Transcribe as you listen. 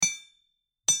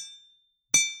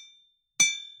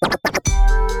Welcome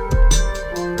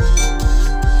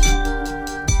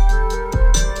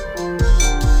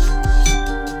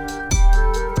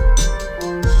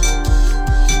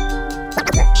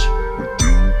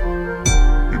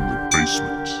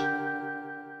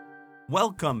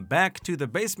back to the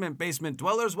basement, basement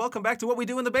dwellers. Welcome back to What We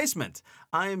Do in the Basement.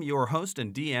 I am your host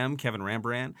and DM, Kevin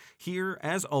Rambran, here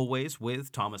as always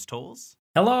with Thomas Tolles.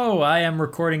 Hello, I am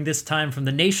recording this time from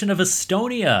the nation of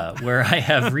Estonia, where I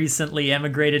have recently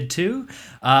emigrated to.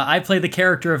 I play the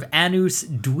character of Anus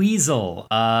Dweezil,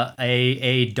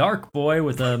 a dark boy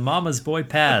with a mama's boy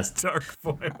past. Dark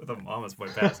boy with a mama's boy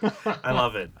past. I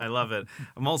love it. I love it.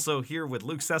 I'm also here with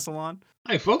Luke Cessalon.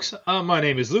 Hi, folks. My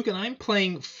name is Luke, and I'm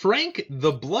playing Frank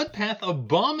the Bloodpath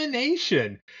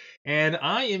Abomination. And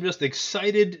I am just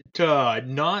excited to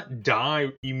not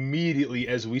die immediately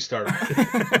as we start.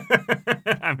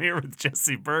 I'm here with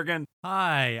Jesse Bergen.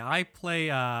 Hi, I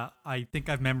play, I think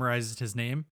I've memorized his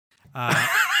name, Ol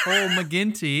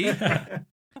McGinty,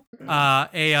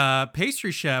 a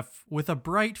pastry chef with a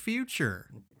bright future.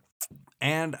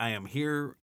 And I am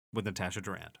here with Natasha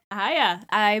Durand. Hiya,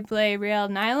 I play Rael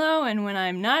Nilo, and when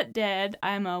I'm not dead,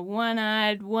 I'm a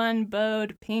one-eyed,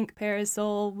 one-bowed, pink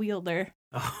parasol wielder.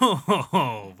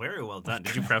 Oh, very well done.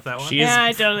 Did you prep that one?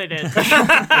 I totally did.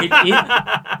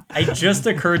 It just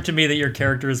occurred to me that your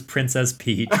character is Princess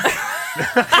Peach.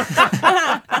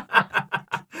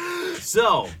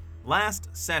 So, last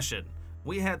session,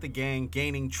 we had the gang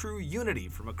gaining true unity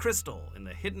from a crystal in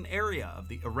the hidden area of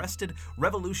the arrested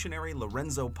revolutionary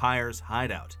Lorenzo Pyre's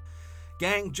hideout.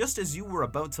 Gang, just as you were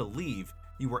about to leave,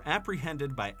 you were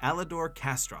apprehended by Alador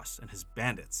Castros and his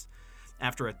bandits.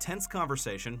 After a tense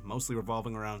conversation, mostly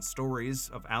revolving around stories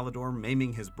of Alador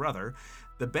maiming his brother,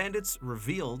 the bandits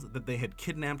revealed that they had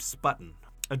kidnapped Sputton,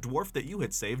 a dwarf that you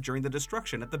had saved during the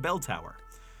destruction at the bell tower.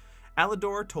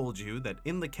 Alador told you that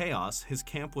in the chaos, his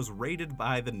camp was raided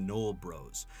by the Knoll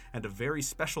Bros, and a very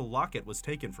special locket was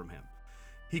taken from him.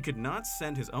 He could not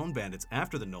send his own bandits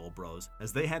after the Knoll Bros,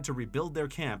 as they had to rebuild their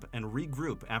camp and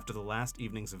regroup after the last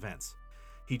evening's events.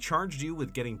 He charged you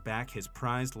with getting back his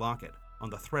prized locket, on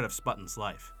the threat of Sputton's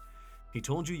life. He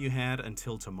told you had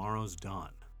until tomorrow's dawn.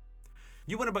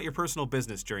 You went about your personal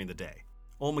business during the day.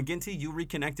 Ol McGinty, you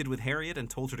reconnected with Harriet and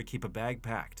told her to keep a bag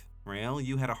packed. Rael,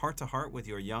 you had a heart-to-heart with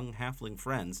your young halfling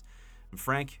friends. And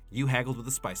Frank, you haggled with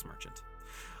the spice merchant.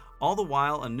 All the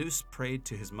while, Anus prayed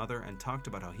to his mother and talked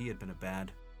about how he had been a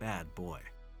bad, bad boy.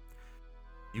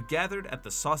 You gathered at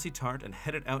the Saucy Tart and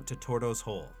headed out to Tordo's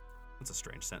Hole. That's a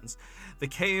strange sentence. The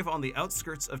cave on the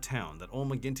outskirts of town that Ol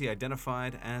McGinty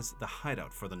identified as the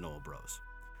hideout for the Knoll Bros.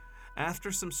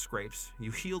 After some scrapes,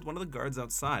 you healed one of the guards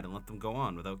outside and let them go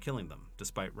on without killing them,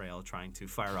 despite Rael trying to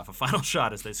fire off a final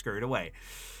shot as they scurried away.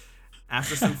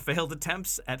 After some failed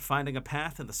attempts at finding a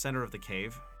path in the center of the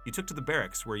cave, you took to the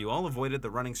barracks, where you all avoided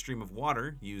the running stream of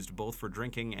water, used both for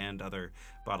drinking and other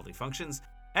bodily functions.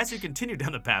 As you continued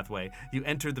down the pathway, you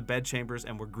entered the bedchambers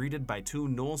and were greeted by two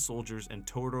Knoll soldiers and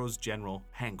Tordo's general,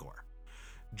 Hangor.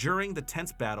 During the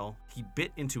tense battle, he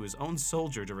bit into his own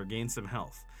soldier to regain some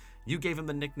health. You gave him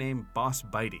the nickname Boss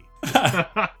Bitey.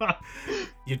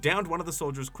 You downed one of the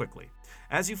soldiers quickly.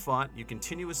 As you fought, you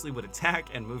continuously would attack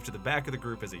and move to the back of the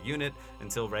group as a unit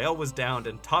until Rael was downed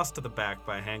and tossed to the back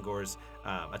by Hangor's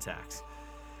attacks.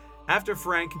 After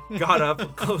Frank got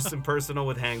up close and personal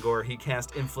with Hangor, he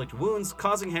cast Inflict Wounds,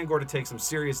 causing Hangor to take some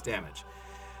serious damage.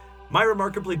 My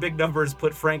remarkably big numbers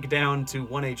put Frank down to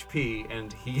 1 HP,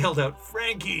 and he yelled out,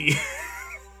 "Frankie!"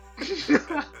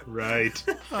 Right.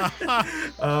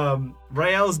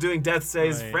 Rael's doing death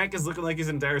saves, Right. Frank is looking like he's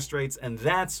in dire straits, and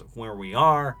that's where we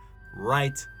are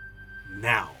right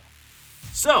now.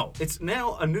 So, it's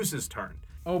now Anus's turn.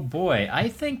 Oh boy, I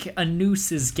think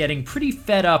Anus is getting pretty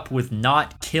fed up with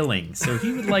not killing, so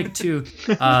he would like to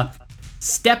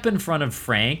step in front of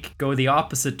Frank, go the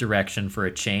opposite direction for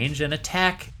a change, and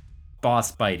attack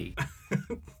Boss Bitey.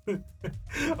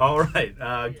 All right.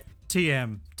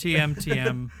 TM.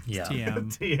 Yeah.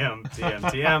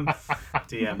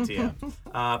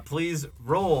 TM. Please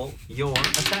roll your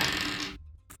attack.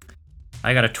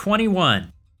 I got a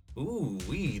 21. Ooh,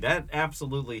 that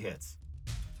absolutely hits.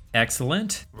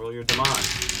 Excellent. Roll your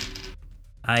damage.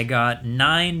 I got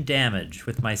 9 damage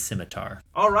with my scimitar.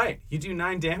 All right, you do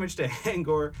 9 damage to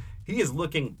Hangor. He is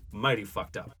looking mighty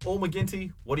fucked up. Ol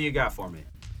McGinty, what do you got for me?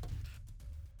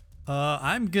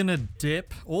 I'm gonna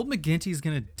dip. Old McGinty's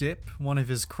gonna dip one of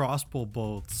his crossbow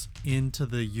bolts into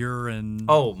the urine.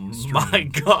 Oh stream, my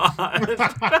god.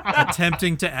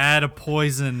 attempting to add a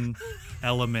poison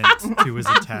element to his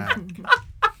attack.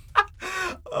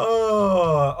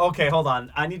 Oh, okay. Hold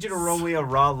on. I need you to roll me a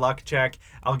raw luck check.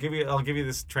 I'll give you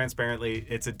this transparently.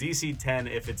 It's a DC 10.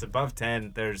 If it's above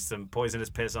 10, there's some poisonous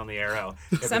piss on the arrow.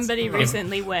 If Somebody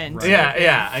recently went.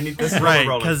 Yeah. I need this. Right,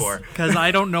 We're rolling for. because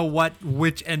I don't know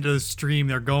which end of the stream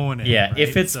they're going in. Yeah, right?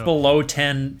 if it's So below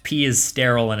 10, pee is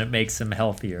sterile and it makes him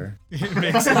healthier. it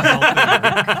makes it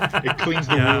healthier. It cleans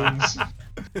the wounds.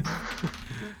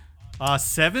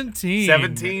 17.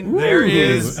 17. There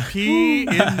is pee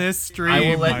in this stream. I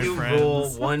will let my you friends. roll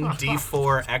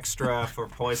 1d4 extra for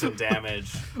poison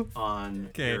damage on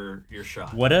Okay. your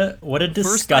shot. What a First, I have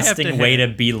disgusting to way hit.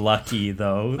 to be lucky,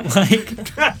 though. Like,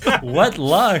 what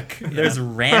luck? There's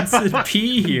rancid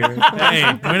pee here. Hey,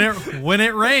 when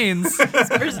it rains, This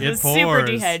person It is super pours.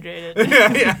 dehydrated.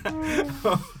 yeah.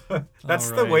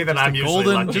 That's all the right, way that just I'm a usually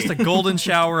golden, lucky. just a golden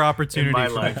shower opportunity my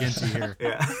for life. McGinty here.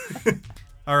 Yeah.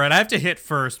 All right, I have to hit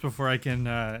first before I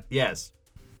can. Yes.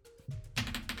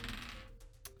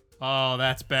 Oh,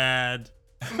 that's bad.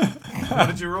 What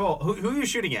did you roll? Who are you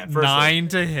shooting at? First 9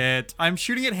 to hit. I'm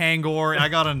shooting at Hangor. I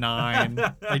got a 9.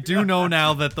 I do know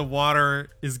now that the water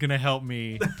is gonna help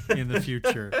me in the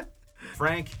future.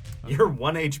 Frank, your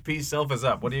 1 HP self is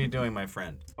up. What are you doing, my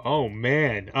friend? Oh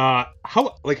man.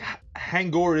 How like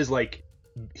Hangor is like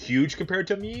huge compared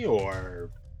to me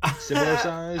or similar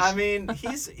size? I mean,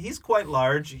 he's quite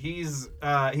large. He's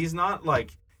not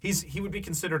like he would be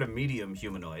considered a medium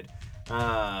humanoid,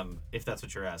 if that's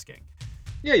what you're asking.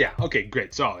 Yeah. Okay,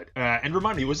 great, solid. And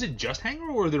remind me, was it just Hangor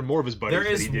or were there more of his buddies? There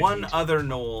that is he did one meet? other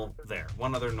Knoll there.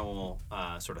 One other Knoll,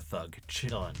 sort of thug,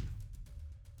 chillin'.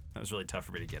 That was really tough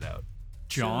for me to get out.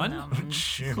 John?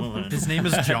 Chillin'. His name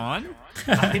is John?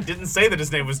 I didn't say that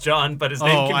his name was John, but his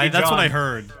name Oh, can be that's John. what I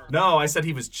heard. No, I said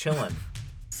he was chillin'.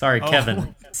 Sorry, Oh.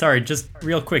 Kevin. Sorry, just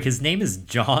real quick. His name is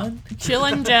John?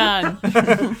 Chillin' John.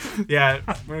 Yeah,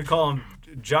 we're gonna call him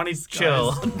Johnny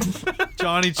Chill.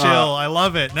 Johnny Chill. I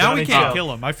love it. Now Johnny we can't Chill.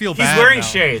 kill him. I feel He's bad wearing now.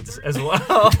 shades as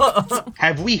well.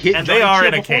 Have we hit And Johnny they are Chill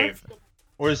in a before? cave.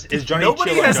 Or is Johnny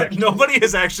Nobody Chill has untouched? nobody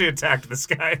has actually attacked this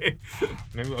guy.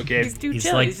 Maybe, okay. He's too He's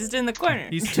chill. like- He's just in the corner.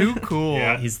 He's too cool.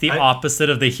 Yeah. He's the I- opposite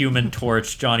of the Human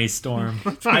Torch, Johnny Storm.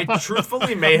 I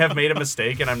truthfully may have made a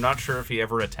mistake, and I'm not sure if he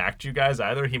ever attacked you guys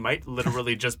either. He might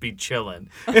literally just be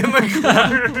chilling in the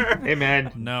corner. Hey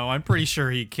man. No, I'm pretty sure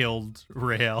he killed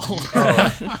Rael.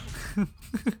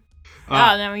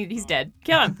 Oh, no, he's dead.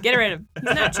 Kill him. Get rid of him.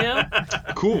 He's not chill.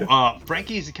 Cool.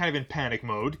 Frankie's kind of in panic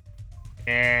mode,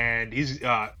 and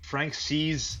Frank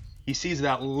sees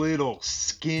that little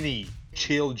skinny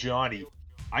Chill Johnny.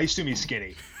 I assume he's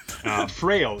skinny,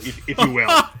 frail, if you will,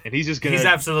 and he's just gonna. He's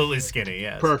absolutely skinny,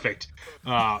 yes. Perfect.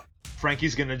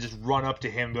 Frankie's gonna just run up to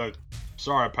him, and be like,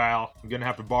 "Sorry, pal, I'm gonna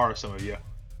have to borrow some of you."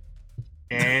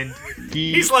 And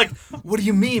He's like, what do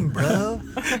you mean, bro?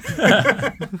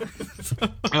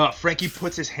 Frankie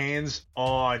puts his hands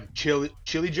on Chili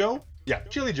Joe. Yeah,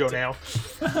 Chili Joe now.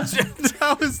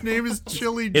 Now his name is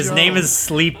Chili Joe. His name is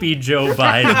Sleepy Joe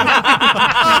Biden.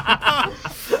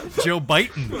 Joe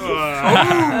Biden.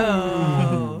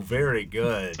 Oh. Very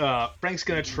good. Frank's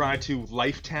gonna try to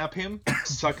life tap him,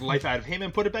 suck life out of him,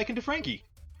 and put it back into Frankie.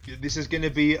 This is gonna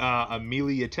be a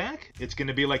melee attack. It's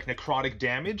gonna be like necrotic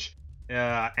damage,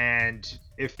 and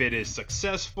if it is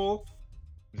successful,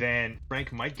 then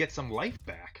Frank might get some life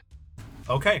back.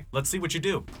 Okay, let's see what you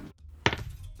do.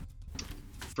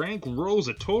 Frank rolls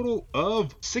a total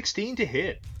of 16 to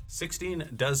hit. 16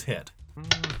 does hit.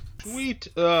 Sweet.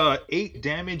 8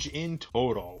 damage in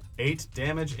total. 8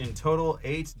 damage in total.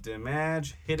 8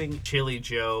 damage hitting Chili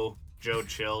Joe, Joe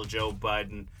Chill, Joe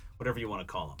Biden, whatever you want to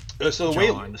call him. So the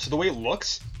John. way it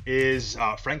looks is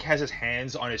Frank has his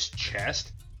hands on his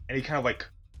chest, and he kind of like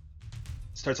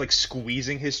starts like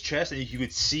squeezing his chest, and you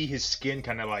could see his skin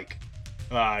kind of like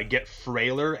get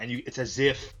frailer, and it's as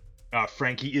if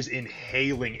Frankie is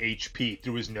inhaling HP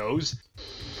through his nose.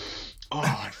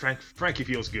 Oh, Frankie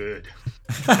feels good.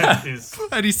 That is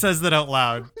And he says that out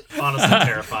loud. honestly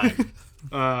terrifying.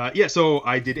 Yeah, so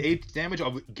I did 8 damage.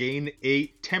 I'll gain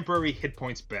 8 temporary hit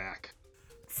points back.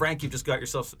 Frank, you've just got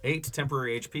yourself 8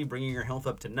 temporary HP, bringing your health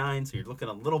up to 9, so you're looking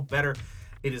a little better.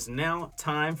 It is now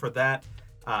time for that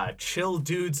chill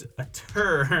dude's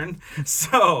turn.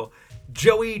 So,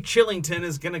 Joey Chillington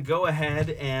is going to go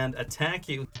ahead and attack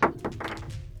you.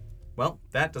 Well,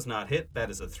 that does not hit. That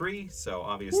is a 3, so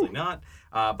obviously not.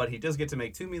 But he does get to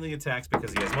make 2 melee attacks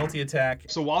because he has multi-attack.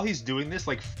 So while he's doing this,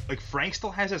 like Frank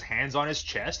still has his hands on his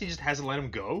chest. He just hasn't let him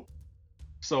go.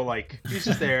 So like he's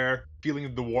just there,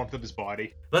 feeling the warmth of his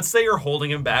body. Let's say you're holding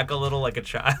him back a little like a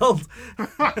child.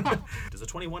 Does a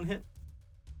 21 hit?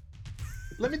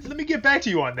 Let me get back to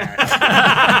you on that.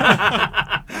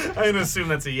 I'm going to assume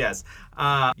that's a yes.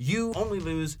 You only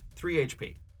lose 3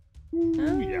 HP.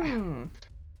 Oh.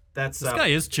 That's This guy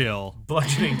is chill.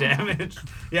 bludgeoning damage.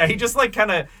 Yeah, he just like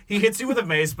he hits you with a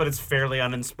mace, but it's fairly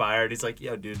uninspired. He's like,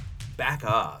 yo, dude, back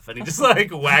off. And he just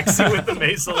like whacks you with the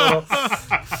mace a little.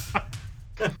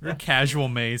 You're casual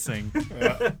macing.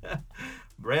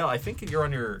 Rail, I think you're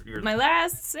on your My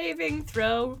last saving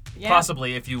throw. Yeah.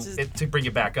 possibly if you Just- to bring you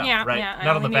back up, Yeah, right? yeah. I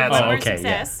Not on the only bad need one side. more okay,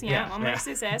 success. yeah. One more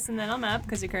success, and then I'm up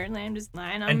because currently I'm just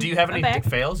lying on. And do you have my any back.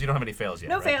 fails? You don't have any fails yet.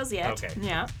 No right? fails yet. Okay.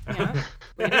 Yeah.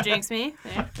 Way to jinx me.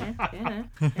 There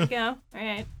you go. All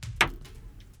right.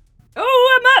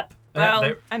 Oh, I'm up. Well,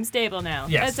 there- I'm stable now.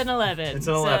 Yes. That's an 11. It's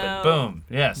an 11. so Boom.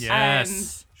 Yes.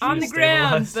 Yes. I'm on the She's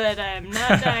ground, stabilized. but I'm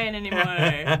not dying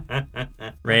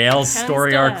anymore. Rael's Kinda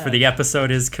story arc for stuff. the episode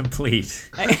is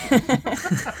complete.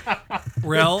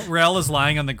 Rel is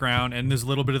lying on the ground, and there's a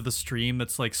little bit of the stream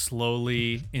that's like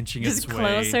slowly inching Just its way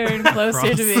closer and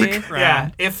closer to me. Yeah,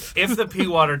 ground. if the pea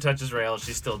water touches Rail,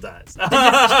 she still dies.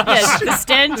 Yeah, the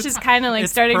stench is kind of like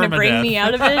It's starting to bring permadeath. me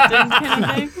out of it. And kind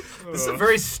of thing. This is a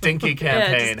very stinky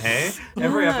campaign, hey?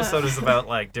 Every episode is about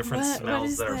like different What smells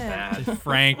is that are that? bad.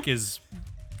 Frank is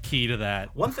key to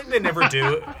that. One thing they never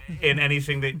do in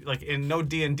anything that like in no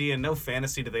D&D and no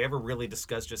fantasy do they ever really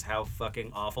discuss just how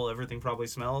fucking awful everything probably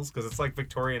smells because it's like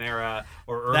Victorian era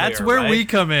or earlier. That's where right? we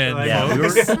come in. Like, Yeah, we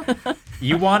folks. were,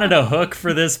 you wanted a hook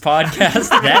for this podcast?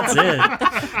 That's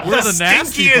it. We're the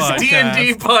nasty stinkiest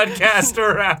D&D podcast.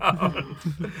 podcast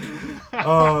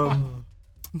around.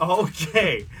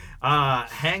 Okay.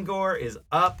 Hangor is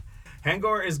up.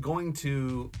 Hangor is going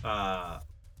to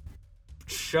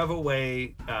shove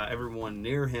away everyone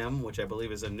near him, which I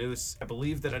believe is Anus. I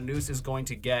believe that Anus is going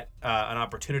to get an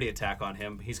opportunity attack on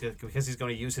him. Because he's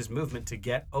going to use his movement to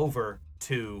get over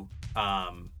to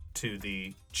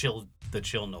the chill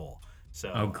knoll.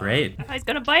 So Oh, great. He's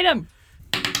gonna bite him.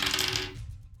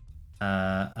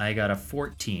 I got a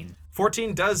 14.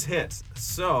 14 does hit.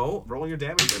 So roll your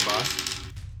damage there, boss.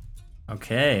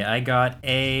 Okay, I got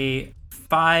a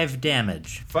 5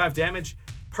 damage. 5 damage.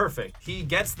 Perfect. He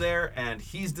gets there and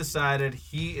he's decided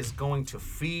he is going to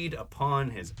feed upon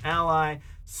his ally.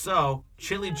 So,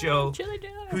 Chili Joe, Chili Joe.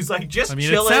 who's like just I mean,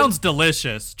 chilling. it sounds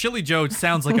delicious. Chili Joe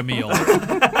sounds like a meal.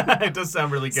 It does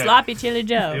sound really good. Sloppy Chili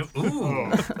Joe. Ooh,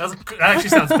 that actually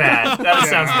sounds bad. That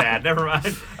sounds bad. Never mind.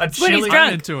 A When he's chili. drunk.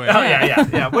 I'm into it. Oh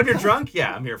yeah. When you're drunk,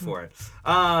 yeah, I'm here for it.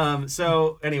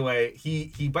 So anyway,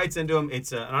 he bites into him.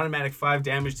 It's an automatic 5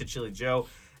 damage to Chili Joe,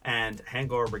 and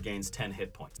Hangor regains 10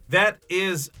 hit points. That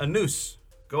is a noose.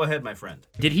 Go ahead, my friend.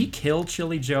 Did he kill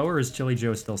Chili Joe, or is Chili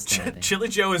Joe still standing? Chili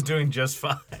Joe is doing just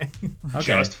fine. Okay.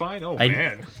 Just fine? Oh, I-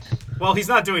 man. Well, he's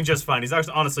not doing just fine. He's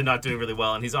actually honestly not doing really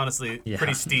well, and he's honestly Yeah.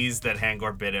 pretty steezed that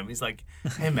Hangor bit him. He's like,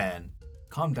 "Hey, man,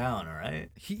 calm down, all right?"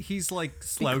 He's like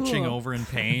slouching cool. over in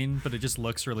pain, but it just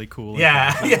looks really cool.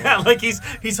 Yeah, like he's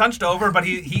hunched over, but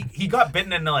he got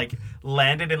bitten and like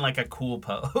landed in like a cool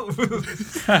pose.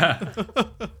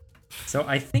 So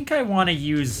I think I want to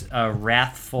use a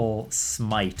Wrathful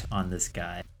Smite on this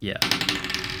guy. Yeah.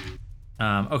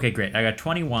 Okay, great. I got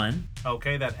 21,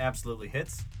 Okay, that absolutely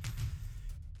hits.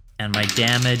 and my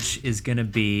damage is going to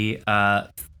be,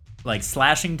 like,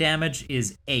 slashing damage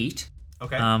is 8.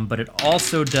 Okay. But it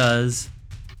also does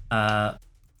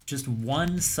just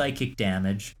 1 psychic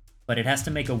damage, but it has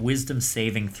to make a wisdom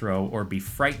saving throw or be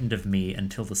frightened of me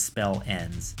until the spell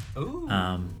ends. Ooh.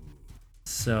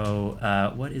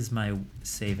 So what is my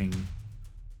saving?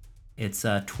 It's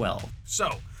 12. So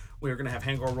we're gonna have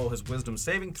Hangor roll his wisdom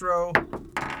saving throw,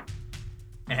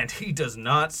 and he does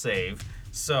not save.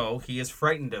 So he is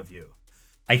frightened of you.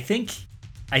 I think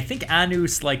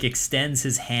Anus like extends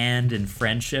his hand in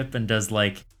friendship and does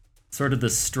like sort of the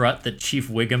strut that Chief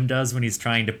Wiggum does when he's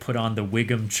trying to put on the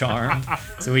Wiggum charm.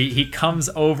 So he comes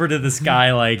over to this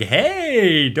guy like,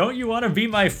 "Hey, don't you want to be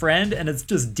my friend?" And it's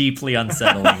just deeply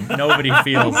unsettling. Nobody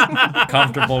feels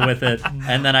comfortable with it.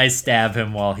 And then I stab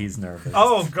him while he's nervous.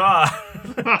 Oh God!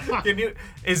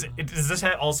 Does this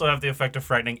also have the effect of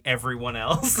frightening everyone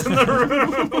else in the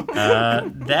room?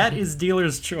 That is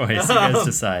dealer's choice. You guys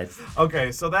decide.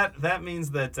 Okay, so that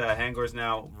means that Hangor's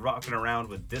now rocking around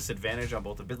with disadvantage on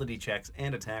both ability checks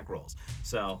and attack rolls.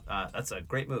 So that's a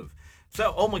great move.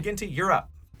 So, McGinty, you're up.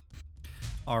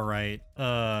 All right.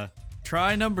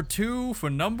 Try number 2 for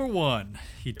number 1.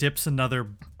 He dips another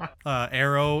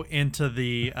arrow into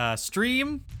the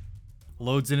stream,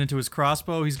 loads it into his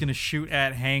crossbow. He's gonna shoot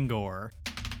at Hangor.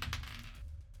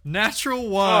 Natural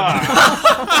 1.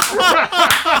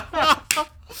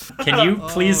 Can you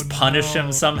please Oh, punish no.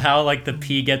 him somehow? Like the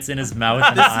pee gets in his mouth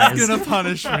and This eyes. is gonna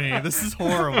punish me. This is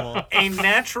horrible. A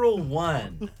natural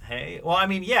 1. Hey, well, I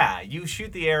mean, yeah, you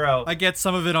shoot the arrow. I get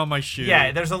some of it on my shoe.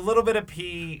 Yeah, there's a little bit of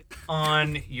pee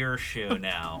on your shoe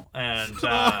now, and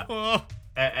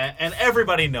and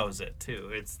everybody knows it too.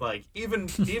 It's like even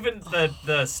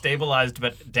the stabilized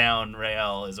but down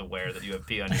Rael is aware that you have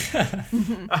pee on your shoe.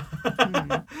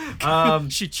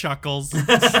 She chuckles.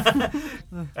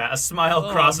 A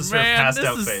smile crosses her man, passed this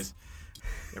out is- face.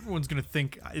 Everyone's gonna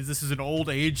think this is an old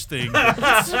age thing.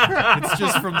 It's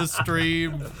just from the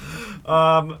stream.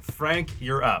 Frank,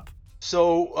 you're up.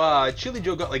 So Chili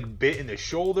Joe got like bit in the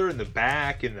shoulder, in the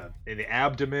back, in the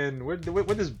abdomen. Where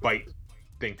does bite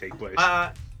thing take place?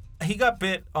 He got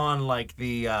bit on like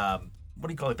the what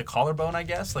do you call it? The collarbone, I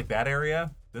guess, like that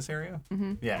area. This area.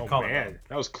 Mm-hmm. Yeah. Oh collarbone. man,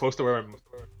 that was close to where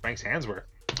Frank's hands were.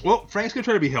 Well, Frank's gonna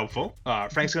try to be helpful.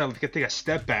 Frank's gonna take a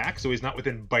step back so he's not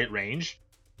within bite range,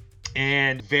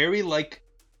 and very like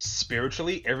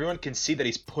spiritually, everyone can see that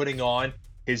he's putting on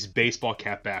his baseball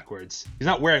cap backwards. He's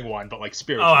not wearing one, but like Oh,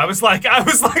 spiritually. I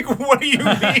was like, what do you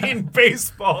mean,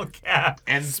 baseball cap?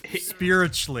 And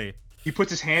Spiritually. he puts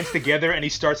his hands together and he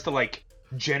starts to like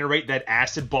generate that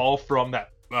acid ball from that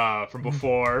from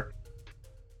before.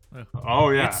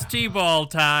 Oh yeah. It's T-ball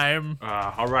time.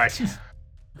 All right.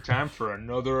 Time for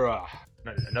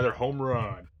another home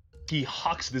run. He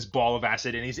hucks this ball of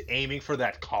acid and he's aiming for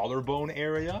that collarbone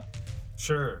area,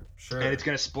 Sure. and it's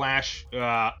gonna splash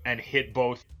and hit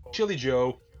both Chili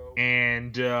Joe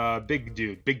and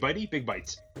Big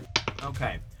Bites.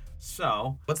 Okay.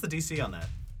 So, what's the DC on that?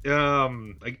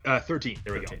 13.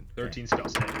 There we go. 13. 13 spell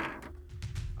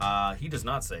save. He does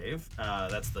not save.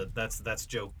 That's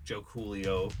Joe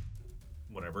Coolio,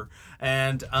 whatever.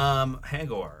 And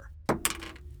Hangor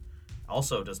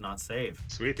also does not save.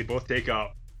 Sweet. They both take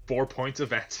 4 points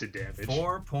of acid damage.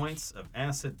 4 points of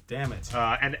acid damage.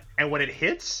 And when it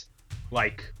hits,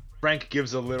 like Frank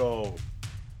gives a little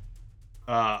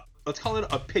let's call it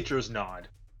a pitcher's nod.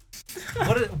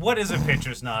 What is a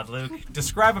pitcher's nod, Luke?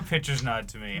 Describe a pitcher's nod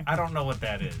to me. I don't know what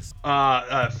that is.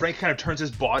 Frank kind of turns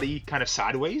his body kind of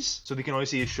sideways so they can only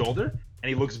see his shoulder, and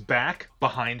he looks back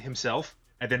behind himself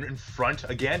and then in front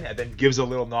again, and then gives a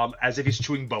little nod as if he's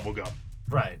chewing bubblegum.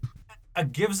 Right.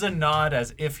 Gives a nod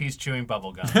as if he's chewing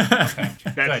bubblegum. Okay.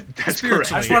 Good. That's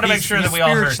correct. I just wanted to make He's- sure that he's we all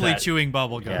heard spiritually that. chewing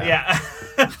bubblegum. Yeah.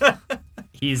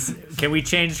 Yeah. Can we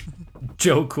change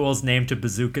Joe Cool's name to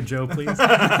Bazooka Joe, please? He's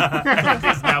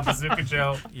now Bazooka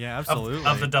Joe. Yeah, of- absolutely.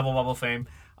 Of the double bubble fame.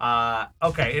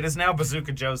 Okay, it is now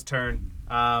Bazooka Joe's turn.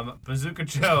 Bazooka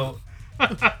Joe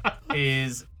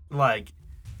is like,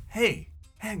 hey,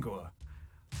 Hangor,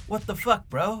 what the fuck,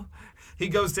 bro? He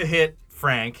goes to hit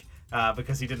Frank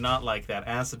because he did not like that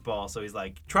acid ball, so he's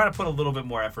like, trying to put a little bit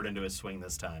more effort into his swing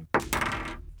this time.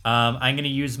 I'm going to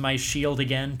use my shield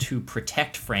again to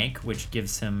protect Frank, which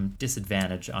gives him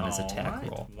disadvantage on his attack Alright,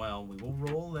 roll. well, we will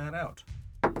roll that out.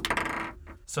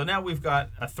 So now we've got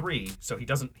a 3, so he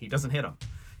doesn't hit him.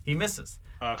 He misses.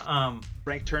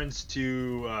 Frank turns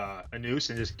to Anus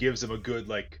and just gives him a good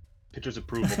like pitcher's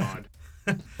approval nod.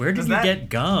 Where did Does you that- get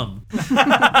gum?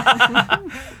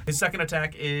 His second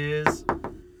attack is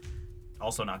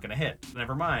also not gonna hit.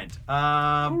 Never mind.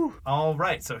 All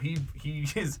right. So he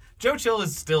is Joe Chill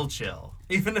is still chill,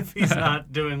 even if he's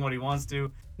not doing what he wants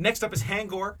to. Next up is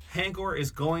Hangor. Hangor is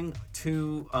going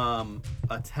to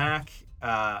attack.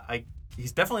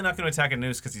 He's definitely not going to attack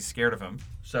Anus because he's scared of him.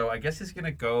 So I guess he's going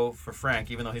to go for Frank,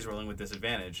 even though he's rolling with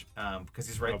disadvantage, because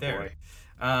he's right there.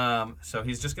 So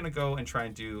he's just going to go and try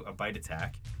and do a bite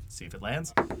attack. See if it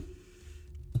lands.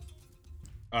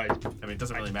 I mean, it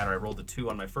doesn't really matter. I rolled a 2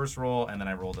 on my first roll, and then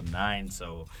I rolled a 9,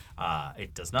 so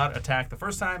it does not attack the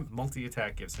first time.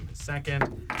 Multi-attack gives him his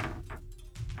second.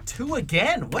 2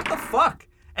 again? What the fuck?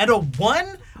 And a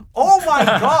 1? Oh my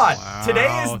god! Wow.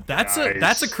 Today is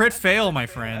that's a crit fail, my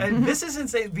friend. and this is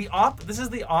insane. This is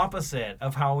the opposite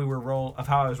of how I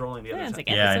was rolling the other It's time. like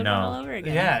Yeah, I episode know. one all over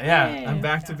again. Yeah. I'm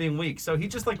back to being weak. So he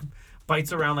just like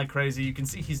bites around like crazy. You can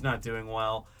see he's not doing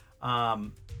well.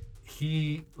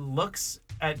 He looks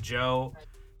at Joe,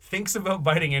 thinks about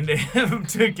biting into him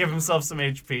to give himself some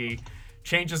HP,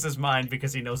 changes his mind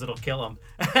because he knows it'll kill him.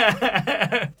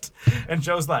 And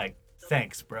Joe's like,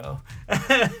 thanks, bro.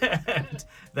 And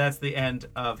that's the end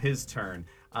of his turn.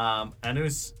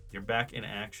 Anus, you're back in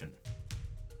action.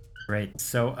 Right.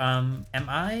 So,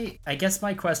 I guess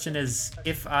my question is,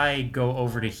 if I go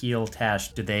over to heal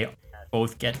Tash, do they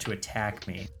both get to attack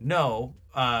me? No,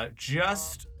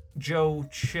 just Joe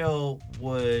Chill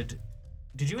would...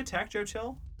 Did you attack Joe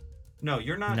Chill? No,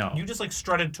 you're not. No. You just like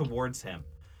strutted towards him.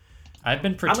 I've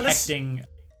been gonna protecting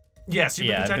Yes, you've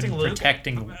been I've protecting been Luke.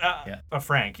 protecting.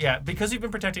 Frank. Yeah, because you've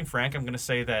been protecting Frank, I'm going to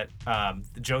say that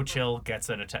Joe Chill gets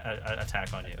an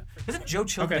attack on you. Isn't Joe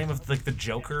Chill the name of like the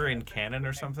Joker in canon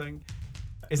or something?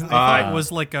 Isn't It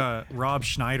was like a Rob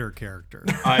Schneider character.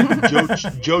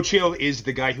 Joe Chill is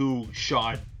the guy who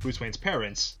shot Bruce Wayne's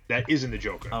parents. That isn't the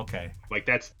Joker. Okay. Like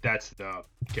that's the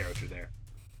character there.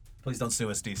 Please don't sue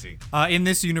us, DC. In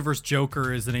this universe,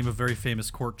 Joker is the name of a very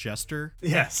famous court jester.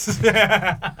 Yes.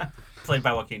 Played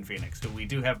by Joaquin Phoenix, who we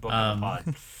do have book on the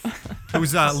pod.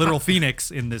 Who's literal Phoenix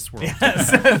in this world.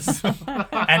 Yes.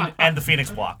 and the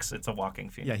Phoenix walks. It's a walking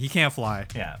Phoenix. Yeah, he can't fly.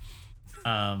 Yeah.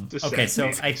 Okay,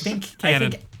 so I think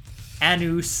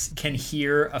Anus can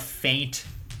hear a faint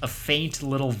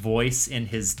little voice in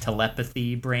his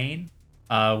telepathy brain,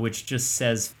 which just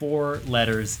says 4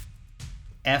 letters,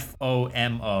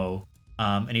 FOMO.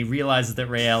 And he realizes that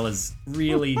Rael is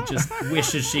really just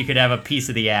wishes she could have a piece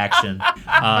of the action.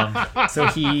 So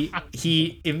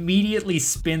he immediately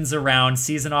spins around,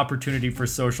 sees an opportunity for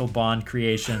social bond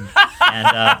creation, and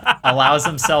allows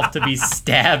himself to be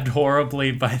stabbed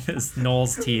horribly by this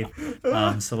Knoll's teeth.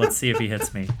 So let's see if he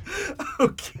hits me.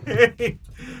 Okay.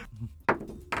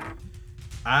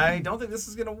 I don't think this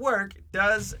is going to work.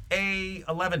 Does a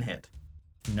 11 hit?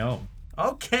 No.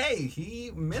 Okay,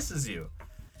 he misses you.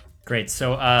 Great.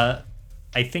 So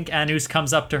I think Anus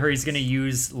comes up to her. He's going to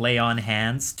use Lay on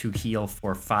Hands to heal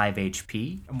for 5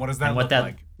 HP. And what does that look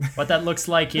like? What that looks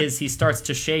like is he starts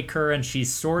to shake her, and she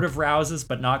sort of rouses,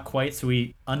 but not quite, so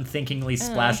he unthinkingly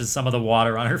splashes some of the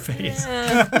water on her face.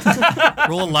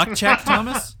 Roll a luck check,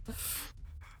 Thomas.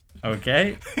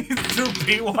 Okay. He threw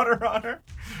pea water on her?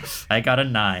 I got a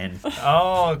 9.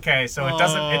 Oh, okay. So it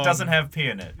doesn't have pee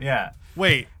in it. Yeah.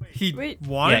 Wait, he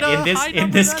wanted Yeah, a high in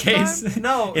number this that case, time?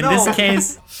 No, in no. this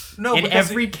case, No, in because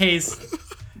every case,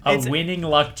 a winning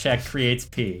luck check creates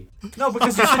P. No,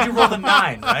 because you said you rolled a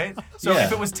 9, right? So Yeah.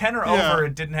 if it was 10 or over,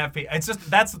 it didn't have P. It's just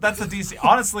that's the DC.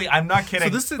 Honestly, I'm not kidding.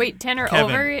 So this is Wait, 10 or Kevin,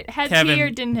 over, it had Kevin. P or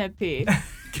didn't have P?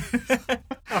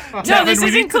 No, Kevin, this we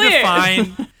isn't need to clear.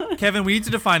 define. Kevin, we need to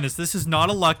define this. This is not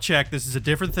a luck check. This is a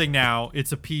different thing now.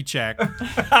 It's a P check.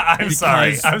 I'm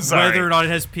sorry. Because I'm sorry. Whether or not it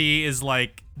has P is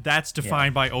like that's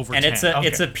defined by over And 10. it's a Okay.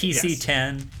 PC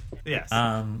 10. Yes.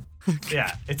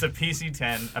 Yeah, it's a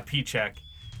PC10, a P check.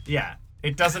 Yeah,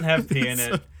 it doesn't have P in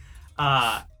it.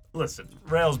 Listen,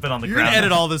 Rail's been on the You're ground. gonna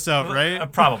edit all this out, right?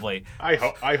 Probably. I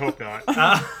hope not.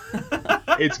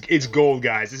 It's gold,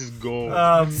 guys. This is gold.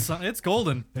 It's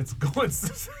golden. It's going.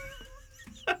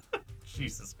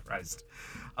 Jesus Christ.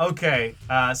 Okay,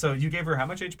 so you gave her how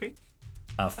much HP?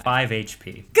 5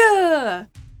 HP. Gah!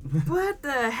 What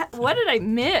the heck? What did I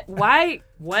miss? Why?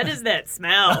 What is that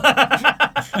smell?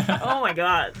 Oh my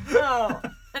god. Oh.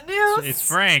 Anus. It's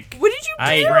Frank. What did you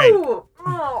I- do?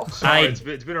 Oh. Sorry, it's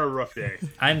been a rough day.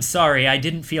 I'm sorry, I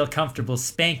didn't feel comfortable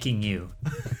spanking you.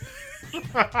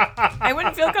 I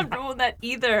wouldn't feel comfortable with that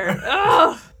either.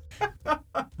 Ugh.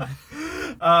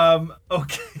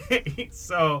 Okay,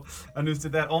 so Anus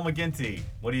did that. Olmaginti,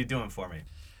 what are you doing for me?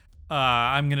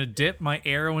 I'm gonna dip my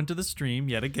arrow into the stream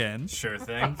yet again. Sure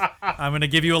thing. I'm gonna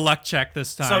give you a luck check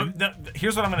this So time.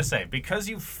 here's what I'm going to say. Because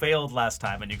you failed last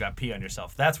time and you got P on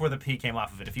yourself, that's where the P came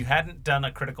off of it. If you hadn't done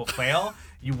a critical fail,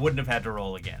 you wouldn't have had to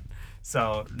roll again.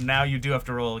 So now you do have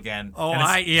to roll again. Oh, and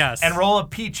it's- yes. And roll a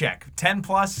P check. 10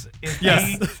 plus is P.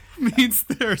 Yes, means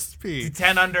there's P.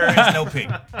 10 under is no P.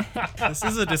 This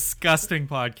is a disgusting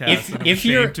podcast. I'm if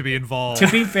you're- ashamed to be involved. To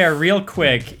be fair, real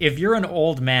quick, if you're an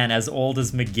old man as old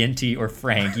as McGinty or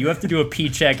Frank, you have to do a P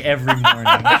check every morning.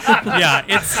 Yeah,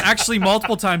 it's actually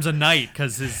multiple times a night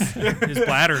because his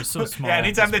bladder is so small. Yeah,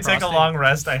 anytime they His take a prostate. long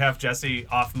rest, I have Jesse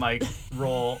off mic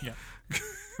roll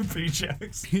P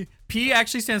checks. P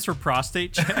actually stands for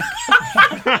prostate check.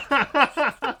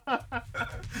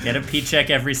 Get a P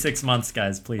check every 6 months,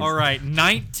 guys, please. All right,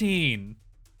 19.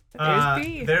 There's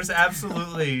P. There's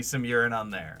absolutely some urine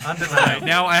on there. All right, Undeniable.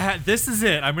 now this is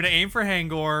it. I'm gonna aim for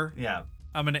Hangor. Yeah,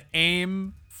 I'm gonna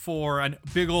aim for a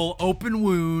big ol' open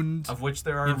wound of which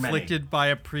there are many. inflicted by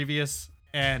a previous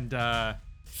and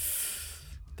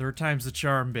third time's the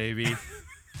charm, baby.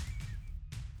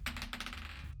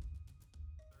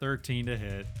 13 to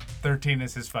hit. 13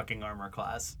 is his fucking armor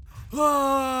class. Yay.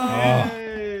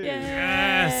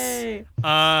 Yes.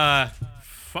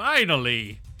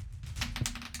 Finally.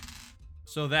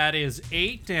 So that is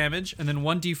 8 damage and then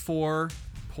 1d4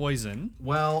 poison.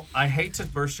 Well, I hate to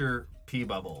burst your pee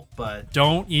bubble, but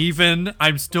Don't even.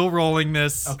 I'm still rolling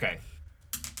this. okay.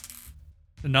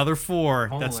 Another 4.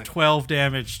 Holy. That's 12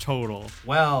 damage total.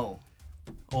 Well,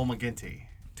 Olmaginti,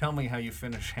 tell me how you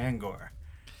finish Hangor.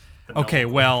 the Okay,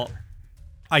 Noble well, Warrior.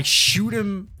 I shoot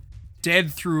him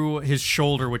dead through his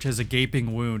shoulder, which has a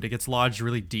gaping wound. It gets lodged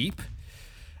really deep.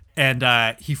 And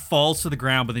he falls to the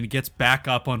ground, but then he gets back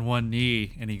up on one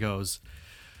knee and he goes,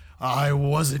 I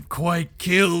wasn't quite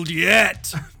killed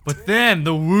yet. But then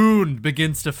the wound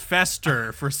begins to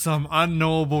fester for some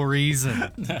unknowable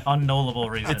reason. Unknowable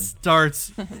reason. It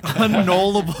starts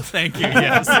unknowable. Thank you.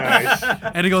 Yes. Nice.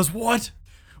 And he goes, What?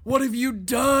 What have you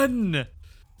done?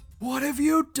 What have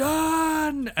you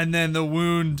done? And then the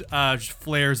wound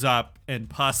flares up and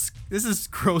pus. This is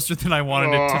grosser than I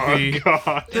wanted it to be.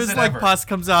 God. Is There's it like ever? pus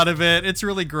comes out of it. It's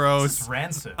really gross. It's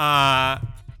rancid.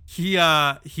 He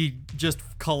just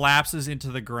collapses into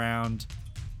the ground,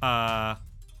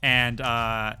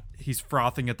 and he's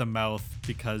frothing at the mouth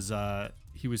because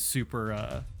he was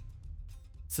super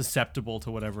susceptible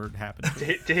to whatever had happened.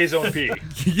 To his own pee.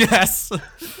 Yes.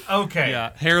 Okay.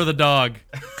 Yeah. Hair of the dog.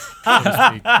 So to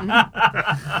speak.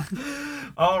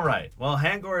 All right. Well,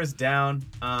 Hangor is down.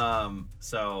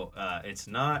 So it's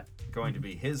not going to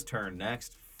be his turn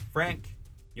next. Frank,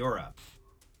 you're up.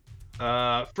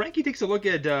 Frankie takes a look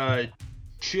at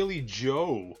Chili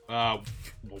Joe.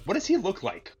 What does he look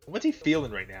like? What's he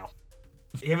feeling right now?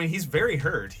 I mean, he's very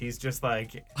hurt. He's just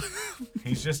like,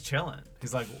 he's just chilling.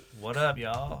 He's like, what up,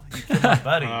 y'all? You killed my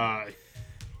buddy. All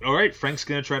right, Frank's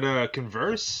gonna try to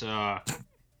converse. Hey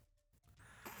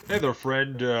there,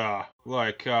 friend. You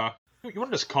want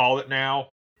to just call it now?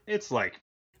 It's like,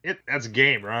 that's a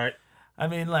game, right? I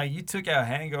mean, like, you took out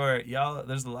Hangor. Y'all,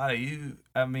 there's a lot of you.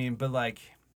 I mean, but, like,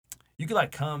 you could,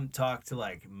 like, come talk to,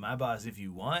 like, my boss if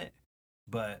you want.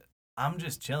 But I'm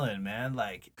just chilling, man.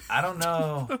 Like, I don't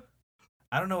know.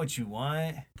 I don't know what you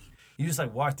want. You just,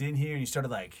 like, walked in here and you started,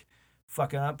 like,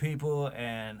 fucking up people.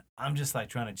 And I'm just, like,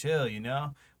 trying to chill, you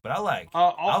know? But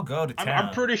I'll go to town.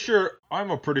 I'm pretty sure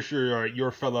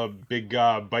your fellow big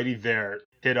bitey there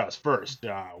hit us first.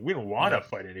 We don't want to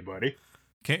fight anybody.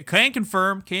 Can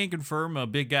confirm,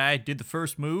 big guy did the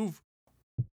first move.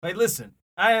 Hey, listen.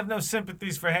 I have no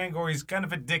sympathies for Hangor. He's kind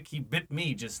of a dick. He bit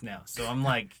me just now. So I'm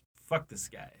like, fuck this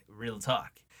guy. Real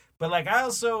talk. But, like, I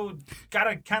also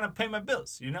gotta kind of pay my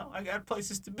bills, you know? I got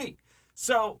places to be.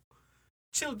 So,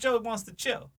 Chill Joe wants to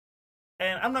chill.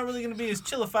 And I'm not really gonna be as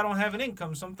chill if I don't have an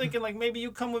income. So I'm thinking, like, maybe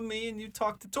you come with me and you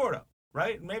talk to Torto,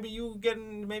 right? Maybe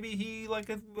he, like,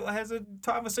 has a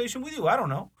conversation with you. I don't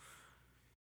know.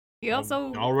 He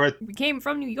also All right. came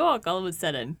from New York all of a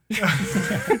sudden.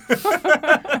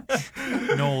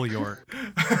 Noel York.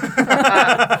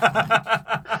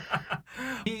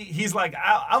 He's like,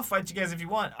 I'll fight you guys if you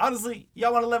want. Honestly,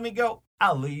 y'all want to let me go?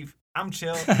 I'll leave. I'm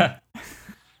chill. why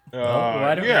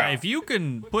don't yeah. If you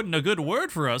can put in a good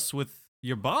word for us with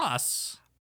your boss.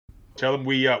 Tell him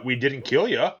we didn't kill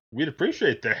you. We'd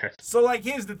appreciate that. So, like,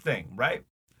 here's the thing, right?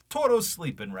 Torto's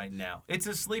sleeping right now. It's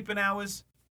his sleeping hours.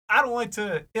 I don't like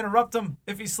to interrupt him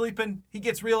if he's sleeping. He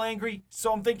gets real angry.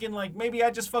 So I'm thinking, like, maybe I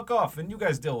just fuck off and you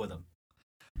guys deal with him.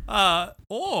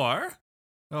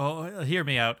 Hear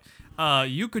me out.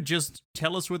 You could just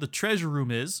tell us where the treasure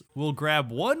room is. We'll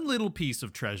grab one little piece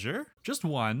of treasure, just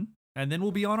one, and then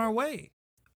we'll be on our way.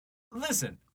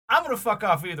 Listen, I'm going to fuck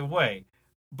off either way.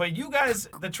 But you guys,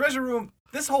 the treasure room,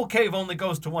 this whole cave only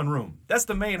goes to one room. That's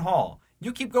the main hall.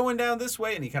 You keep going down this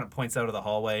way, and he kind of points out of the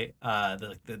hallway,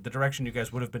 the direction you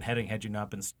guys would have been heading had you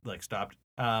not been, like, stopped.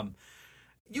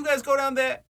 You guys go down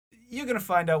there. You're going to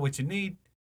find out what you need.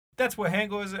 That's where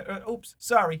Hangor's at.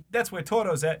 That's where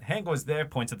Torto's at. Hangor's there,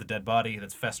 points at the dead body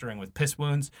that's festering with piss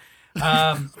wounds.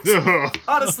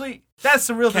 Honestly, that's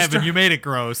some real Kevin, you made it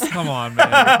gross. Come on,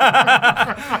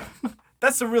 man.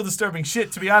 That's some real disturbing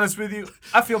shit, to be honest with you.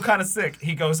 I feel kind of sick.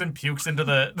 He goes and pukes into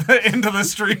the into the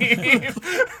stream.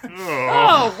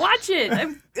 Oh, watch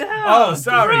it. Oh,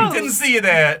 sorry. gross. Didn't see you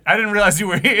there. I didn't realize you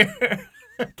were here.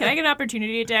 Can I get an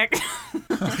opportunity attack?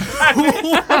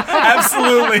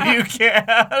 Absolutely, you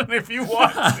can if you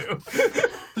want to.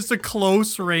 Just a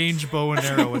close range bow and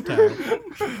arrow attack.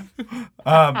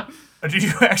 Do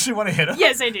you actually want to hit him?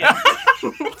 Yes, I do.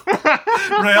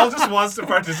 Rael just wants to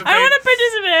participate. I want to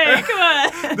participate. Come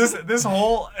on. This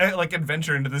whole like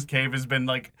adventure into this cave has been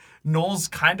like Noel's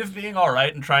kind of being all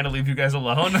right and trying to leave you guys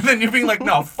alone, and then you being like,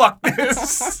 no, fuck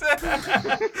this.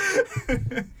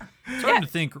 I'm starting to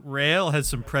think Rael has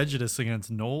some prejudice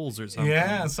against Knowles or something.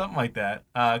 Yeah, something like that.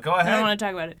 Go I ahead. don't want to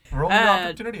talk about it. Roll your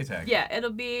opportunity attack. Yeah,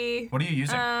 it'll be. What are you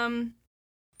using? I'm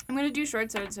gonna do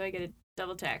short sword so I get a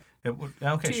double attack.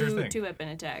 Okay, sure thing. Two weapon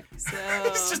attack. So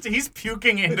He's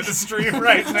puking into the stream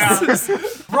right now.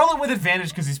 Roll it with advantage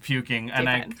because he's puking, and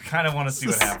I fine. kind of want to see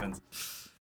what happens.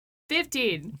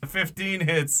 15. 15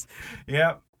 hits.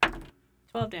 Yep.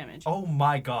 12 damage. Oh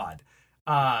my god.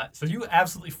 So you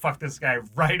absolutely fucked this guy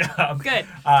right up. Good.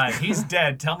 He's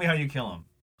dead. Tell me how you kill him.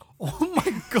 Oh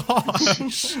my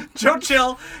gosh. Joe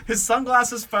Chill, his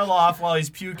sunglasses fell off while he's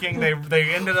puking. They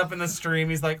ended up in the stream.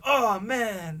 He's like, oh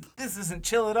man, this isn't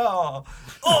chill at all.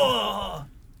 Oh.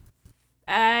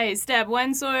 I stab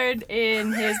one sword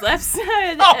in his left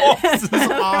side This is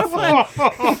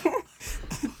awful.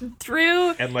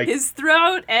 through And, like- his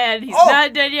throat, and he's Oh.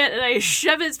 not dead yet, and I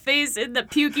shove his face in the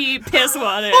pukey piss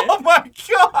water. Oh my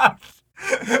god.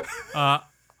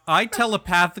 I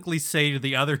telepathically say to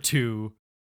the other two,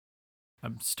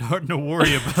 I'm starting to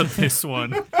worry about this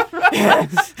one.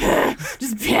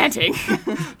 Just panting.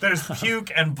 There's puke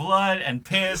and blood and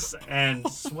piss and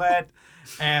sweat,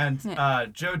 and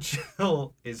Joe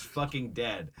Chill is fucking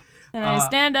dead. And I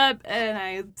stand up and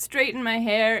I straighten my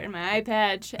hair and my eye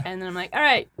patch, and then I'm like, all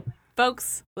right,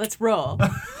 folks, let's roll.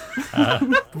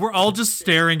 We're all just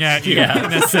staring at you Yeah.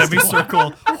 in a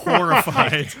semicircle,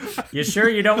 horrified. You sure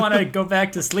you don't want to go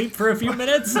back to sleep for a few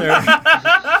minutes? Or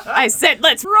I said,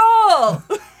 let's roll.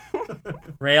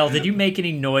 Rael, did you make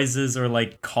any noises or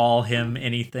like call him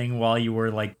anything while you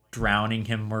were like drowning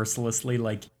him mercilessly?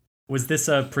 Like, was this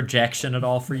a projection at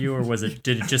all for you, or did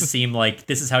it just seem like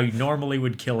this is how you normally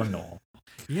would kill a gnoll?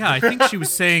 Yeah, I think she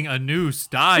was saying a noose,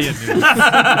 die a noose.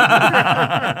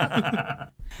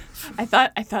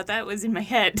 I thought that was in my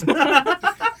head.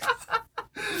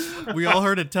 We all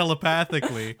heard it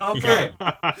telepathically. Okay.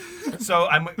 So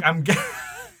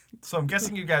I'm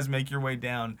guessing you guys make your way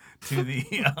down to the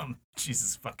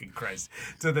Jesus fucking Christ,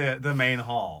 to the main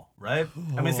hall, right? I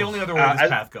mean, it's the only other way this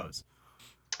path goes.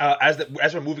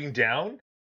 As we're moving down,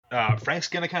 Frank's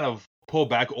gonna kind of pull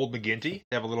back old McGinty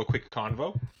to have a little quick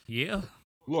convo. Yeah.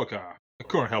 Look, I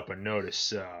couldn't help but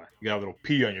notice you got a little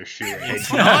pee on your shoe. It's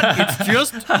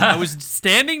just, I was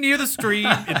standing near the stream,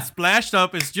 it splashed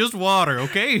up, it's just water,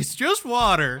 okay? It's just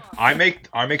water. I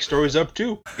make stories up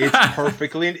too. It's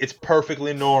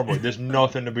perfectly normal. There's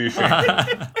nothing to be ashamed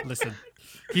of. Listen,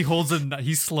 he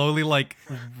slowly like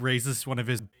raises one of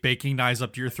his baking knives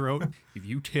up to your throat. If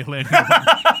you tell anyone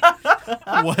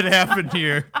what happened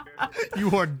here,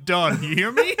 you are done. You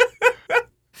hear me?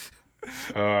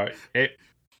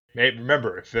 Hey,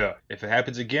 remember, if it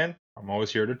happens again, I'm always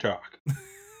here to talk.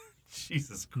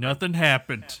 Jesus Christ. Nothing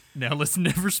happened. Now let's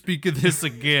never speak of this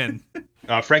again.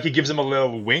 Frankie gives him a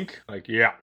little wink, like,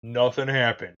 yeah, nothing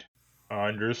happened.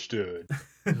 Understood.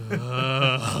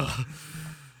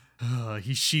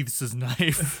 He sheaths his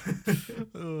knife.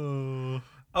 Oh.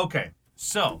 Okay,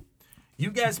 so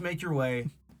you guys make your way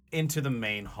into the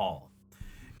main hall.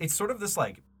 It's sort of this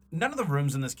like, none of the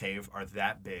rooms in this cave are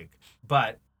that big,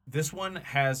 but this one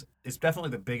is definitely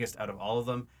the biggest out of all of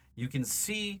them. You can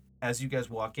see as you guys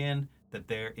walk in that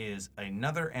there is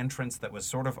another entrance that was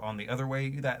sort of on the other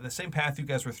way, that the same path you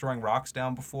guys were throwing rocks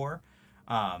down before.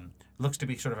 Looks to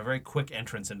be sort of a very quick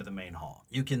entrance into the main hall.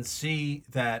 You can see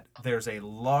that there's a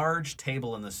large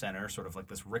table in the center, sort of like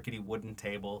this rickety wooden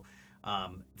table.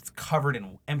 It's covered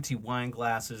in empty wine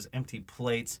glasses, empty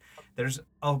plates. There's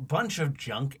a bunch of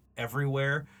junk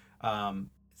everywhere,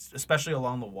 especially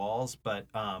along the walls. But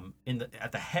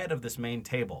at the head of this main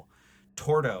table,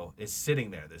 Tordo is sitting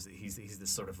there. He's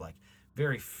this sort of like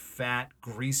very fat,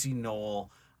 greasy gnoll.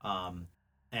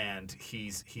 And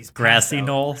he's Grassy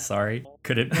knoll. Sorry,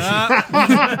 could it?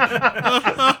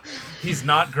 He's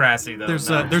not grassy though. There's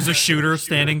no. a shooter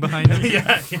standing behind him.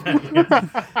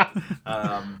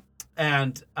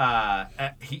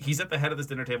 He's at the head of this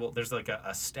dinner table. There's like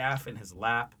a staff in his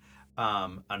lap,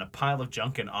 and a pile of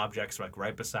junk and objects like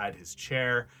right beside his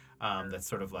chair. That's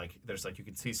sort of like you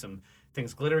can see some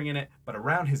things glittering in it, but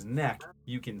around his neck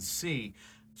you can see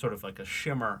sort of like a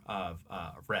shimmer of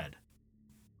red.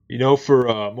 You know, for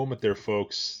a moment there,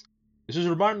 folks, this just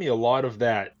reminded me a lot of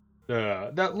that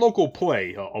local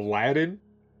play, Aladdin,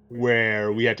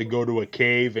 where we had to go to a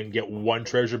cave and get one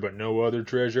treasure but no other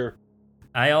treasure.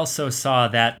 I also saw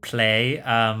that play,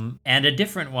 and a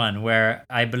different one where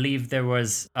I believe there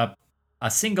was a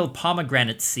single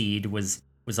pomegranate seed was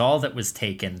all that was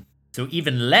taken, so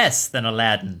even less than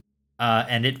Aladdin,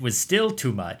 and it was still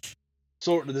too much.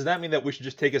 So does that mean that we should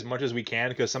just take as much as we can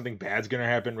because something bad's going to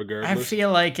happen regardless? I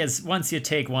feel like once you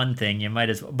take one thing, you might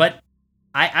as well. But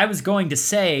I was going to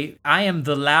say, I am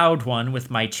the loud one with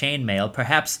my chainmail.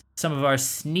 Perhaps some of our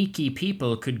sneaky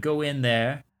people could go in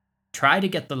there, try to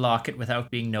get the locket without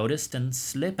being noticed, and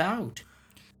slip out.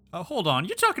 Hold on,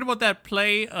 you're talking about that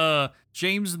play,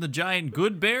 James and the Giant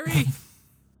Goodberry?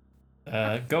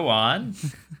 Go on.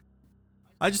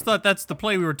 I just thought that's the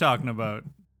play we were talking about.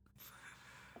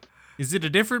 Is it a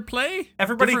different play?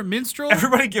 Everybody- Different minstrel?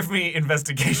 Everybody give me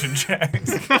investigation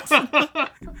checks.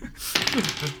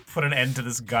 Just put an end to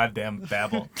this goddamn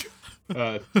babble.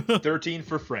 13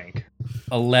 for Frank.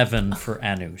 11 for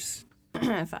Anus.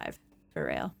 5 for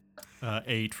Rail.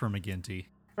 8 for McGinty.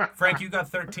 Frank, you got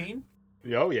 13.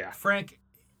 Oh yeah. Frank,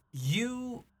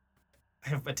 you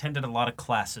have attended a lot of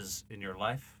classes in your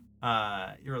life.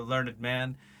 You're a learned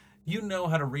man. You know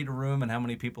how to read a room and how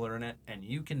many people are in it, and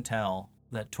you can tell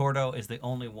that Tordo is the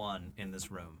only one in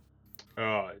this room.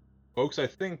 Folks, I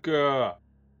think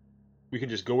we can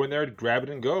just go in there, grab it,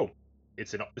 and go.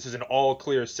 This is an all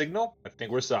clear signal. I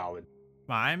think we're solid.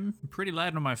 I'm pretty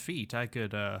light on my feet. I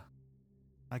could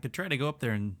try to go up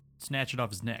there and snatch it off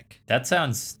his neck. That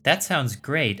sounds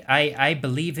great. I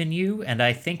believe in you, and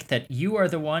I think that you are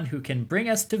the one who can bring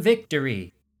us to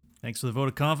victory. Thanks for the vote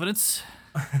of confidence.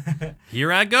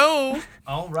 Here I go.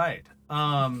 All right.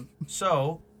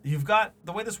 So you've got,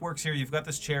 the way this works here, you've got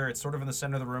this chair. It's sort of in the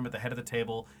center of the room at the head of the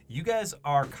table. You guys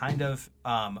are kind of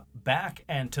back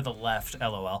and to the left,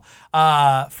 LOL,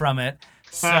 from it.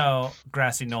 So,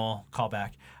 grassy knoll, call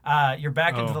back. You're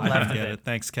back into the left of get it. it.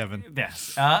 Thanks, Kevin.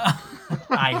 Yes.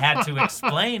 I had to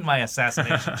explain my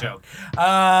assassination joke.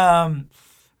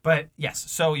 But yes,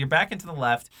 so you're back into the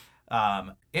left.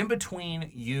 In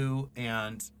between you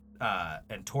and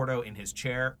Tordo in his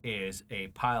chair is a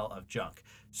pile of junk.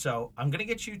 So I'm going to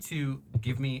get you to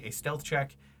give me a stealth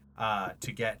check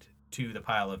to get to the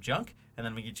pile of junk, and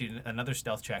then we get you another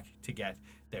stealth check to get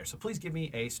there. So please give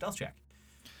me a stealth check.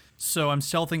 So I'm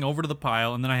stealthing over to the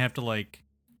pile, and then I have to, like,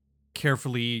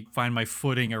 carefully find my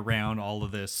footing around all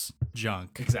of this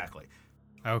junk. Exactly.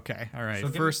 Okay, all right. So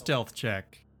give First me- stealth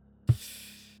check.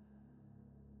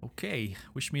 Okay,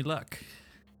 wish me luck.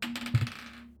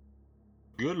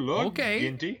 Good luck, Okay.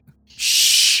 Ginty.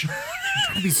 Shh! I'm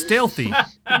trying to be stealthy.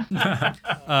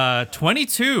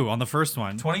 22 on the first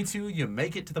one. 22, you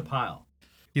make it to the pile.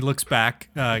 He looks back,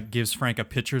 gives Frank a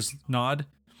pitcher's nod.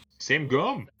 Same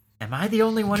gum. Am I the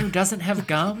only one who doesn't have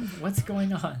gum? What's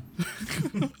going on?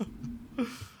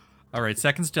 All right,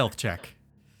 second stealth check.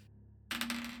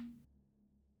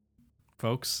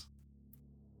 Folks,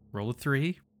 roll a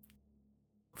 3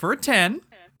 for a 10.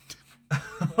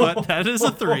 But that is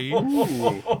a 3.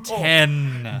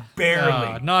 10.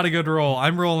 Barely. Not a good roll.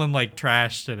 I'm rolling like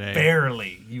trash today.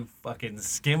 Barely. You fucking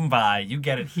skim by. You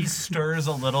get it. He stirs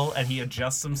a little and he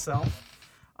adjusts himself.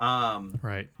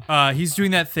 Right. He's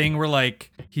doing that thing where,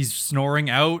 like, he's snoring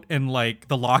out and, like,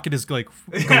 the locket is, like,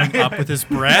 going up with his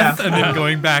breath and then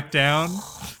going back down.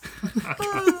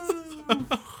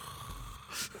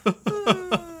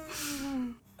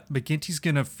 McGinty's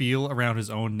gonna feel around his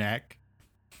own neck,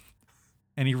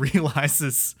 and he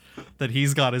realizes that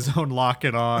he's got his own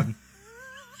locket on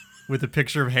with a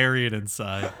picture of Harriet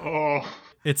inside. Oh.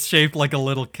 It's shaped like a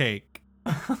little cake.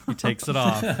 He takes it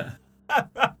off. Don't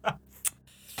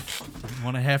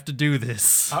want to have to do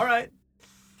this. All right.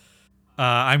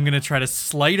 I'm gonna try to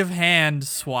sleight of hand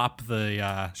swap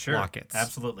the Sure. lockets.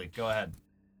 Absolutely. Go ahead.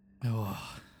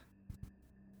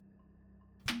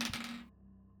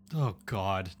 Oh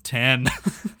God, 10.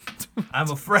 I'm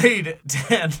afraid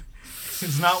 10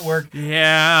 does not work.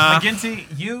 Yeah. McGinty,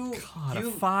 God, a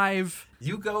you 5.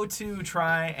 you go to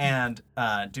try and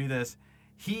do this.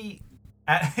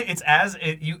 It's as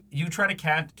it you try to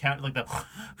count like the.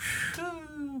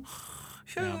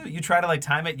 Yeah. You try to like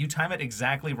time it. You time it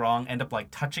exactly wrong. End up like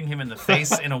touching him in the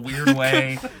face in a weird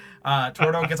way.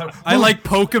 Tordo gets up. I like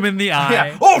poke him in the eye.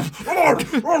 Yeah.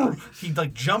 Oh! He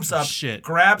like jumps up, Shit.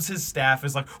 grabs his staff,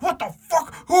 is like, "What the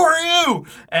fuck? Who are you?"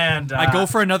 And I go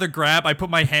for another grab. I put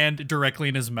my hand directly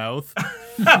in his mouth.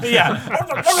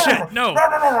 yeah. Shit, no.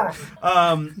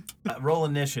 Roll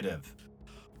initiative.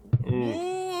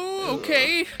 Ooh,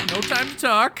 okay. No time to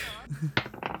talk.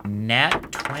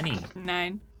 Nat 20.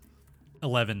 9.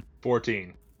 11.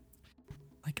 14.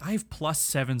 Like, I have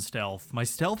 +7 stealth. My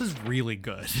stealth is really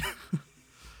good.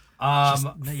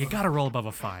 No, you gotta roll above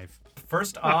a 5.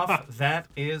 First off, that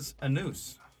is a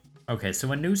noose. Okay,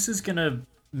 so Anus is gonna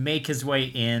make his way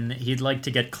in. He'd like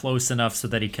to get close enough so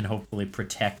that he can hopefully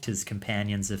protect his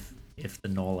companions if the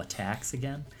knoll attacks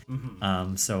again.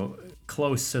 So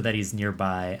close so that he's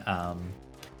nearby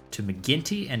to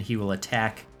McGinty, and he will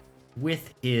attack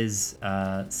with his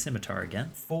scimitar again.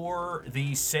 For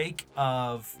the sake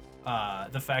of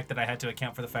the fact that I had to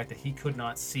account for the fact that he could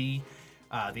not see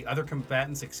the other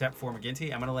combatants except for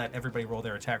McGinty, I'm going to let everybody roll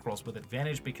their attack rolls with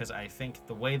advantage because I think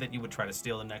the way that you would try to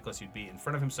steal the necklace, you'd be in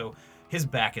front of him, so his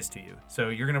back is to you. So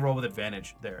you're going to roll with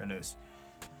advantage there, Anus.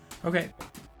 Okay.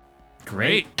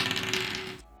 Great.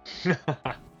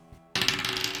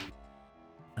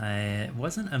 It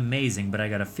wasn't amazing, but I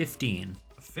got a 15.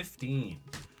 15.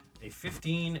 A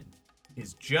 15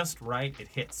 is just right. It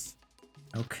hits.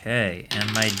 Okay,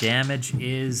 and my damage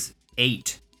is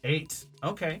 8. 8.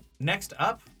 Okay. Next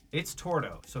up It's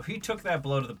Tordo. So he took that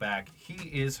blow to the back. He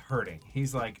is hurting.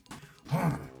 He's like,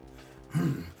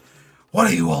 What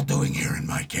are you all doing here in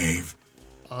my cave?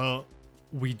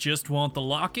 We just want the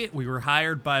locket. We were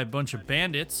hired by a bunch of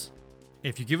bandits.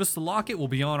 If you give us the locket, we'll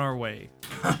be on our way.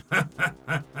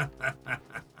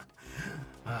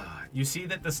 you see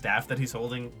that the staff that he's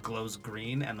holding glows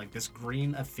green, and like this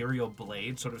green ethereal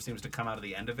blade sort of seems to come out of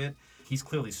the end of it. He's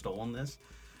clearly stolen this.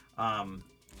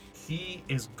 He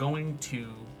is going to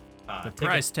The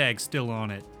price tag's still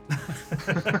on it.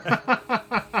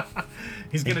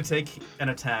 He's going to take an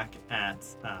attack at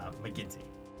McGinty.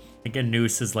 I think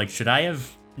Anus is like, should I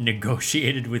have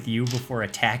negotiated with you before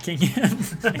attacking him?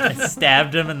 Like, I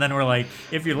stabbed him, and then we're like,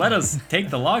 if you let us take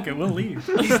the locket, we'll leave.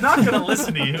 He's not going to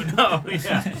listen to you. No,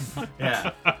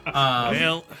 yeah.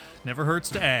 Well, never hurts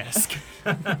to ask.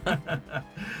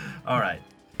 All right.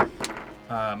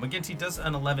 McGinty, does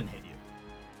an 11 hit you?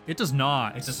 It does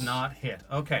not. It does not hit.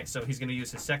 Okay, so he's going to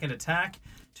use his second attack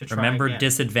to try Remember again.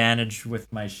 disadvantage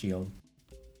with my shield.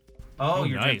 Oh,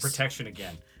 you're doing nice. protection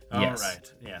again. Yes. All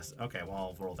right. Yes. Okay, well,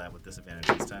 I'll roll that with disadvantage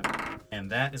this time. And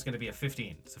that is going to be a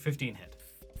 15. It's a 15 hit.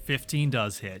 15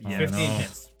 does hit. Yeah. 15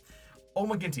 hits. Oh,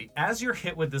 McGinty, as you're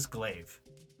hit with this glaive,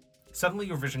 suddenly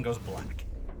your vision goes black.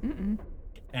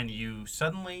 And you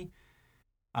suddenly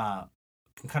can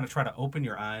kind of try to open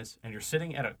your eyes, and you're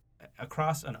sitting at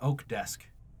across an oak desk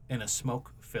in a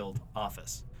smoke-filled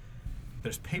office.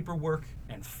 There's paperwork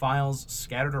and files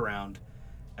scattered around,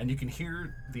 and you can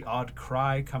hear the odd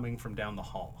cry coming from down the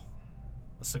hall.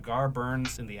 A cigar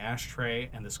burns in the ashtray,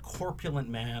 and this corpulent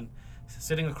man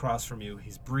sitting across from you,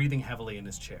 he's breathing heavily in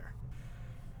his chair.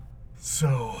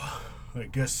 So, I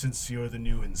guess since you're the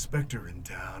new inspector in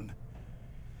town,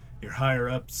 your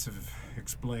higher-ups have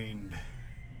explained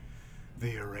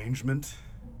the arrangement?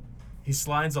 He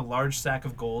slides a large sack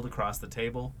of gold across the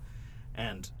table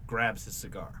and grabs his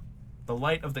cigar. The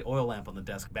light of the oil lamp on the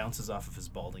desk bounces off of his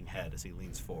balding head as he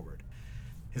leans forward.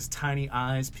 His tiny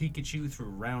eyes peek at you through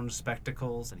round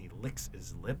spectacles, and he licks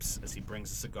his lips as he brings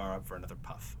the cigar up for another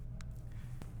puff.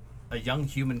 A young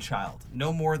human child,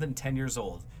 no more than 10 years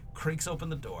old, creaks open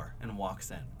the door and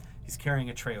walks in. He's carrying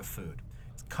a tray of food.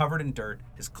 He's covered in dirt,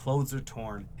 his clothes are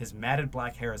torn, his matted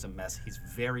black hair is a mess. He's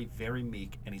very, very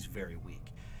meek, and he's very weak.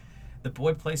 The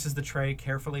boy places the tray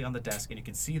carefully on the desk, and you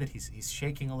can see that he's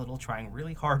shaking a little, trying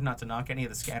really hard not to knock any of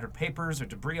the scattered papers or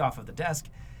debris off of the desk.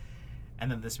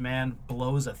 And then this man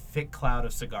blows a thick cloud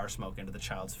of cigar smoke into the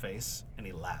child's face, and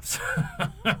he laughs,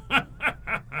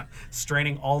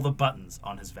 straining all the buttons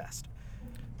on his vest.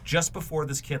 Just before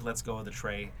this kid lets go of the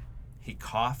tray, he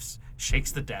coughs,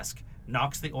 shakes the desk,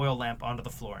 knocks the oil lamp onto the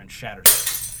floor, and shatters it.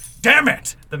 Damn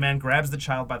it! The man grabs the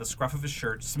child by the scruff of his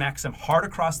shirt, smacks him hard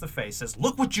across the face, says,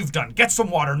 "Look what you've done! Get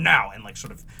some water now!" and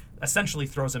sort of essentially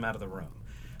throws him out of the room.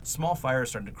 Small fire is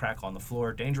starting to crackle on the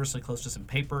floor, dangerously close to some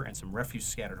paper and some refuse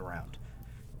scattered around.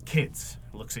 "Kids,"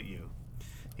 looks at you.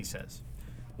 He says,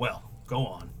 "Well, go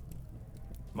on."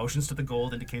 Motions to the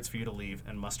gold, indicates for you to leave,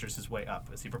 and musters his way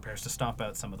up as he prepares to stomp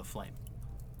out some of the flame.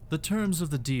 The terms of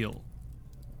the deal.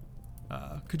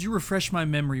 Could you refresh my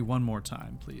memory one more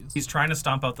time, please? He's trying to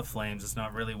stomp out the flames. It's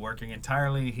not really working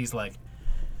entirely. He's like,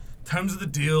 "Terms of the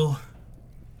deal,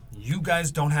 you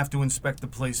guys don't have to inspect the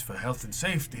place for health and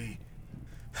safety.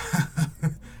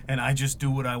 And I just do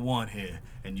what I want here,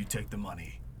 and you take the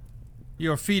money."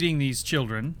 You're feeding these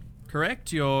children,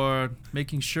 correct? You're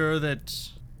making sure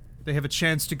that they have a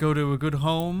chance to go to a good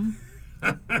home?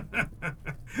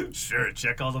 Sure,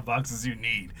 check all the boxes you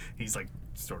need. He's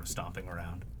sort of stomping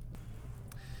around.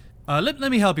 Let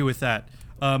me help you with that.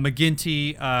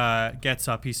 McGinty gets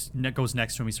up. He goes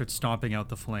next to him. He starts stomping out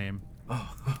the flame.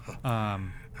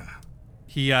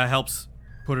 He helps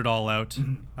put it all out.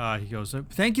 He goes,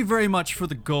 "Thank you very much for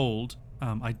the gold.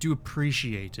 I do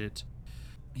appreciate it."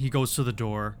 He goes to the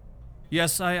door.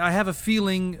 "Yes, I have a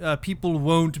feeling people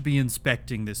won't be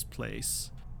inspecting this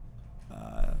place.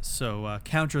 So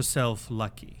count yourself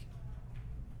lucky."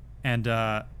 And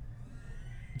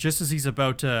just as he's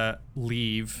about to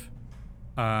leave,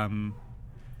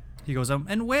 he goes,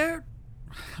 "And where...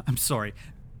 I'm sorry.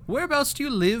 Whereabouts do you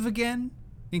live again?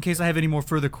 In case I have any more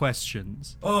further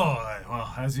questions." Oh,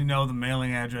 well, as you know, the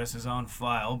mailing address is on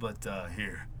file, but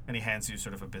here. And he hands you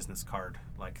sort of a business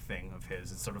card-like thing of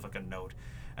his. It's sort of like a note.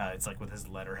 It's with his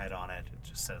letterhead on it. It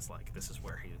just says, this is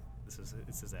where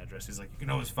it's his address. He's like, "You can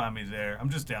always find me there. I'm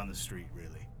just down the street,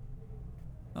 really."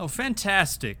 Oh,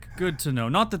 fantastic. Good to know.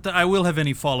 Not that I will have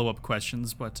any follow-up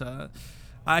questions, but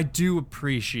I do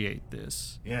appreciate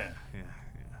this. Yeah.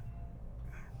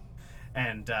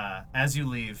 And as you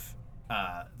leave,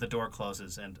 the door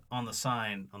closes, and on the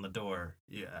sign on the door,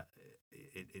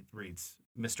 it reads,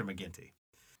 "Mr. McGinty."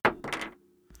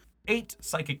 8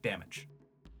 psychic damage.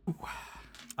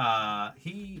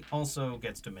 He also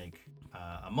gets to make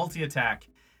a multi-attack,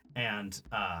 and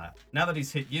now that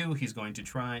he's hit you, he's going to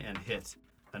try and hit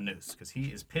Anus, because he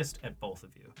is pissed at both of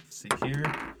you. Let's see here.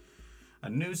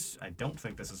 Anus, I don't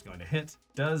think this is going to hit.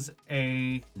 Does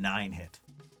a 9 hit?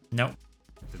 Nope.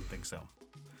 Didn't think so.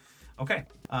 Okay,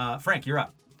 Frank, you're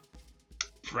up.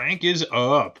 Frank is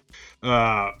up.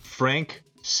 Frank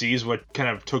sees what kind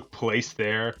of took place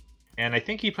there, and I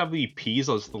think he probably pees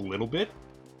just a little bit.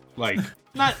 Like,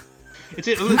 not... It's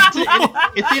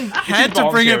Had to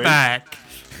bring it involuntary. back.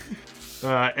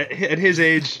 At his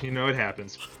age, it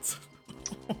happens.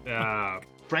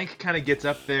 Frank kind of gets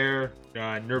up there,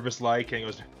 nervous-like, and he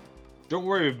goes, "Don't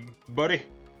worry, buddy.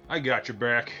 I got your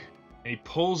back." And he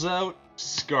pulls out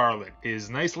Scarlet, his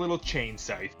nice little chain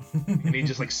scythe, and he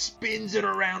just, spins it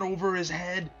around over his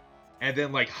head, and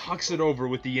then, hucks it over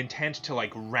with the intent to,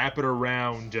 wrap it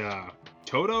around,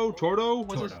 Tordo?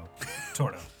 What's his-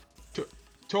 Tordo.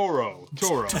 Toro.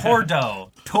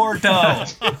 Tordo.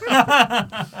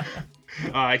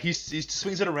 He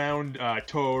swings it around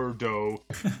Tordo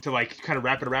to kind of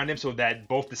wrap it around him so that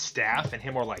both the staff and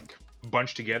him are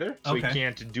bunched together, so Okay. he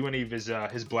can't do any of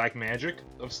his black magic,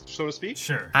 so to speak.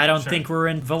 Sure. I don't sure. think we're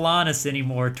in Volanus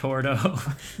anymore, Tordo.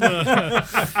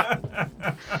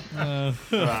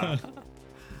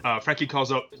 Frankie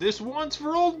calls out, "This one's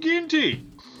for old Ginty,"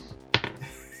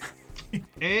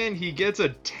 and he gets a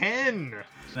 10.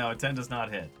 No, a 10 does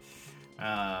not hit.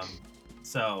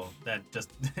 So that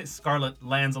just Scarlet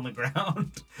lands on the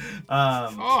ground.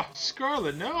 Oh,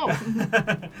 Scarlet, no.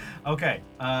 Okay.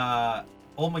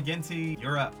 Old McGinty,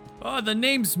 you're up. Oh, the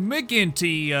name's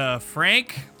McGinty,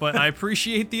 Frank, but I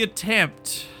appreciate the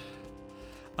attempt.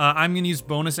 I'm going to use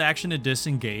bonus action to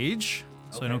disengage,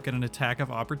 so Okay. I don't get an attack of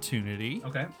opportunity.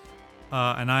 Okay.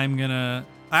 And I'm going to...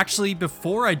 Actually,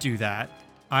 before I do that,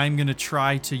 I'm going to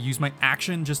try to use my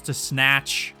action just to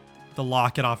snatch the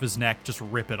locket off his neck, just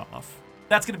rip it off.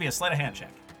 That's going to be a sleight of hand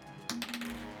check.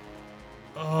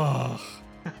 Ugh.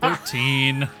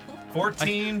 13.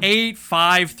 14. 8,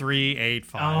 5, 3, 8,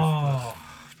 5. Oh,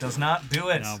 does not do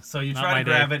it. No, So you not try my to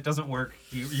grab day. it, doesn't work.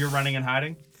 You're running and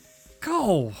hiding.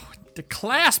 Go! The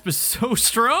clasp is so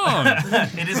strong.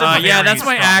 It is a Yeah, very that's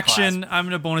my strong action. clasp. I'm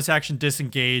gonna bonus action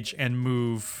disengage and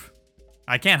move.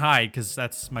 I can't hide because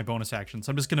that's my bonus action.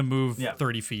 So I'm just gonna move Yeah.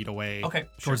 30 feet away. Okay,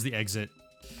 Towards the exit.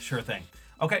 Sure thing.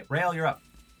 Okay, Rael, you're up.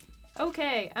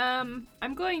 Okay, I'm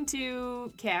going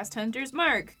to cast Hunter's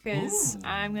Mark, because Ooh.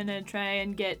 I'm going to try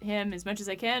and get him as much as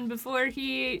I can before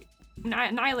he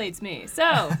annihilates me.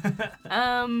 So,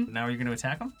 Now are you going to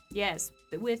attack him? yes,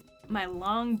 with my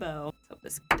longbow. Hope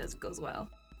this goes well.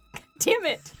 Damn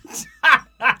it!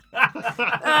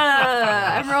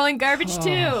 I'm rolling garbage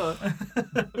too.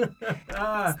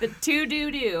 It's the 2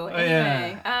 doo-doo.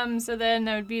 Anyway, so then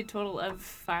that would be a total of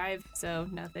 5, so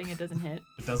nothing, it doesn't hit.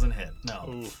 It doesn't hit.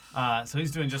 No. So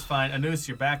he's doing just fine. Anus,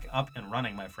 you're back up and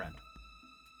running, my friend.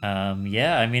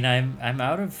 Yeah, I mean, I'm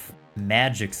out of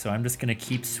magic, so I'm just gonna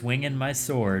keep swinging my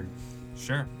sword.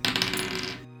 Sure.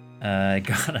 I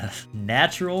got a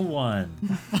natural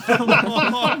 1.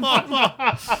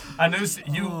 Anus,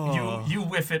 you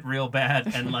whiff it real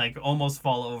bad and almost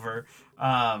fall over.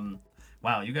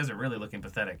 Wow, you guys are really looking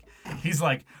pathetic. He's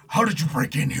like, How did you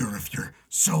break in here if you're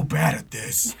so bad at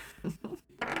this?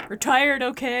 Retired,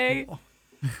 okay?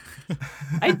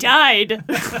 I died.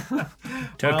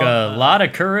 Took a lot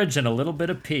of courage and a little bit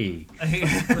of pee.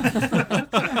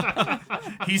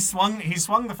 he swung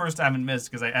the first time and missed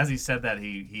because as he said that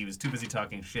he was too busy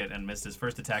talking shit and missed his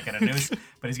first attack at Anus.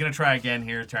 But he's gonna try again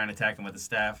here, trying to attack him with the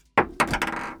staff. God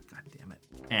damn it!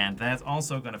 And that's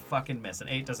also gonna fucking miss. An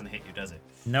 8 doesn't hit you, does it?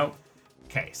 Nope.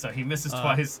 Okay, so he misses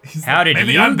twice. He's How like, did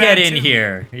 "Maybe you I'm get bad in too."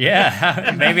 here?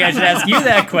 Yeah, maybe I should ask you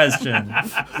that question.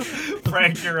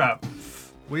 Frank, you're up.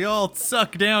 We all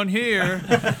suck down here.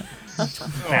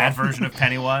 Bad version of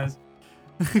Pennywise.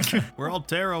 We're all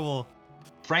terrible.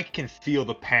 Frank can feel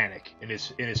the panic in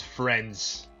his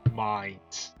friends'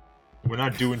 minds. We're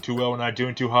not doing too well. We're not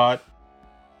doing too hot.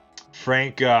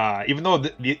 Frank, even though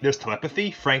there's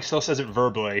telepathy, Frank still says it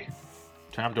verbally.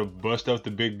 Time to bust out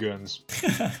the big guns.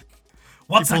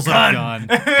 What's He a pulls out gun? a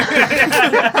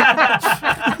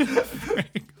gun.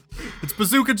 It's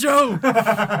Bazooka Joe.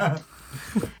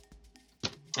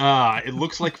 It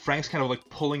looks like Frank's kind of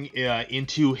pulling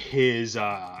into his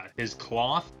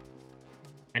cloth,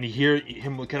 and you hear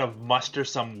him kind of muster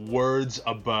some words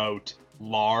about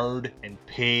lard and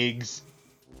pigs,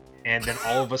 and then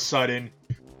all of a sudden,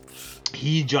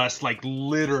 he just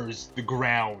litters the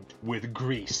ground with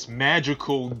grease,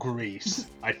 magical grease,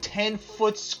 a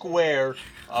 10-foot square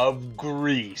of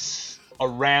grease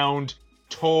around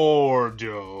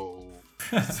Tordo.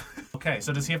 Okay,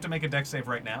 so does he have to make a dex save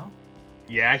right now?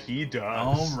 Yeah, he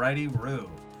does. Alrighty, Roo.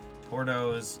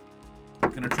 Tordo is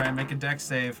gonna try and make a dex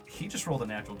save. He just rolled a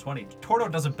natural 20. Tordo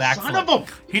does a backflip. Son of a...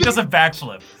 He does a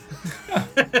backflip.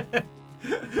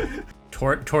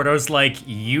 Torto's like,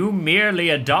 you merely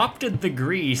adopted the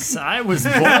grease. I was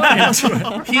born into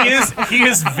it. He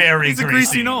is very He's a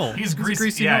greasy. greasy knoll. He's He's a greasy.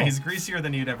 greasy Yeah, knoll. he's greasier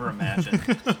than you'd ever imagine.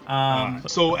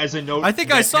 So as a note, I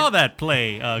think I saw that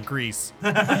play, Grease.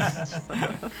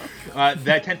 that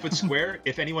 10-foot square.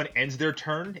 If anyone ends their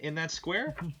turn in that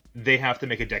square, they have to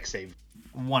make a dex save.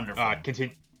 Wonderful.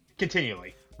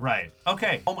 Continually. Right.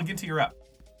 Okay. Oh, McGinty, you're up.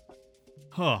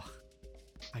 Huh.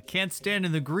 I can't stand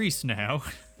in the grease now.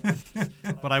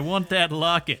 But I want that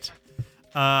locket.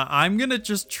 I'm gonna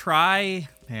just try.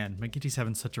 Man, McGinty's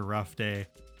having such a rough day.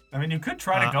 I mean, you could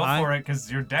try to go for it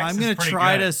because your dex I'm is gonna pretty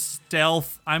try good. to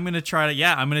stealth. I'm gonna try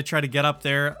to get up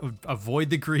there, avoid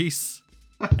the grease,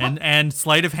 and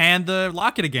sleight of hand the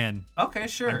locket again. Okay,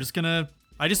 sure.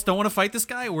 I just don't want to fight this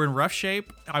guy. We're in rough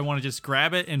shape. I want to just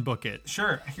grab it and book it.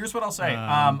 Sure. Here's what I'll say.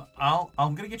 I'm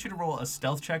gonna get you to roll a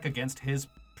stealth check against his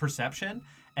perception,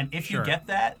 and if you Sure. get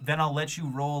that, then I'll let you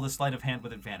roll the sleight of hand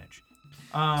with advantage.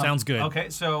 Sounds good. Okay,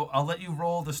 so I'll let you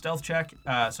roll the stealth check.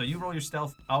 So you roll your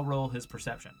stealth. I'll roll his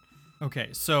perception. Okay,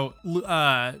 so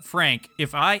Frank,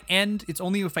 it's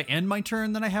only if I end my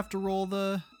turn that I have to roll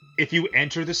the. If you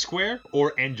enter the square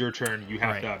or end your turn, you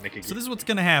have Right. to make a. So this is what's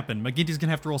gonna happen. McGinty's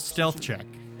gonna have to roll stealth check.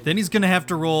 Then he's gonna have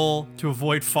to roll to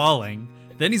avoid falling.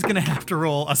 Then he's gonna have to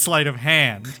roll a sleight of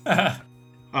hand.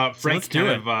 Frank let's do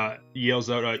kind of yells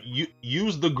out,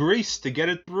 use the grease to get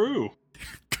it through.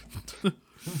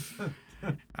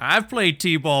 I've played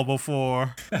T-ball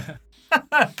before.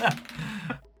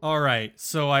 All right,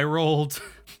 so I rolled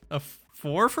a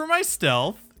 4 for my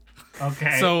stealth.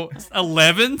 Okay. So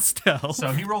 11 stealth.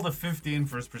 So he rolled a 15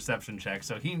 for his perception check.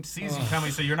 So he sees you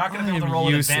coming. So you're not going to be I able to am roll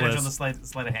an advantage useless. on the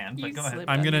sleight of hand. But You go ahead. slipped.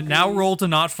 I'm gonna now roll to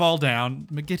not fall down.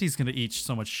 McGinty's gonna eat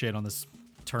so much shit on this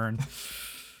turn.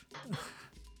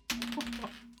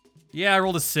 Yeah, I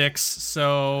rolled a 6,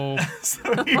 so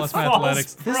plus my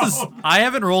athletics. I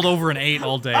haven't rolled over an 8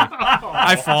 all day.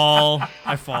 I fall.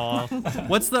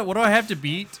 What do I have to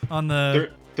beat on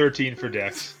the 13 for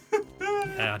dex.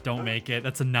 don't make it.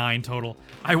 That's a 9 total.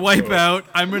 I wipe out.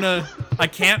 I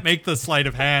can't make the sleight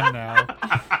of hand now.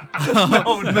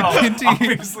 Oh no!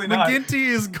 Obviously not. McGinty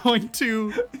is going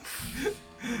to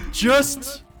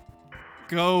just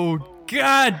go.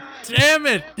 God damn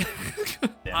it!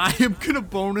 I am gonna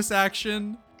bonus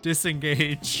action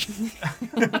disengage.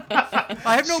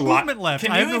 I have no movement left.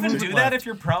 Can I have you no even movement do that left. if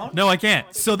you're prone? No, I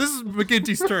can't. So this is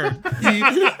McGinty's turn.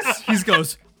 He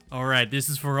goes, all right, this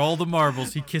is for all the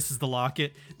marbles. He kisses the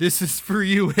locket. This is for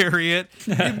you, Harriet.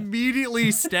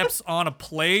 Immediately steps on a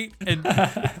plate and,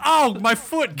 oh, my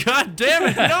foot. God damn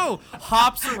it. No.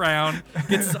 Hops around,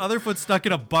 gets his other foot stuck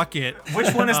in a bucket.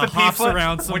 Which one is the P hops foot?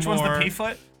 around some Which one's the more. P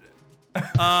foot?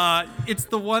 It's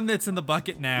the one that's in the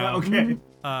bucket now. Okay.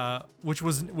 Which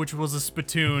was a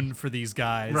spittoon for these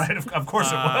guys. Right. Of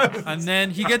course it was. And then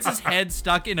he gets his head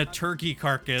stuck in a turkey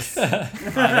carcass that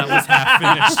was half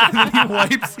finished. And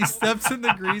then he steps in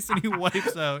the grease and he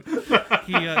wipes out.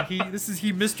 He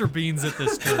Mr. Beans at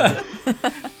this turn.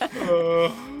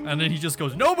 And then he just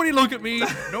goes, nobody look at me.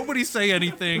 Nobody say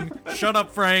anything. Shut up,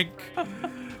 Frank.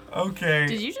 Okay.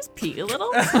 Did you just pee a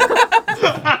little?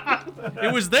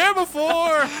 It was there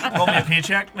before. Roll me a P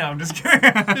check? No, I'm just kidding.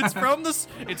 It's from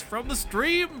the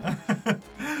stream.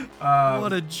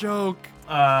 What a joke.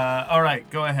 All right,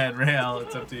 go ahead, Rael.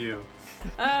 It's up to you.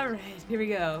 All right, here we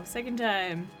go. Second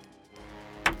time.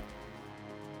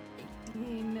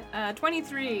 18,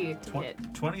 23 to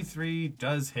hit. 23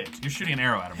 does hit. You're shooting an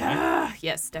arrow at him, right?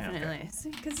 Yes, definitely.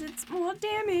 Because it's more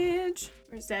damage.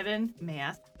 Or 7.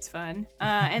 Math. It's fun.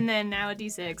 And then now a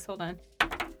d6. Hold on.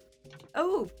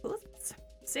 Oh,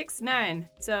 6, 9.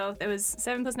 So that was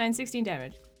 7 plus 9, 16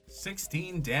 damage.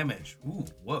 16 damage. Ooh,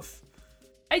 woof.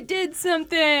 I did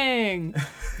something!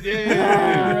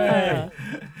 Yay!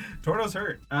 Torto's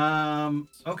hurt.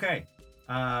 Okay.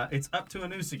 It's up to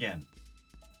Anus again.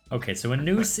 Okay, so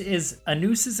Anus is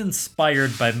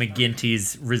inspired by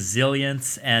McGinty's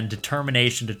resilience and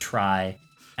determination to try,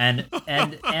 and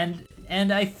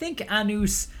I think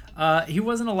Anus he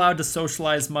wasn't allowed to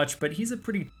socialize much, but he's a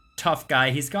pretty tough guy.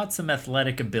 He's got some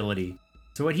athletic ability.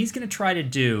 So what he's gonna try to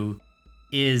do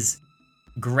is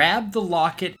grab the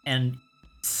locket and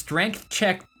strength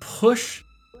check push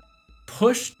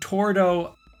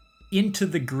Tordo into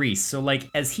the grease. So like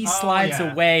as he slides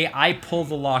yeah. away, I pull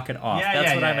the locket off. Yeah, That's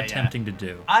yeah, what yeah, I'm yeah. attempting to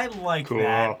do. I like Cool.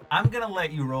 that. I'm going to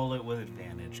let you roll it with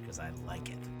advantage because I like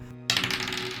it.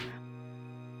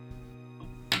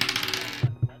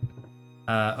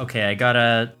 Okay, I got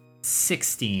a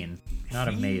 16. Not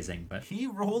amazing, but He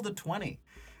rolled a 20.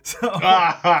 So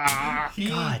he,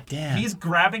 God damn. he's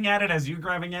grabbing at it as you're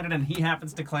grabbing at it, and he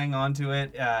happens to cling onto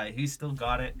it. He's still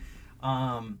got it.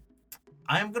 I'm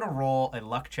gonna roll a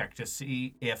luck check to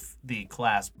see if the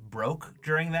clasp broke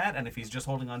during that, and if he's just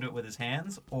holding onto it with his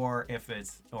hands, or if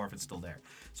it's still there.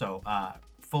 So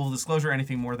full disclosure: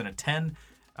 anything more than a 10,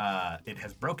 it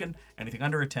has broken. Anything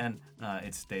under a 10,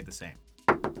 it stayed the same.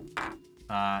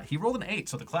 He rolled an 8,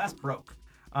 so the clasp broke.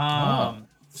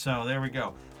 So there we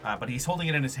go. But he's holding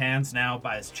it in his hands now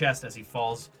by his chest as he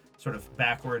falls sort of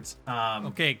backwards.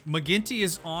 Okay, McGinty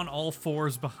is on all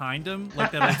fours behind him,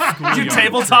 like that old schoolyard. You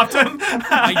tabletopped him?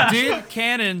 I did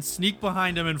cannon sneak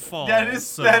behind him and fall. That is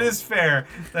fair.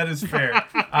 That is fair.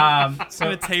 So I'm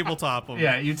gonna tabletop him.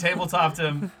 Yeah, you tabletopped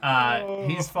him.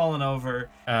 He's fallen over.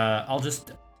 I'll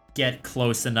just get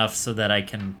close enough so that I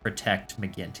can protect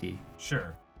McGinty.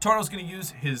 Sure. Toro's going to use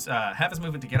his half his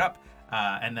movement to get up,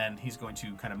 and then he's going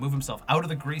to kind of move himself out of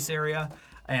the grease area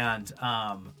and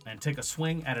take a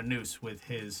swing at a noose with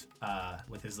his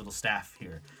little staff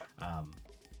here.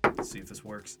 Let's see if this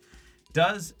works.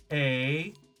 Does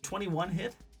a 21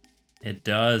 hit? It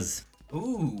does.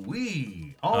 Ooh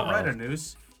wee! All right, a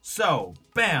noose. So,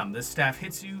 bam! This staff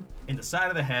hits you in the side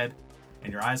of the head,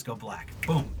 and your eyes go black.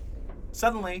 Boom!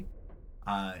 Suddenly,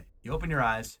 you open your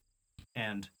eyes,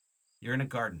 and you're in a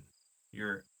garden.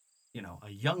 You're, a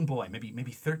young boy,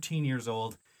 maybe 13 years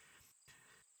old,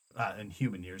 in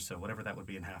human years, so whatever that would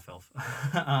be in half elf.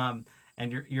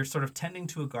 And you're sort of tending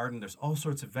to a garden. There's all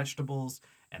sorts of vegetables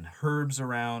and herbs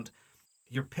around.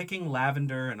 You're picking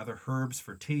lavender and other herbs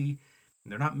for tea.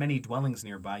 And there are not many dwellings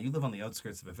nearby. You live on the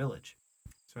outskirts of a village.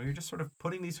 So you're just sort of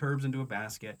putting these herbs into a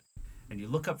basket, and you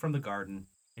look up from the garden,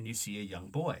 and you see a young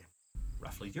boy,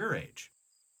 roughly your age.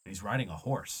 And he's riding a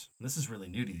horse. And this is really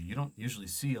new to you. You don't usually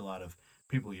see a lot of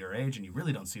people your age, and you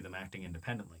really don't see them acting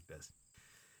independent like this.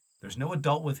 There's no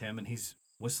adult with him, and he's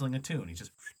whistling a tune. He's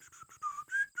just...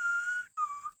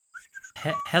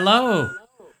 Hello.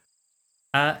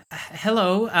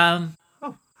 Hello.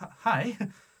 Oh, hi.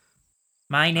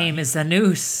 My name is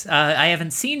Anus. I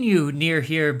haven't seen you near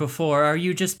here before. Are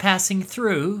you just passing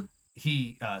through?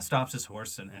 He stops his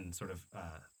horse and sort of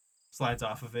slides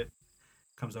off of it,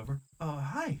 comes over. Oh,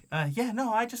 hi. Yeah,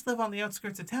 no, I just live on the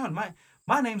outskirts of town.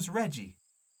 My name's Reggie.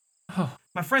 Oh,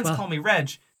 my friends well, call me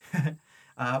Reg.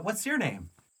 What's your name?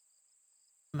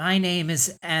 My name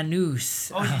is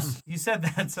Anus. Oh, you said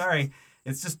that. Sorry.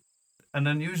 It's just an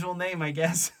unusual name, I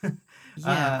guess.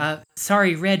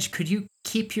 Sorry, Reg, could you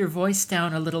keep your voice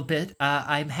down a little bit?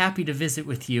 I'm happy to visit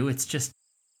with you. It's just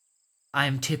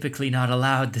I'm typically not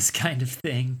allowed this kind of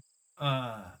thing.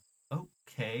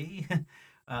 Okay.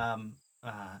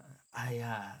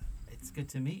 It's good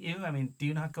to meet you. I mean, do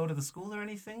you not go to the school or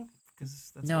anything?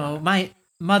 No, my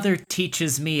mother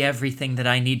teaches me everything that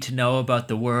I need to know about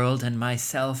the world and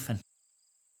myself, and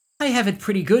I have it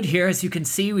pretty good here. As you can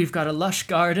see, we've got a lush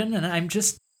garden, and I'm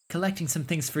just collecting some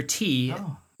things for tea.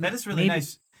 Oh, that is really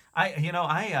nice. I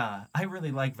really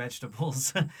like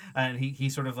vegetables. And he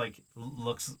sort of like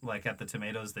looks like at the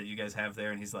tomatoes that you guys have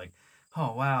there, and he's like,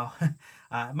 oh wow,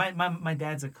 my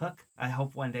dad's a cook. I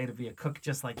hope one day to be a cook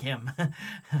just like him.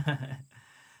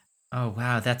 Oh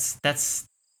wow, that's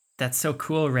so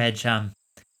cool, Reg.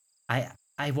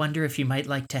 I wonder if you might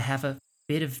like to have a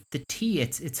bit of the tea.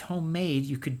 It's homemade.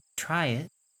 You could try it.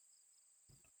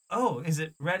 Oh, is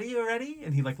it ready already?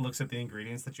 And he like looks at the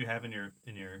ingredients that you have in your.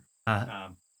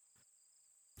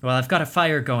 Well, I've got a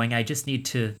fire going. I just need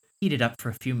to heat it up for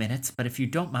a few minutes. But if you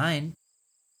don't mind.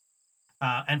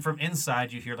 And from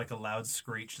inside, you hear like a loud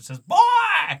screech that says,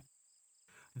 "Boy,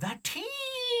 the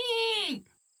tea!"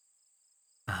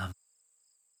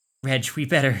 Reg, we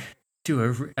better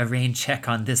do a rain check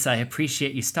on this. I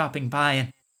appreciate you stopping by, and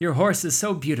your horse is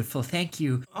so beautiful. Thank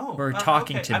you for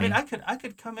talking to me. I mean, I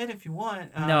could come in if you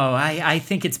want. No, I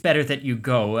think it's better that you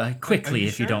go quickly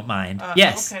if sure? you don't mind.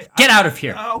 Yes, okay. Get out of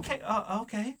here. Okay,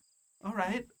 all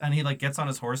right. And he like gets on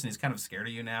his horse, and he's kind of scared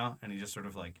of you now, and he just sort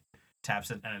of like taps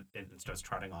it, and it starts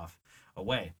trotting off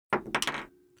away.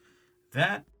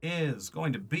 That is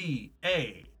going to be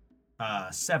a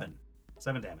 7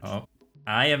 damage. Oh,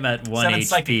 I am at 1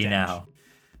 HP now.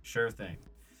 Sure thing.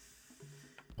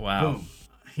 Wow. Boom.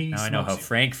 Now I know how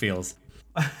Frank feels.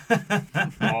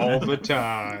 All the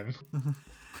time.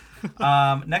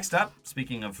 Next up,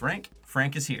 speaking of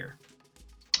Frank is here.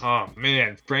 Oh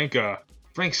man, Frank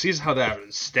sees how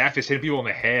that staff is hitting people in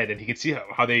the head, and he can see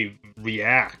how they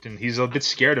react, and he's a bit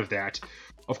scared of that.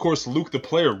 Of course, Luke, the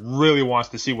player, really wants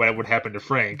to see what would happen to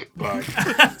Frank, but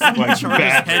Charges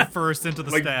badly. head first into the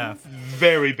Like, staff.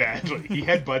 very badly. He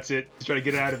headbutts it to try to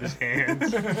get it out of his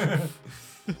hands.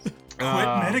 Quit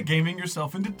metagaming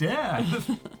yourself into death.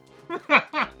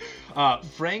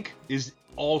 Frank is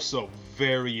also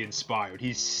very inspired.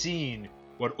 He's seen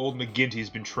what old McGinty's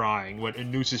been trying, what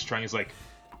Anus is trying. He's like,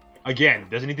 again,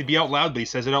 doesn't need to be out loud, but he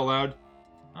says it out loud.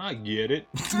 I get it.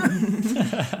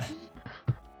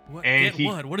 What? And Get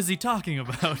what? What is he talking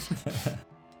about?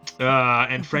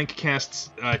 And Frank casts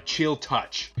Chill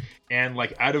Touch, and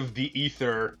like out of the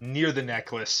ether near the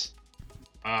necklace,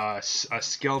 a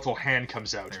skeletal hand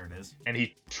comes out. There it is. And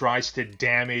he tries to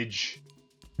damage,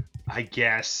 I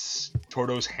guess,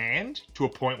 Tordo's hand to a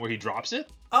point where he drops it.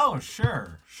 Oh,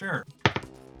 sure.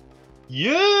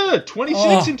 Yeah,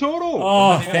 26 in total.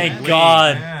 Oh, thank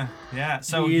God. Yeah.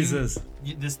 So Jesus.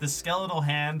 This skeletal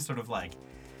hand sort of like,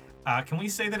 can we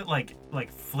say that it like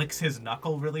flicks his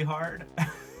knuckle really hard?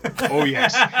 Oh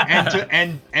yes,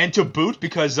 and to boot,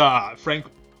 because Frank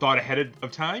thought ahead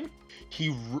of time,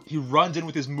 he runs in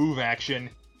with his move action.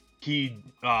 He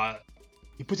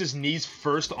puts his knees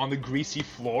first on the greasy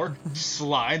floor,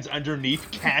 slides underneath,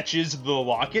 catches the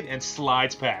locket, and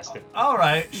slides past it. All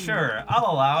right, sure.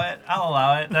 I'll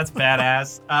allow it. That's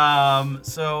badass.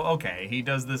 So okay, he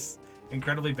does this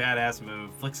incredibly badass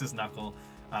move, flicks his knuckle.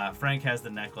 Frank has the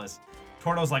necklace.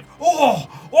 Tordo's like, oh,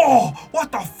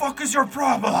 what the fuck is your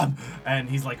problem? And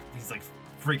he's like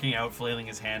freaking out, flailing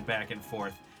his hand back and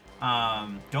forth.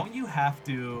 Don't you have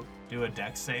to do a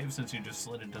dex save since you just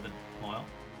slid into the oil?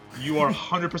 You are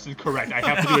 100% correct. I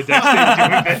have to do a dex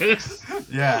save doing this.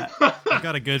 Yeah. I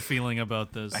got a good feeling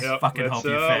about this. I fucking hope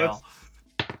you fail.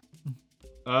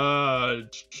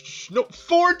 No,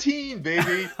 14, baby.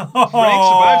 Frank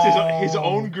survives his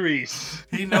own grease.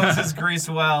 He knows his grease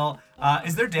well.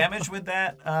 Is there damage with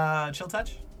that chill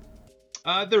touch?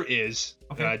 There is.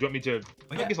 Okay. Do you want me to?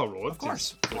 Yeah, I guess I'll roll it. of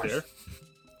course, since we're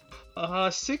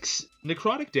there. 6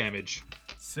 necrotic damage.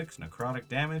 6 necrotic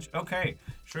damage. Okay,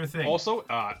 sure thing. Also,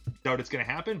 doubt it's gonna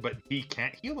happen, but he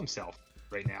can't heal himself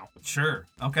right now. Sure.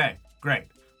 Okay, great.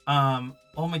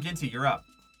 Old McGinty, you're up.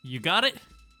 You got it?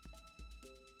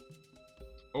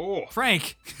 Oh,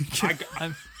 Frank!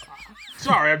 I'm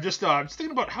sorry. I'm just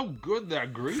thinking about how good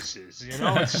that grease is. You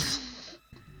know.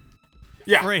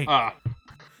 Yeah. Frank.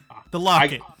 The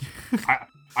locket.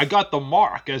 I got the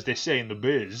mark, as they say in the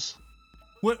biz.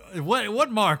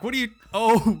 What mark? What do you...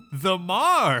 Oh, the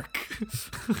mark!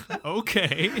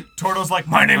 Okay. Tordo's like,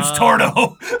 my name's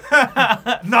Tordo,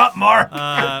 not Mark.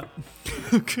 I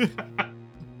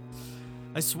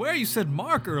swear you said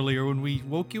Mark earlier when we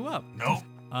woke you up. Nope.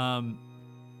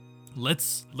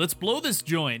 Let's blow this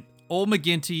joint. Old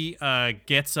McGinty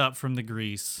gets up from the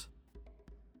grease.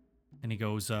 And he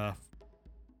goes,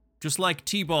 just like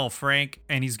T-Ball, Frank,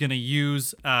 and he's gonna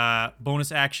use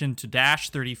bonus action to dash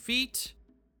 30 feet.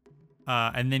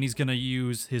 And then he's gonna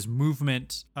use his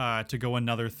movement to go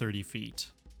another 30 feet.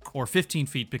 Or 15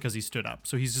 feet because he stood up.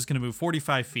 So he's just gonna move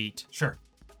 45 feet. Sure.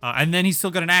 And then he's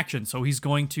still got an action, so he's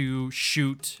going to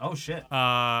shoot Oh shit.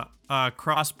 a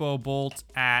crossbow bolt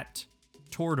at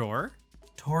Tordor.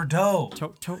 Tordo.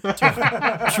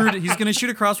 Trudeau. He's gonna shoot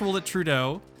a crossbow bolt at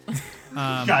Trudeau.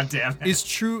 God damn it. Is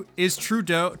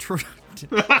Trudeau?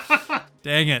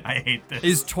 Dang it! I hate this.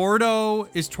 Is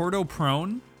Tordo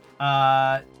prone?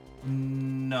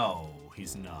 No,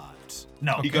 he's not.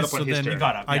 No, He got up on his then turn. He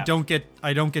got up. I yeah. don't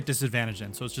get disadvantage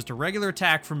then, so it's just a regular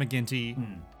attack from McGinty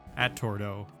at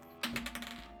Tordo.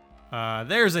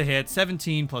 There's a hit.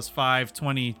 17 plus 5,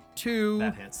 22.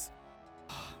 That hits.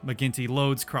 McGinty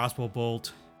loads crossbow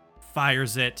bolt,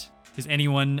 fires it. Is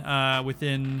anyone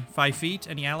within 5 feet?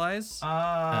 Any allies?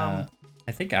 I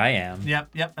think I am.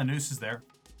 Yep. Anus is there.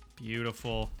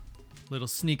 Beautiful. Little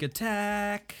sneak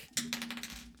attack.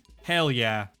 Hell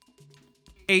yeah.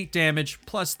 8 damage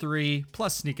plus 3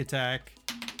 plus sneak attack.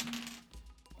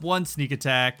 1 sneak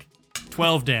attack.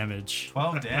 12 damage.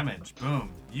 12 damage.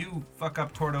 Boom. You fuck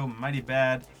up Tordo mighty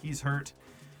bad. He's hurt.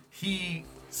 He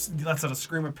lets out a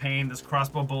scream of pain. This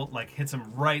crossbow bolt like hits him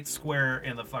right square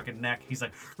in the fucking neck. He's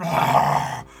like,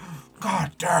 "Ah,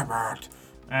 God damn it."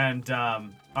 And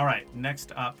all right,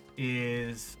 next up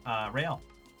is Rael.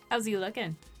 How's he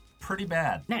looking? Pretty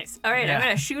bad. Nice. All right, Yeah. I'm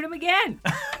gonna shoot him again.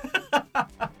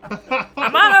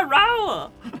 I'm on a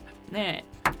roll. Alright.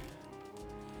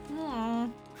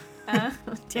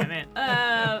 Damn it.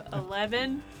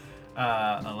 11.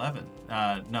 11.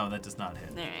 No, that does not hit.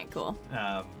 All right, cool.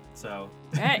 So,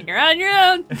 All right, you're on your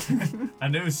own.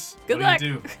 Anus, Good what luck. do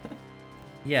you do?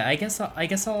 Yeah,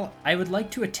 I would like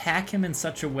to attack him in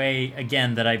such a way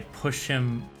again that I push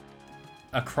him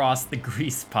across the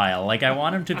grease pile. Like, I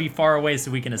want him to be far away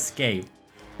so we can escape.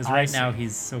 Because I right now see.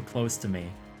 he's so close to me.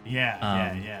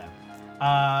 Yeah.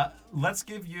 Let's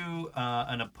give you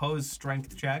an opposed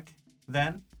strength check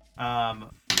then.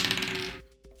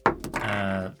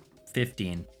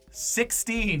 15.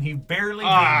 16. He barely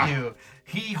beat you.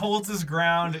 He holds his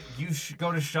ground. You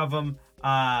go to shove him.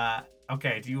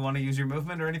 Okay. Do you want to use your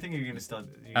movement or anything? Or are you gonna stay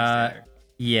there?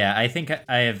 Yeah, I think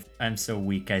I'm so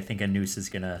weak. I think a noose is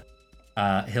gonna.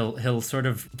 He'll sort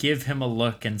of give him a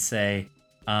look and say,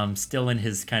 still in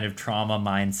his kind of trauma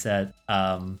mindset,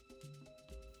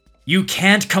 you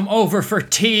can't come over for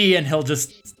tea, and he'll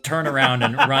just turn around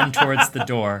and run towards the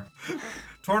door.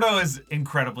 Tordo is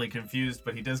incredibly confused,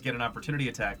 but he does get an opportunity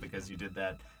attack because you did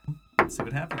that. Let's see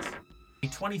what happens. A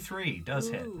 23 does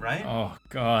hit, right? Oh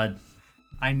God.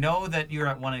 I know that you're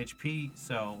at 1 HP,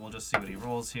 so we'll just see what he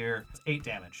rolls here. It's 8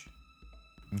 damage.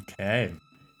 Okay.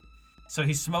 So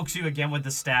he smokes you again with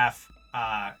the staff.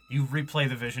 You replay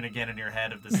the vision again in your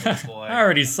head of this little boy. I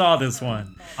already saw this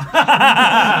one.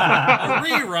 A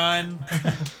rerun.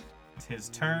 It's his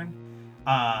turn.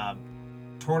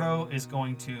 Tordo is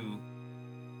going to,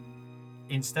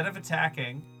 instead of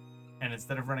attacking and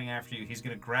instead of running after you, he's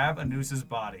going to grab Anus's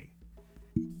body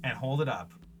and hold it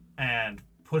up and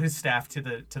put his staff to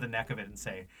the neck of it and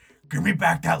say, "Give me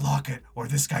back that locket or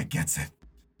this guy gets it."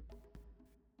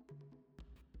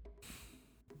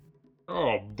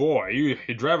 Oh boy, you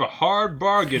drive a hard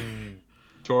bargain,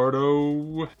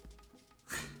 Tordo.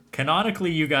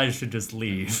 Canonically, you guys should just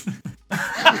leave.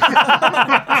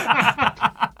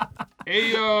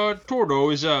 Hey, Tordo,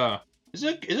 is it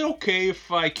okay if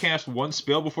I cast one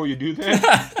spell before you do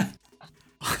that?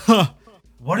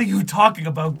 What are you talking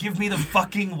about? Give me the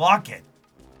fucking locket.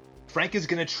 Frank is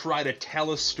gonna try to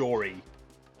tell a story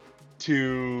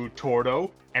to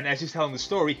Tordo, and as he's telling the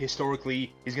story,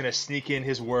 historically, he's gonna sneak in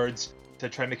his words to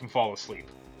try to make him fall asleep.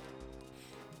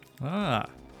 Ah.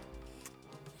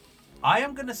 I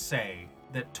am going to say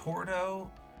that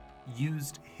Tordo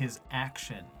used his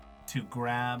action to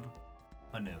grab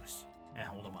a noose and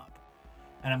hold him up.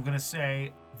 And I'm going to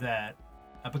say that,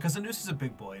 because a noose is a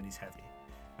big boy and he's heavy,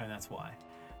 and that's why.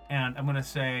 And I'm going to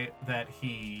say that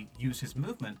he used his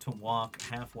movement to walk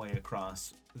halfway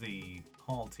across the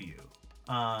hall to you.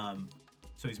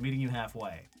 So he's meeting you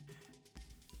halfway.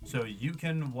 So you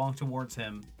can walk towards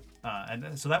him,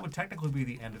 and so that would technically be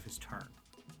the end of his turn.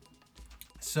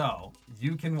 So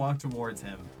you can walk towards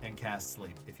him and cast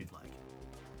sleep if you'd like.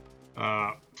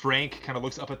 Frank kind of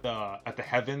looks up at the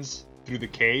heavens through the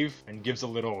cave and gives a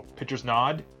little pitcher's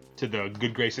nod to the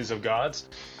good graces of gods,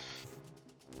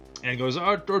 and goes,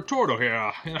 Tordo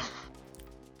here,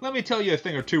 let me tell you a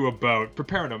thing or two about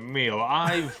preparing a meal.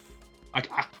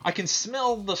 I can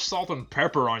smell the salt and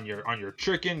pepper on your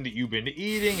chicken that you've been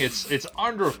eating. It's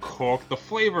undercooked. The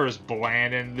flavor is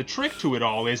bland, and the trick to it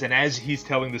all is, and as he's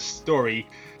telling the story,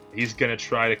 he's gonna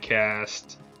try to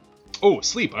cast. Oh,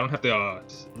 sleep. I don't have to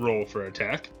roll for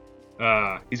attack.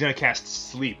 He's gonna cast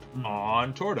sleep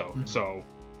on Tordo. So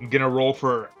I'm gonna roll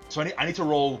for. So I need to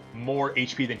roll more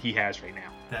HP than he has right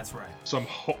now. That's right. So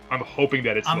I'm hoping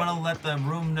that it's. I'm low. gonna let the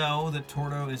room know that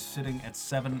Tordo is sitting at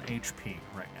 7 HP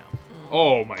right now.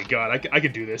 Oh my god, I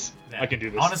can do this. Yeah. I can do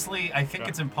this. Honestly, I think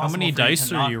it's impossible. How many for you dice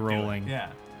to are not you do it. rolling?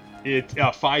 Yeah. It's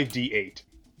 5d8.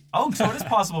 Oh, so it is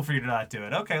possible for you to not do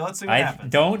it. Okay, let's see what happens.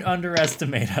 Don't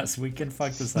underestimate us. We can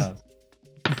fuck this up.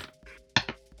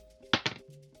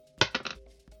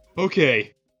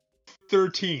 Okay.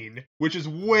 13, which is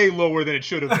way lower than it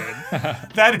should have been.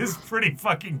 That is pretty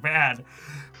fucking bad,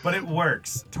 but it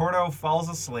works. Tordo falls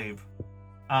asleep,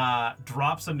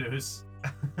 drops a noose,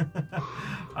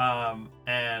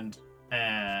 and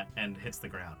hits the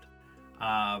ground.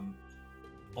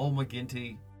 Old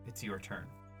McGinty, it's your turn.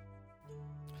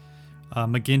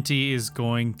 McGinty is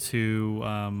going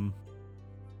to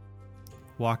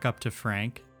walk up to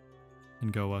Frank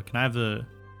and go, can I have the...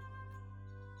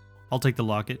 I'll take the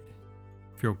locket,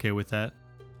 if you're okay with that.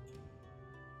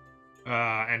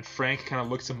 And Frank kind of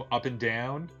looks him up and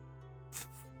down.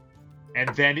 And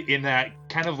then in that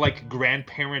kind of like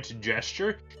grandparent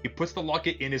gesture, he puts the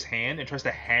locket in his hand and tries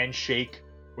to handshake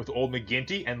with old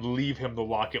McGinty and leave him the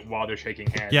locket while they're shaking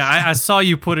hands. Yeah, I saw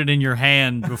you put it in your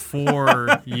hand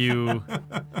before you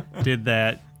did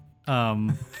that. We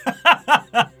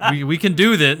can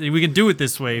do that. We can do it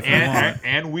this way if you want.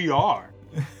 And we are.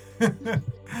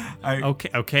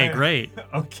 Okay, great.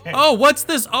 Okay. Oh, what's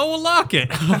this? Oh, a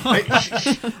locket. Hey,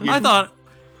 I thought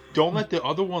Don't let the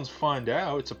other ones find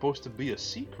out. It's supposed to be a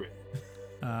secret.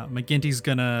 McGinty's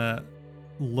gonna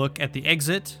look at the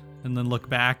exit and then look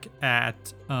back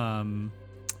at Tordo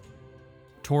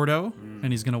Tordo,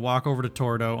 and he's gonna walk over to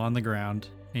Tordo on the ground,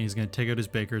 and he's gonna take out his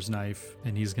baker's knife,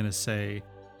 and he's gonna say,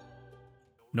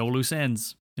 "No loose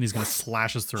ends," and he's gonna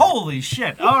slash his throat. Holy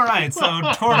shit! All right, so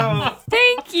Tordo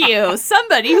Thank you.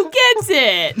 Somebody who gets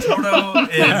it.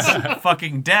 is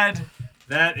fucking dead.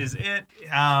 That is it.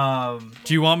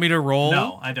 Do you want me to roll?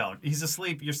 No, I don't. He's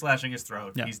asleep. You're slashing his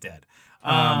throat. Yeah. He's dead.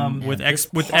 With Party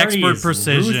expert is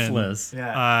precision. ruthless.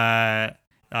 Yeah.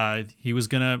 He was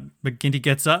gonna. McGinty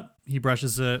gets up. He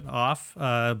brushes it off.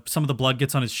 Some of the blood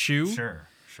gets on his shoe, Sure.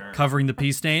 covering the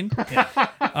pee stain.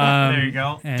 There you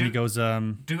go. And he goes,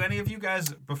 Do any of you guys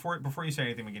before you say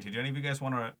anything, McGinty? Do any of you guys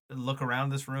want to look around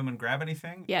this room and grab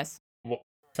anything? Yes.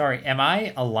 Sorry, am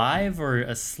I alive or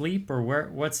asleep or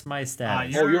what's my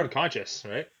status? Oh, you're unconscious,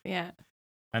 right? Yeah.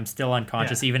 I'm still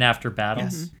unconscious Yeah. even after battle.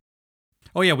 Yes.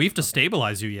 "Oh yeah, we have to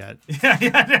stabilize you yet."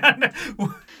 Yeah.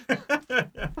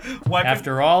 Wipe it-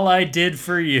 After all I did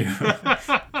for you.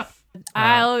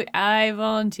 I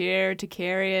volunteer to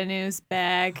carry a noose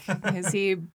back because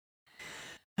he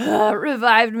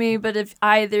revived me. But if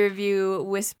either of you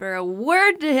whisper a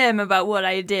word to him about what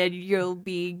I did, you'll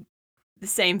be the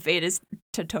same fate as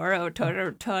Totoro,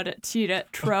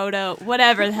 Trodo,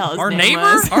 whatever the hell his Our name neighbor,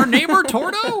 was. our neighbor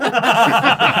Tordo.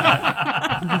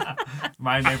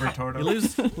 My neighbor Tordo. He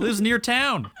lives near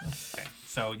town.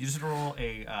 So you just roll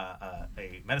a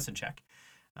medicine check.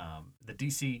 The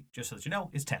DC, just so that you know,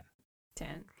 is 10.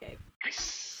 10. Okay.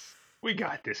 Nice. We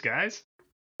got this, guys.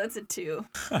 That's a 2.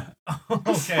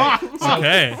 Okay.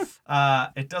 Okay.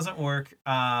 It doesn't work.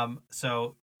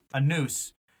 So a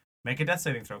noose. Make a death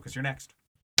saving throw because you're next.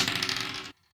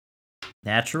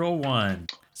 Natural 1.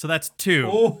 So that's 2.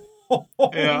 Oh,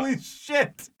 Yeah. holy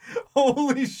shit.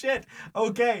 Holy shit.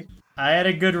 Okay. I had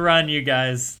a good run, you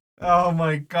guys. Oh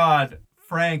my god.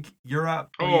 Frank, you're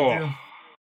up. What do you do?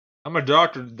 I'm a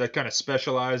doctor that kind of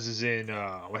specializes in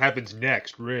what happens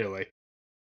next, really.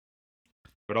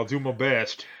 But I'll do my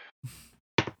best.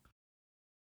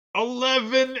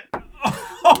 11.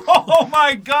 Oh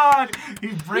my god! He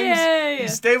Yay! he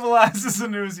stabilizes the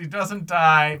news. He doesn't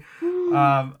die.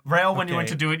 Rail, when you went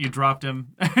Okay. to do it, you dropped him.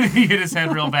 He hit his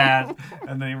head real bad,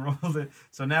 and then he rolled it.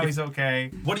 So now he's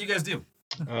okay. What do you guys do?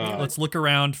 Let's look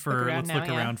around for around now,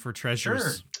 yeah. treasures.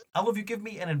 Sure. All of you give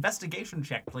me an investigation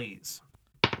check, please.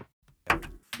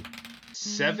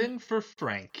 7 for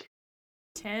Frank.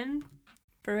 10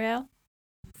 for real?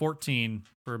 14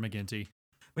 for McGinty.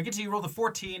 McGinty, you rolled a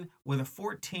 14. With a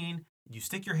 14, you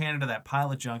stick your hand into that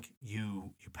pile of junk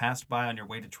you passed by on your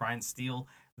way to try and steal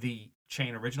the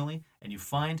chain originally, and you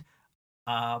find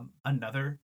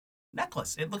another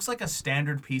necklace. It looks like a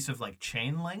standard piece of like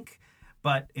chain link,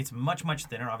 but it's much, much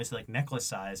thinner, obviously like necklace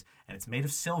size, and it's made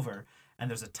of silver, and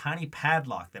there's a tiny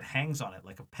padlock that hangs on it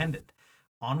like a pendant,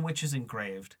 on which is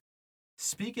engraved,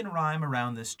 "Speak in rhyme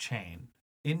around this chain.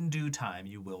 In due time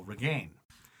you will regain."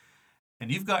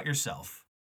 And you've got yourself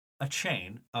a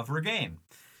chain of regain.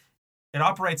 It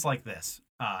operates like this.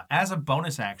 As a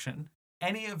bonus action,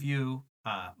 any of you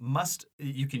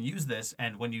you can use this,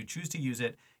 and when you choose to use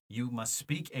it, you must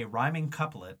speak a rhyming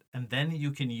couplet, and then you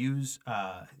can use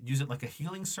it like a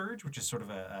healing surge, which is sort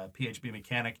of a PHB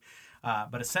mechanic.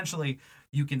 But essentially,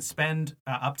 you can spend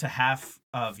up to half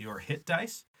of your hit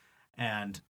dice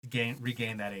and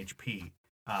regain that HP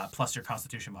plus your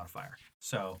Constitution modifier.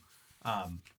 So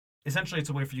essentially, it's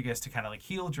a way for you guys to kind of like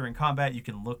heal during combat. You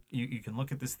can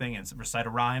look at this thing and recite a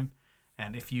rhyme.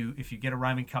 And if you get a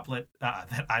rhyming couplet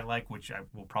that I like, which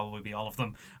will probably be all of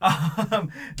them,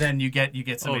 then you get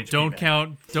some HP Don't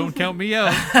back. count me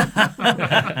out.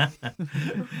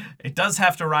 It does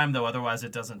have to rhyme though, otherwise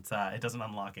it doesn't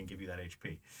unlock and give you that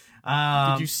HP.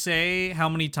 Did you say how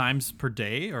many times per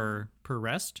day or per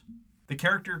rest? The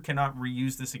character cannot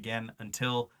reuse this again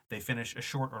until they finish a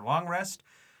short or long rest.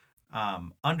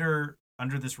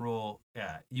 Under this rule,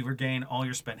 you regain all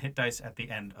your spent hit dice at the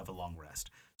end of a long rest.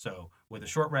 So with a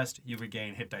short rest, you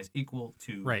regain hit dice equal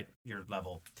to your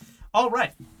level. All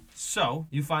right. So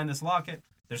you find this locket.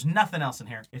 There's nothing else in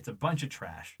here. It's a bunch of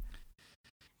trash.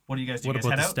 What do you guys do? What You guys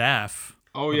about head the out? staff?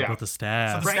 Oh, What yeah. about the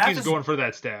staff? So the Frankie's staff is- going for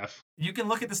that staff. You can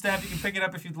look at the staff. You can pick it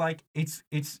up if you'd like. It's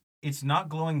not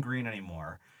glowing green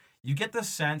anymore. You get the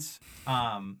sense.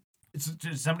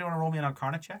 Does somebody want to roll me an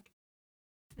Arcana check?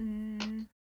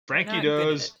 Frankie Not good at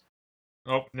does.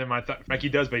 Oh, never mind. Frankie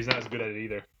does, but he's not as good at it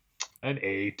either. An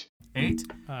 8. 8.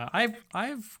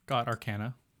 I've got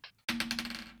Arcana.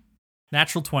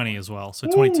 Natural 20 as well, so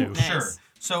 22. Nice. Sure.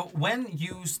 So when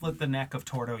you slit the neck of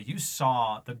Tordo, you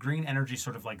saw the green energy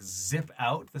sort of like zip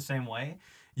out the same way.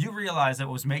 You realize that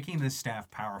what was making this staff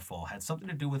powerful had something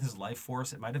to do with his life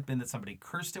force. It might have been that somebody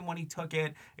cursed him when he took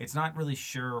it. It's not really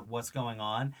sure what's going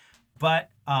on. But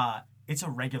It's a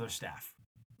regular staff.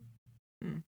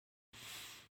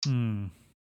 Hmm.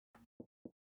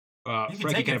 You can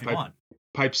Frankie take it kind if of you want.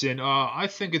 pipes in. I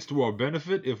think it's to our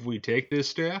benefit if we take this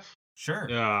staff. Sure.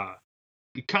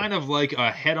 Kind of like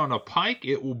a head on a pike.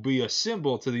 It will be a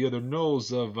symbol to the other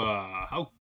gnolls of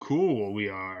how cool we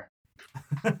are.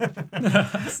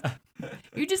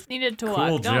 You just needed to Cool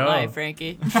walk. Don't lie, job.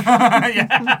 Frankie.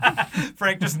 Yeah.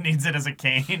 Frank just needs it as a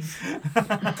cane.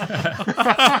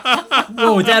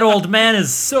 Whoa, that old man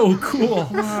is so cool.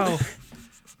 Wow.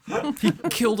 He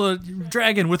killed a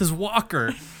dragon with his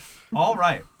walker. All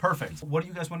right, perfect. What do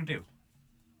you guys want to do?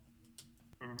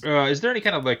 Is there any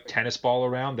kind of like tennis ball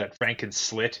around that Frank can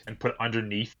slit and put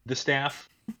underneath the staff?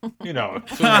 You know,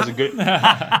 so it has a good,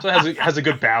 has a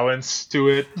good balance to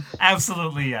it.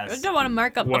 Absolutely I yes. don't want to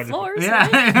mark up the Wonderful. floors.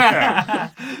 right? Yeah.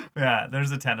 Yeah,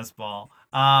 there's a tennis ball.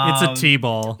 It's a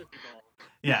T-ball.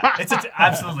 Yeah, it's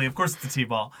absolutely. Of course, it's a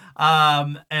T-ball.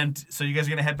 And so you guys are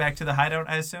gonna head back to the hideout,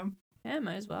 I assume. Yeah,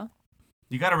 might as well.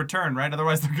 You got to return, right?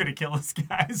 Otherwise, they're gonna kill us,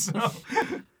 guys. So.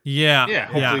 Yeah. Yeah,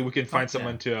 hopefully we can find Yeah.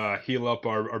 someone to heal up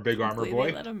our big armor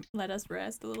Hopefully boy. they let us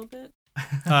rest a little bit.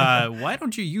 Why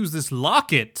don't you use this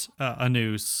locket,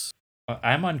 Anus?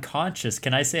 I'm unconscious.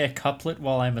 Can I say a couplet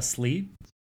while I'm asleep?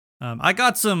 I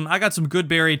got some good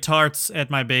berry tarts at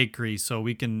my bakery, so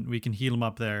we can heal them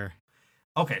up there.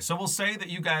 Okay, so we'll say that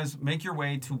you guys make your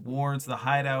way towards the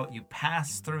hideout. You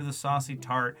pass through the saucy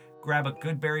tart, grab a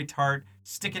good berry tart,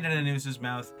 stick it in Anus's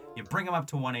mouth. You bring him up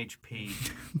to 1 HP.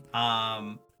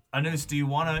 Anus, do you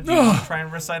want to try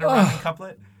and recite a rhyming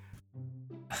couplet?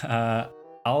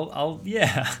 I'll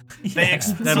yeah. They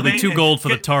ex- That'll so be they- 2 gold for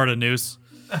the get- tart, Anus.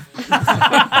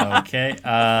 Okay.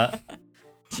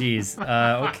 Jeez.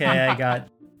 Okay,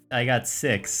 I got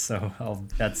 6, so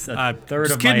that's a third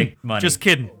Just of kidding. my money. Just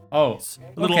kidding. Oh,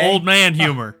 A little okay. old man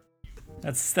humor.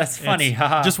 That's funny. It's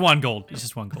Haha. just 1 gold. It's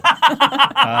just 1 gold.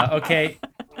 Okay.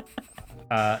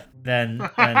 Then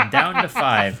down to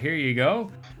 5. Here you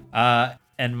go.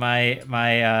 And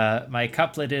my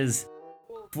couplet is,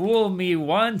 fool me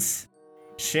once,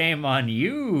 shame on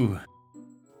you.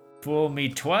 Fool me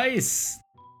twice.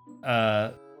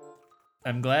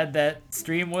 I'm glad that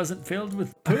stream wasn't filled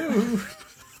with poo.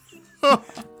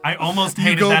 I almost You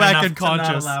hated go that back enough to not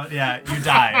unconscious. allow- yeah, you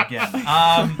die again.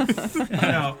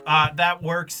 No, that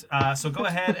works. So go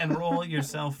ahead and roll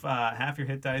yourself half your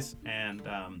hit dice and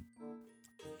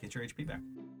get your HP back.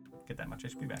 Get that much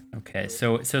HP back. Okay,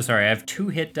 so sorry. I have 2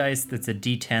 hit dice. That's a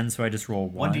D10, so I just roll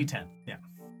 1. 1d10. Yeah.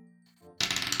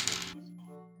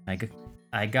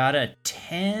 I got a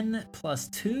 10 plus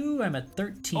 2. I'm at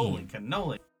 13. Holy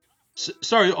cannoli.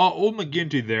 Sorry, old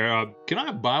McGinty there. Can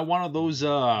I buy one of those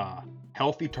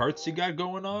healthy tarts you got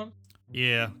going on?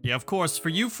 Yeah, of course. For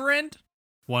you, friend,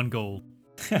 1 gold.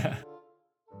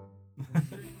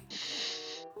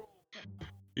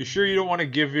 You sure you don't want to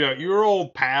give your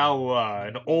old pal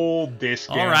an old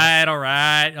discount? All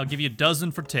right. I'll give you a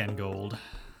dozen for 10 gold.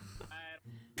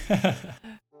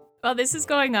 While this is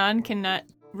going on, can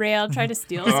Rael try to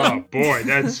steal Oh some boy,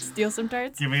 that's steal some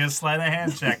tarts? Give me a sleight of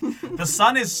hand check. The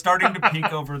sun is starting to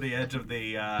peek over the edge of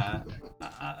the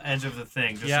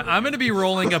thing. just Yeah, so I'm that- going to be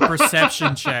rolling a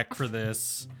perception check for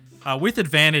this. With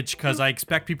advantage, because I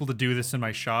expect people to do this in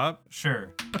my shop.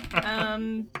 Sure.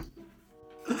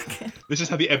 this is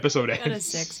how the episode Got a ends.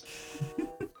 6.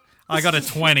 I got a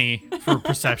 20 for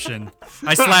perception.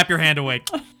 I slap your hand away.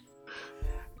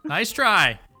 Nice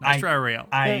try. Nice try, Rael.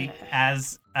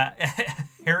 As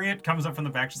Harriet comes up from the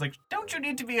back, she's like, "Don't you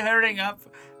need to be hurrying up?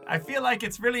 I feel like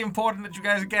it's really important that you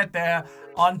guys get there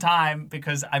on time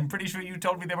because I'm pretty sure you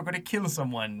told me they were going to kill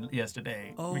someone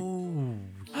yesterday." Oh,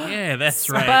 yeah, that's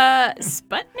right.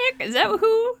 Sputnik? Is that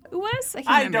who it was? I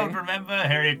can't don't remember.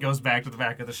 Harriet goes back to the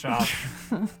back of the shop.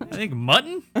 I think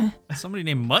Mutton? Somebody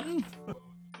named Mutton?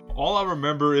 All I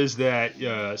remember is that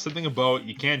something about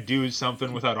you can't do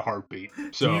something without a heartbeat.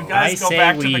 So you guys I go say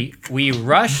back to we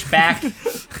rush back.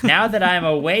 Now that I'm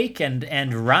awake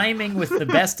and rhyming with the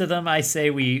best of them, I say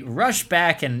we rush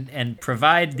back and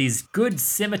provide these good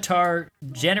scimitar,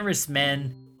 generous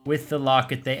men with the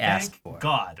locket they asked Thank for.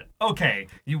 God. Okay,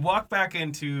 you walk back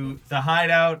into the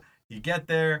hideout. You get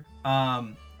there.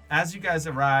 As you guys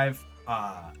arrive,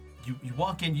 you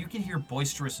walk in. You can hear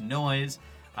boisterous noise.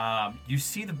 You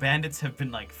see the bandits have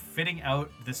been fitting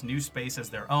out this new space as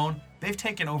their own. They've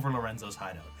taken over Lorenzo's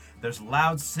hideout. There's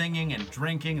loud singing and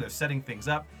drinking. They're setting things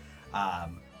up.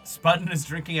 Sputton is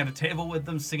drinking at a table with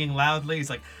them, singing loudly. He's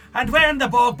like, "And when the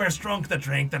bugbear's drunk the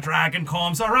drink, the dragon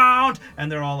comes around."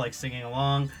 And they're all singing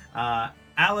along.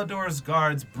 Alador's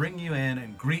guards bring you in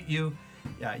and greet you.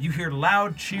 You hear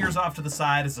loud cheers off to the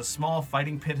side as a small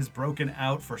fighting pit has broken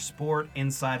out for sport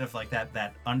inside of like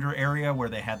that under area where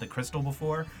they had the crystal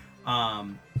before.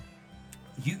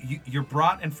 You're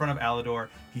brought in front of Alador.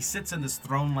 He sits in this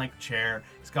throne-like chair.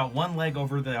 He's got one leg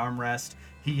over the armrest.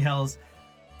 He yells,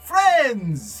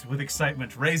 "Friends!" with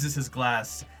excitement, raises his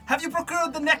glass. "Have you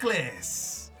procured the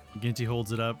necklace?" Ginty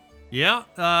holds it up. Yeah,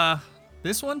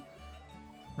 this one?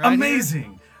 Right Amazing.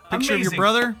 here. Picture Amazing. of your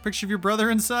brother. Picture of your brother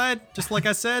inside, just like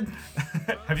I said.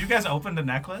 Have you guys opened a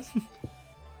necklace?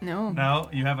 No. No,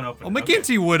 you haven't opened Well, it. Okay.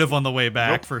 McGinty would have on the way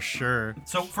back for sure.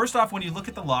 So first off, when you look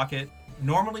at the locket,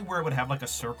 normally where it would have like a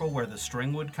circle where the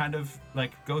string would kind of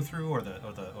like go through, or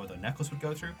the necklace would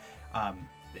go through,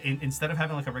 instead of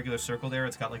having like a regular circle there,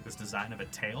 it's got like this design of a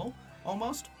tail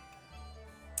almost.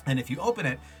 And if you open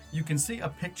it, you can see a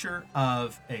picture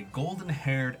of a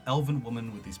golden-haired elven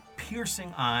woman with these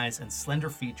piercing eyes and slender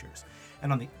features.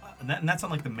 And and that's on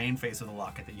like the main face of the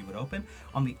locket that you would open.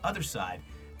 On the other side,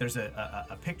 there's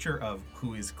a picture of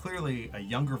who is clearly a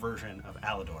younger version of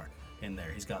Alador in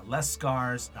there. He's got less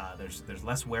scars. There's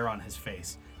less wear on his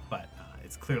face, but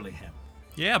it's clearly him.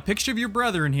 Yeah, picture of your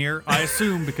brother in here, I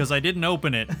assume, because I didn't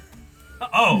open it.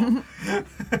 Oh,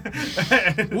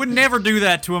 Would never do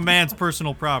that to a man's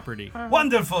personal property.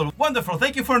 wonderful, wonderful.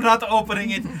 Thank you for not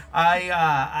opening it.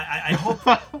 I hope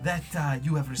that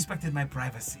you have respected my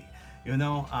privacy. You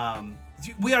know,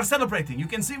 we are celebrating. You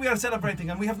can see we are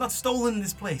celebrating, and we have not stolen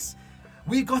this place.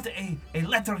 We got a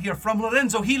letter here from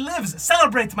Lorenzo. He lives.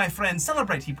 Celebrate, my friend.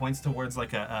 Celebrate. He points towards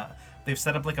like they've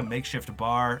set up like a makeshift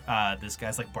bar. This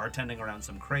guy's like bartending around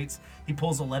some crates. He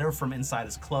pulls a letter from inside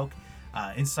his cloak.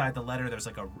 Inside the letter, there's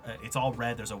like it's all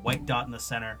red. There's a white dot in the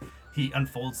center. He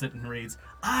unfolds it and reads,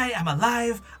 "I am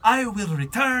alive. I will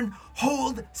return.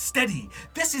 Hold steady.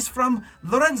 This is from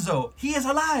Lorenzo. He is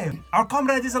alive. Our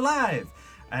comrade is alive."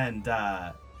 And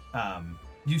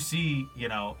you see,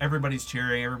 everybody's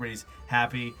cheering. Everybody's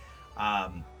happy.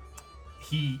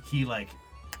 He like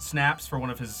snaps for one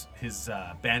of his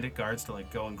bandit guards to like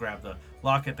go and grab the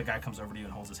locket. The guy comes over to you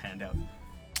and holds his hand out.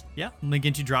 Yeah,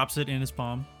 McGinty drops it in his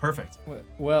palm. Perfect.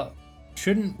 Well,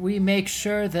 shouldn't we make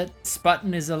sure that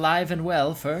Sputton is alive and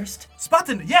well first?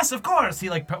 Sputton, yes, of course. He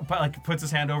like puts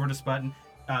his hand over to Sputton.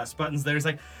 Sputton's there. He's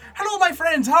like, "Hello, my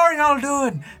friends. How are y'all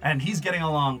doing?" And he's getting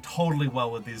along totally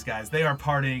well with these guys. They are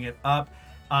partying it up.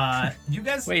 You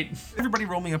guys, Wait. Everybody,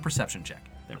 roll me a perception check.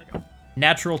 There we go.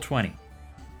 Natural 20.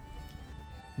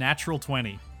 Natural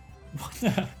 20.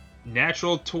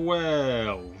 Natural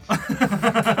 12.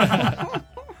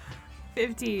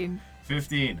 15.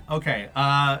 15. Okay.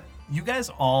 You guys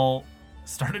all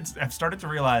have started to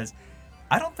realize,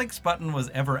 I don't think Sputton was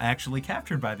ever actually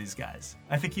captured by these guys.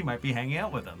 I think he might be hanging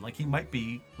out with them. Like, he might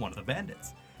be one of the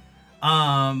bandits.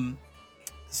 And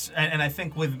I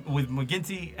think with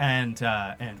McGinty and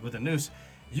with Anus,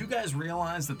 you guys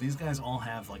realize that these guys all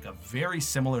have like a very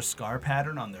similar scar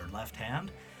pattern on their left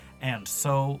hand, and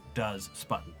so does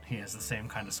Sputton. He has the same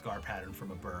kind of scar pattern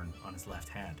from a burn on his left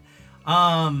hand.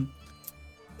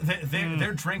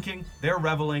 They're drinking, they're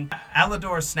reveling.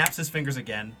 Alador snaps his fingers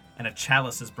again, and a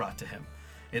chalice is brought to him.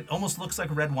 It almost looks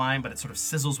like red wine, but it sort of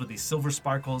sizzles with these silver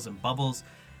sparkles and bubbles.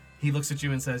 He looks at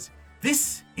you and says,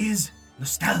 "This is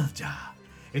nostalgia.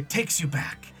 It takes you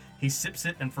back." He sips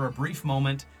it, and for a brief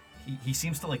moment, he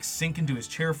seems to like sink into his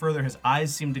chair further. His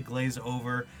eyes seem to glaze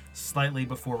over slightly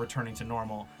before returning to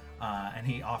normal. And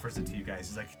he offers it to you guys.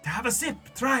 He's like, "Have a sip,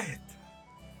 try it."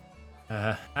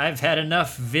 I've had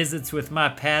enough visits with my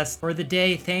past for the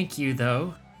day, thank you,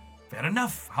 though. Fair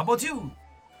enough. How about you?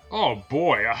 Oh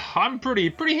boy, I'm pretty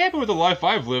happy with the life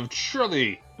I've lived.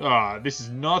 Surely, this is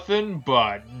nothing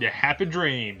but happy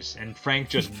dreams. And Frank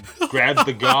just grabs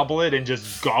the goblet and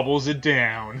just gobbles it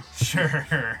down.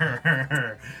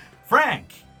 Sure.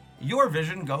 Frank, your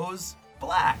vision goes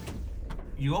black.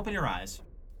 You open your eyes,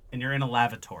 and you're in a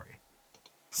lavatory.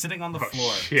 Sitting on the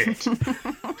floor. Shit.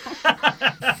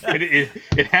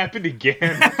 it happened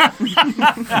again.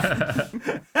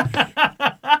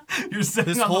 You're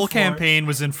sitting This on whole the floor. campaign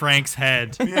was in Frank's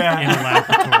head Yeah. in a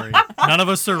laboratory. None of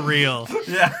us are real.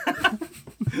 Yeah.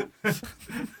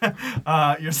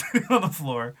 You're sitting on the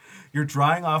floor. You're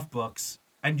drying off books,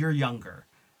 and you're younger.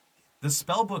 The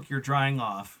spell book you're drying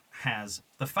off has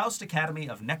the Faust Academy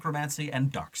of Necromancy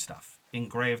and Dark Stuff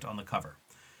engraved on the cover.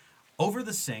 Over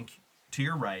the sink, to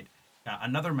your right,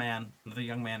 another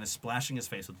young man is splashing his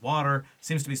face with water,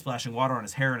 seems to be splashing water on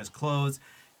his hair and his clothes.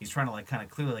 He's trying to kind of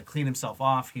clearly clean himself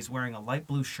off. He's wearing a light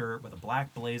blue shirt with a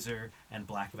black blazer and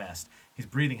black vest. He's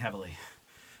breathing heavily.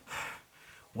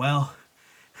 "Well,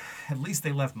 at least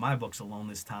they left my books alone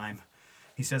this time,"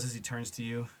 he says as he turns to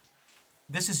you.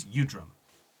 "This is Udrum.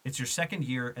 It's your second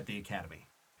year at the academy.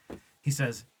 He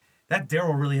says, "That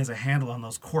Daryl really has a handle on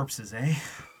those corpses, eh?"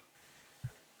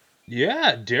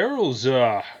 Yeah, Daryl's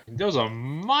does a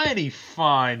mighty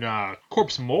fine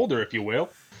corpse molder, if you will.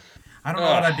 I don't know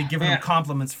that I'd be giving him man.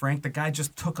 compliments, Frank. The guy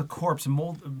just took a corpse,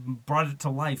 brought it to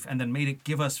life, and then made it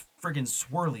give us friggin'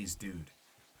 swirlies, dude.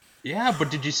 Yeah, but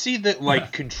did you see that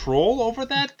like control over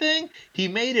that thing? He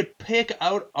made it pick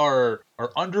out our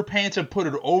underpants and put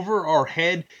it over our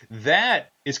head.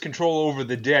 That is control over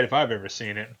the dead if I've ever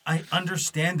seen it. I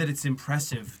understand that it's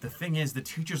impressive. The thing is, the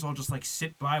teachers all just like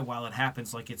sit by while it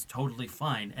happens like it's totally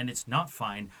fine, and it's not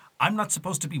fine. I'm not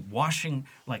supposed to be washing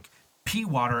like pea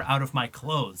water out of my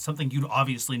clothes, something you'd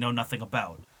obviously know nothing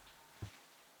about.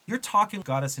 You're talking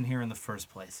got us in here in the first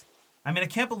place. I mean, I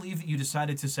can't believe that you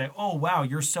decided to say, "Oh, wow,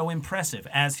 you're so impressive,"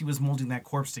 as he was molding that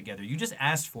corpse together. You just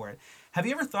asked for it. Have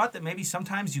you ever thought that maybe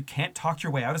sometimes you can't talk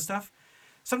your way out of stuff?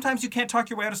 Sometimes you can't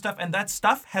talk your way out of stuff, and that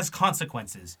stuff has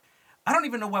consequences. I don't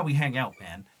even know why we hang out,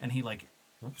 man. And he, like,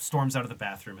 storms out of the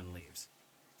bathroom and leaves.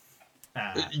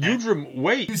 Eudrum,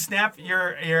 wait. You snap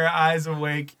your eyes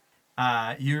awake.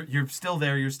 You're still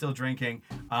there. You're still drinking.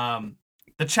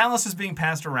 The chalice is being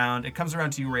passed around. It comes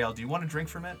around to you, Rael. Do you want to drink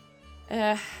from it?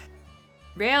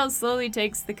 Rael slowly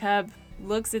takes the cup,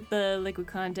 looks at the liquid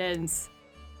contents,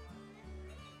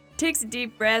 takes a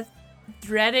deep breath,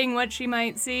 dreading what she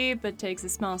might see, but takes a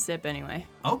small sip anyway.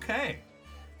 Okay.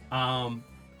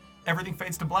 Everything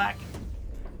fades to black.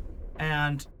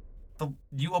 And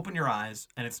you open your eyes,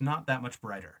 and it's not that much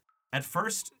brighter. At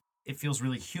first, it feels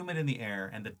really humid in the air,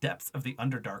 and the depths of the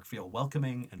Underdark feel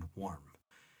welcoming and warm.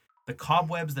 The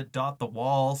cobwebs that dot the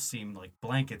wall seem like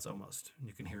blankets almost.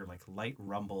 You can hear like light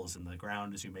rumbles in the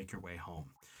ground as you make your way home.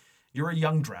 You're a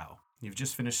young drow. You've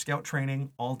just finished scout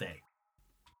training all day.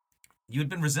 You had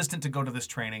been resistant to go to this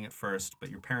training at first,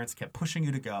 but your parents kept pushing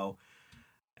you to go.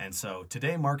 And so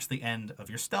today marks the end of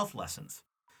your stealth lessons.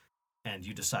 And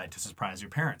you decide to surprise your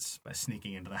parents by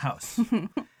sneaking into the house.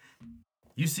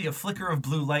 You see a flicker of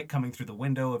blue light coming through the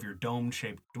window of your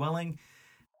dome-shaped dwelling,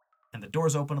 and the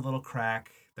doors open a little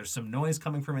crack. There's some noise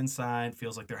coming from inside.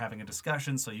 Feels like they're having a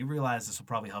discussion, so you realize this will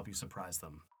probably help you surprise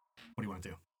them. What do you want to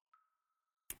do?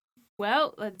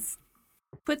 Well, let's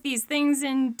put these things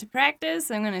into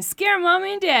practice. I'm gonna scare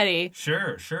mommy and daddy.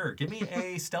 Sure. Give me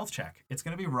a stealth check. It's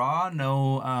gonna be raw,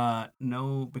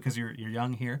 no, because you're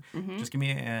young here. Mm-hmm. Just give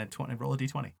me a 20. Roll a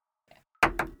d20.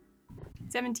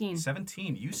 17.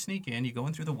 17. You sneak in. You go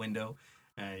in through the window.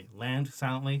 Land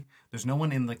silently. There's no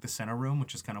one in like the center room,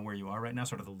 which is kind of where you are right now,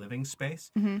 sort of the living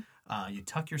space. Mm-hmm. You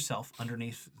tuck yourself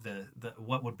underneath the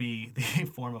what would be the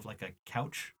form of like a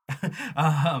couch.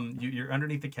 You're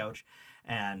underneath the couch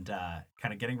and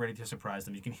kind of getting ready to surprise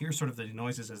them. You can hear sort of the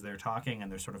noises as they're talking,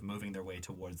 and they're sort of moving their way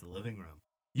towards the living room.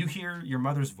 You hear your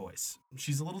mother's voice.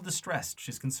 She's a little distressed.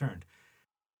 She's concerned.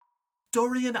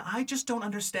 "Dorian, I just don't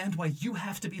understand why you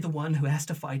have to be the one who has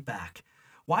to fight back.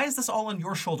 Why is this all on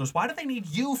your shoulders? Why do they need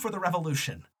you for the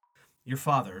revolution?" Your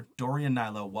father, Dorian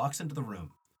Nilo, walks into the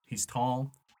room. He's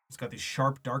tall. He's got these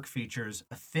sharp, dark features.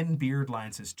 A thin beard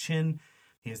lines his chin.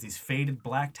 He has these faded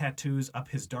black tattoos up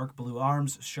his dark blue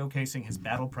arms, showcasing his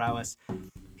battle prowess.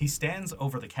 He stands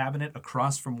over the cabinet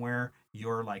across from where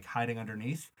you're like hiding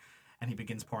underneath, and he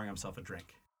begins pouring himself a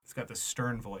drink. He's got this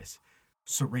stern voice.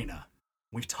 "Serena,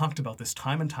 we've talked about this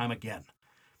time and time again."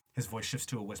 His voice shifts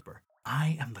to a whisper.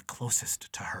 "I am the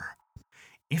closest to her.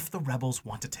 If the rebels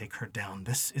want to take her down,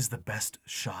 this is the best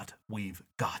shot we've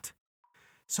got."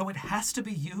 "So it has to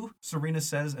be you," Serena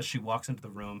says as she walks into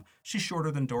the room. She's shorter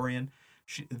than Dorian.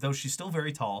 Though she's still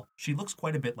very tall, she looks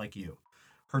quite a bit like you.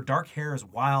 Her dark hair is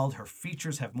wild. Her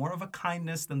features have more of a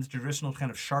kindness than the traditional kind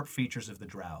of sharp features of the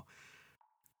drow.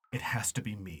 "It has to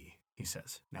be me," he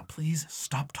says. "Now please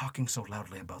stop talking so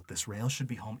loudly about this. Rael should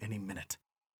be home any minute."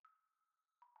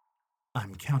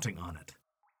 "I'm counting on it."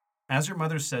 As your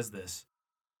mother says this,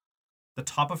 the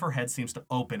top of her head seems to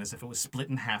open as if it was split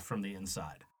in half from the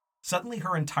inside. Suddenly,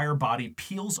 her entire body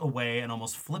peels away and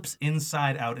almost flips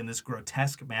inside out in this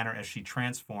grotesque manner as she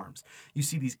transforms. You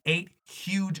see these 8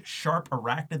 huge, sharp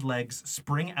arachnid legs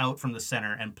spring out from the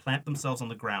center and plant themselves on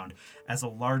the ground as a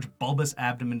large, bulbous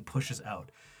abdomen pushes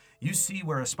out. You see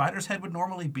where a spider's head would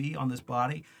normally be on this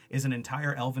body is an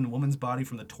entire elven woman's body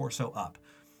from the torso up.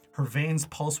 Her veins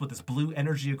pulse with this blue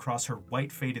energy across her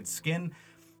white, faded skin.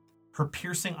 Her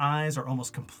piercing eyes are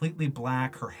almost completely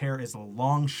black. Her hair is a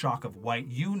long shock of white.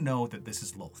 You know that this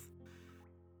is Lolth,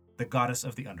 the goddess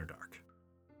of the Underdark.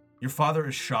 Your father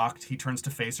is shocked. He turns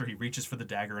to face her. He reaches for the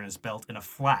dagger in his belt. In a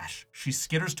flash, she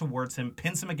skitters towards him,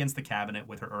 pins him against the cabinet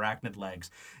with her arachnid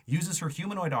legs, uses her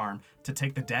humanoid arm to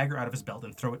take the dagger out of his belt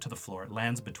and throw it to the floor. It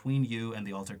lands between you and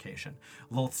the altercation.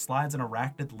 Lolth slides an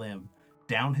arachnid limb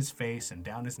down his face and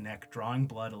down his neck, drawing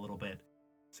blood a little bit,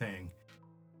 saying,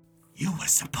 "You were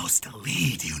supposed to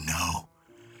lead, you know."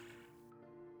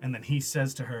 And then he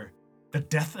says to her, "The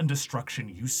death and destruction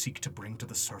you seek to bring to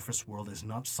the surface world is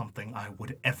not something I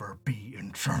would ever be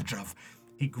in charge of."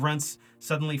 He grunts,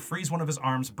 suddenly frees one of his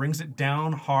arms, brings it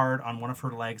down hard on one of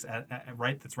her legs,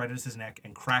 that's right at his neck,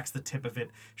 and cracks the tip of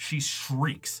it. She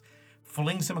shrieks,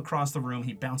 flings him across the room.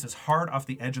 He bounces hard off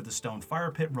the edge of the stone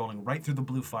fire pit, rolling right through the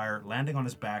blue fire, landing on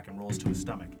his back and rolls to his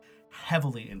stomach,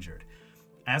 heavily injured.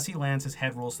 As he lands, his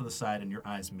head rolls to the side and your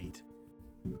eyes meet.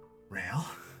 "Rael,"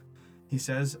 he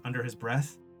says under his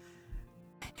breath.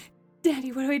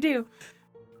 Daddy, what do I do?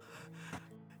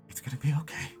 "It's gonna be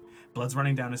okay." Blood's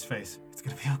running down his face. "It's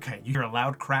gonna be okay." You hear a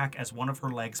loud crack as one of her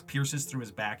legs pierces through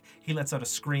his back. He lets out a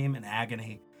scream in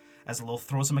agony as Lolth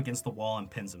throws him against the wall and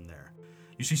pins him there.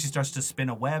 You see she starts to spin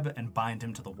a web and bind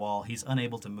him to the wall. He's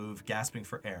unable to move, gasping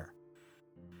for air.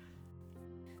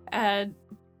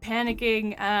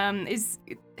 Panicking.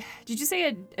 Did you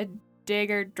say a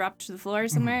dagger dropped to the floor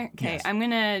somewhere? Okay, yes. I'm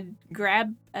gonna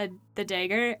grab the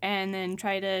dagger and then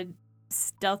try to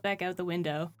stealth back out the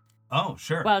window Oh,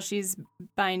 sure. while she's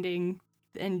binding,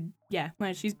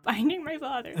 while she's binding my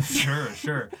father.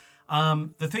 Sure.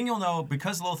 The thing you'll know,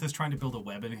 because Lolth is trying to build a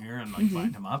web in here and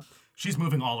bind him up, she's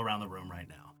moving all around the room right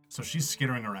now. So she's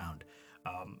skittering around.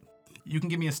 You can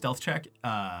give me a stealth check.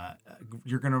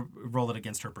 You're going to roll it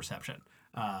against her perception.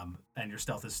 And your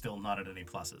stealth is still not at any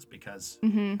pluses because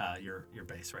you're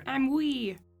base right now. I'm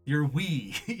wee. You're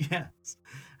wee, yes.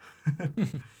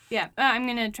 Yeah, I'm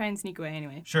gonna try and sneak away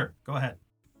anyway. Sure, go ahead.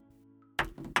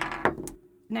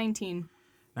 19.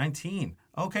 19.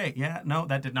 Okay, yeah, no,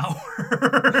 that did not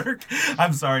work.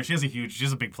 I'm sorry, she has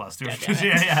a big plus to her.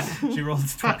 Yeah, she rolled a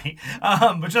 20.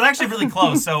 Which was actually really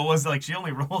close, so it was like she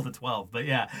only rolled a 12, but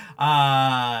yeah.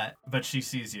 But she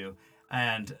sees you,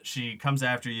 and she comes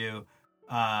after you,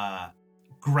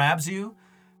 grabs you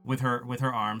with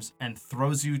her arms, and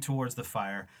throws you towards the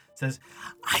fire. Says,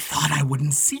 "I thought I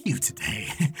wouldn't see you today.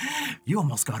 You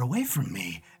almost got away from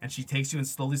me." And she takes you and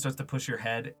slowly starts to push your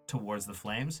head towards the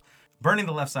flames, burning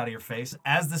the left side of your face.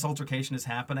 As this altercation is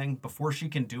happening, before she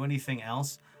can do anything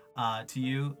else to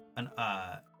you,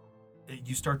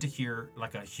 you start to hear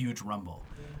like a huge rumble.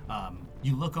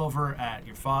 You look over at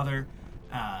your father.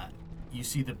 You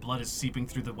see that blood is seeping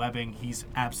through the webbing. He's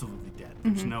absolutely dead.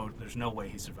 There's no way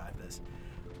he survived this.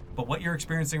 But what you're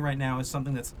experiencing right now is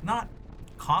something that's not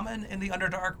common in the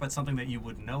Underdark, but something that you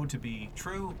would know to be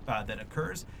true that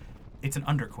occurs. It's an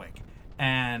underquake.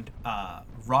 And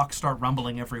rocks start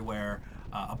rumbling everywhere.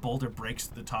 A boulder breaks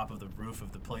the top of the roof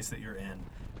of the place that you're in.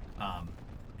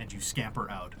 And you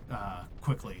scamper out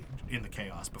quickly in the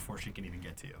chaos before she can even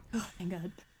get to you. Oh, thank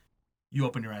God. You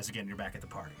open your eyes again, you're back at the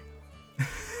party.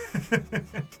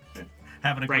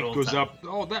 Having a Frank good old goes time. up.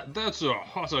 "Oh, that's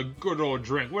a good old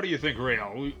drink. What do you think,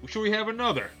 Rael? Should we have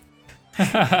another?"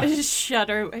 I just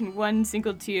shudder and one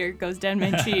single tear goes down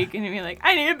my cheek and I'm like,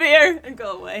 "I need a beer," and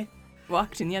go away.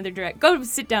 Walked in the other direction. Go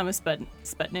sit down with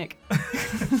Sputnik.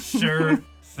 Sure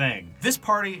thing. This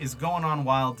party is going on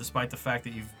wild despite the fact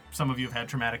that some of you have had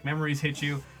traumatic memories hit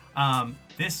you.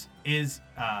 This is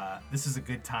a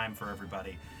good time for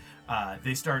everybody.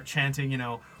 They start chanting,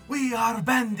 "We are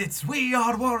bandits, we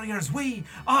are warriors, we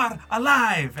are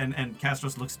alive." And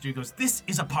Castros looks at you and goes, "This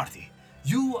is a party.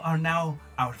 You are now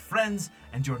our friends,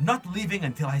 and you're not leaving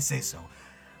until I say so."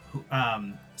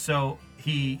 So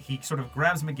he sort of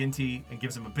grabs McGinty and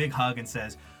gives him a big hug and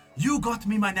says, "You got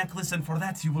me my necklace, and for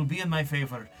that you will be in my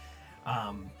favor.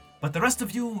 But the rest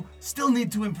of you still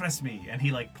need to impress me." And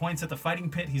he points at the fighting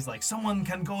pit. He's like, "Someone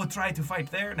can go try to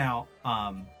fight there." Now,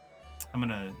 I'm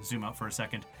gonna zoom out for a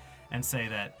second and say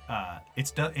that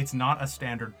it's not a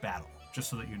standard battle, just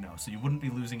so that you know. So you wouldn't be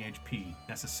losing HP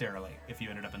necessarily if you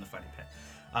ended up in the fighting pit.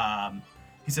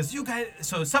 He says, "You guys,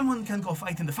 so someone can go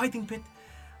fight in the fighting pit.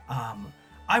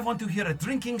 I want to hear a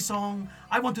drinking song.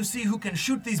 I want to see who can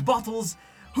shoot these bottles.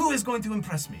 Who is going to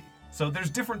impress me?" So there's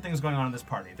different things going on in this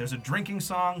party. There's a drinking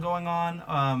song going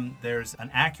on. There's an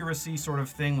accuracy sort of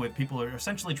thing with people who are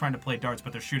essentially trying to play darts,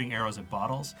 but they're shooting arrows at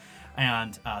bottles.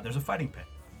 And there's a fighting pit.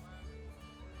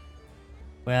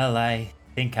 Well, I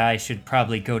think I should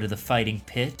probably go to the fighting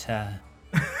pit.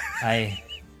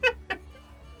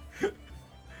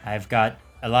 I've got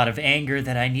a lot of anger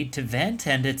that I need to vent,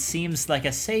 and it seems like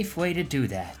a safe way to do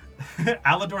that.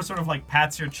 Alador sort of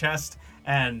pats your chest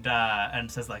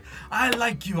and says like, I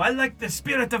like you. I like the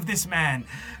spirit of this man.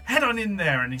 Head on in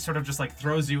there. And he sort of just like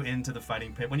throws you into the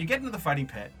fighting pit. When you get into the fighting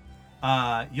pit,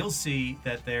 you'll see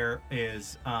that there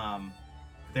is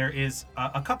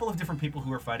a couple of different people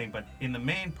who are fighting, but in the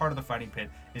main part of the fighting pit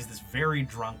is this very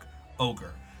drunk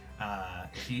ogre.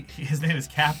 His name is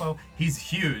Capo. He's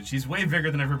huge. He's way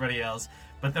bigger than everybody else,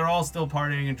 but they're all still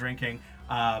partying and drinking.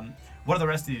 What do the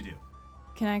rest of you do?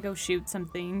 Can I go shoot some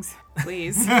things,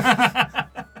 please?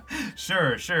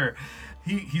 Sure.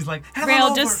 He's like, head on Rail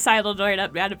over. just sidled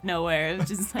up out of nowhere. It's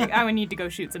just like, I would need to go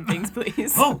shoot some things,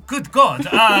 please. Oh, good God.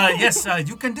 Yes,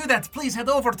 you can do that. Please head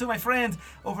over to my friend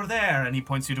over there. And he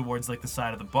points you towards like the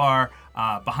side of the bar.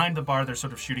 Behind the bar, they're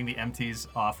sort of shooting the empties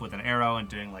off with an arrow and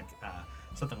doing like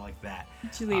something like that.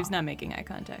 She leaves not making eye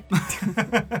contact.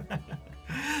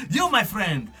 You, my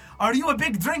friend, are you a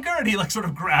big drinker? And he like sort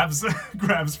of grabs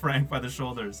Frank by the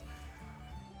shoulders.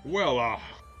 Well, I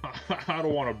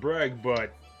don't want to brag,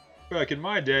 but back in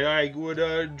my day, I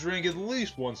would drink at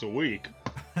least once a week.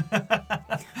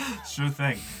 Sure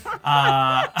thing.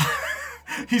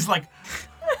 He's like,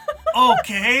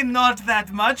 okay, not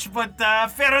that much, but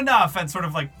fair enough, and sort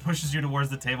of like pushes you towards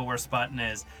the table where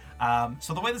Sputton is.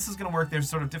 So the way this is going to work, there's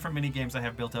sort of different mini games I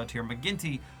have built out here.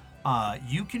 McGinty,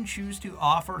 you can choose to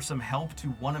offer some help to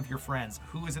one of your friends.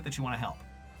 Who is it that you want to help?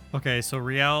 Okay, so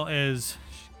Riel is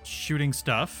shooting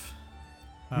stuff.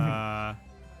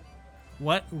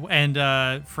 What?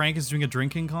 And Frank is doing a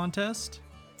drinking contest?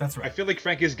 That's I right. feel like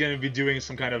Frank is going to be doing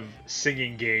some kind of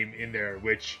singing game in there,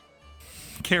 which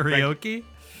Karaoke?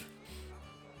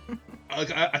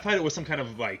 I thought it was some kind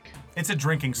of like, It's a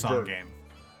drinking song Verb. game.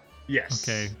 yes.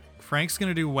 Okay. Frank's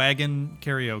gonna do wagon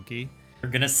karaoke. We're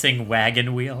gonna sing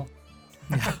Wagon Wheel.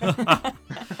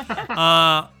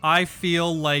 I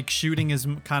feel like shooting is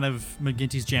kind of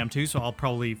McGinty's jam too, so I'll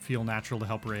probably feel natural to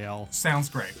help Rael. Sounds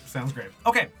great.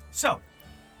 Okay, so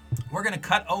we're going to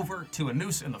cut over to a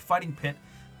noose in the fighting pit.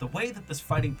 The way that this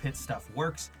fighting pit stuff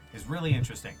works is really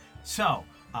interesting. So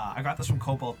I got this from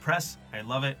Cobalt Press. I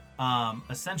love it.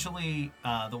 Essentially,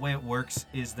 the way it works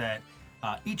is that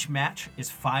each match is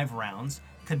 5 rounds.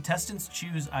 Contestants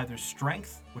choose either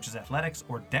strength, which is athletics,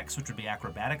 or dex, which would be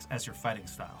acrobatics, as your fighting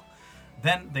style.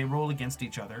 Then they roll against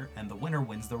each other, and the winner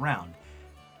wins the round.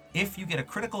 If you get a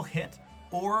critical hit,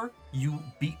 or you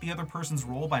beat the other person's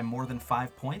roll by more than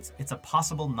 5 points, it's a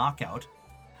possible knockout,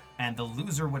 and the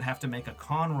loser would have to make a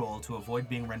con roll to avoid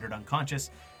being rendered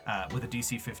unconscious with a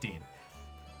DC 15.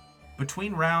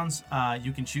 Between rounds,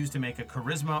 you can choose to make a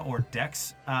charisma or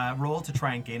dex roll to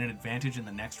try and gain an advantage in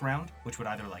the next round, which would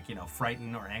either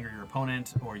frighten or anger your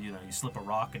opponent, or you slip a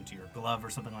rock into your glove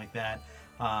or something like that.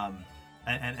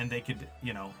 And they could,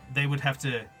 they would have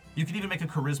to. You could even make a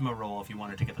charisma roll if you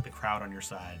wanted to get the crowd on your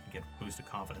side, get boosted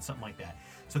confidence, something like that.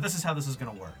 So this is how this is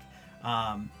going to work.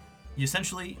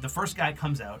 Essentially, the first guy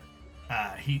comes out.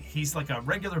 He's like a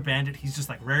regular bandit. He's just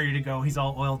like ready to go. He's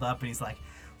all oiled up, and he's like,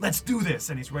 let's do this,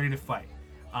 and he's ready to fight.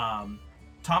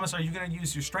 Thomas, are you going to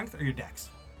use your strength or your dex?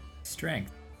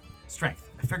 Strength.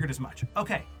 Strength. I figured as much.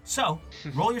 Okay, so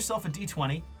roll yourself a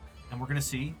d20, and we're going to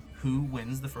see who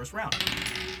wins the first round.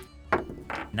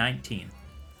 19.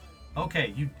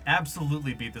 Okay, you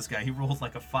absolutely beat this guy. He rolled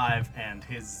like a 5, and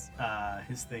his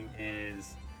thing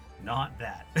is not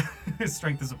that. His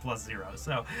strength is a +0.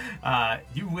 So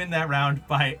you win that round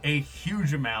by a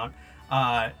huge amount.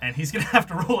 And he's gonna have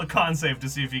to roll a con save to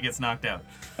see if he gets knocked out.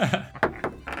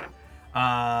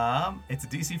 It's a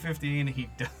DC 15.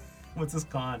 What's his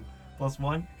con?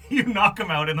 +1. You knock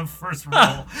him out in the first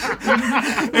roll.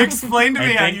 Explain to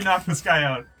me how you knock this guy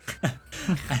out.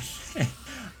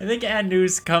 I think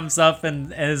Anus comes up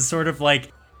and is sort of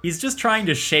like, he's just trying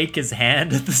to shake his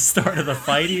hand at the start of the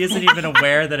fight. He isn't even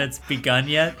aware that it's begun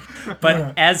yet.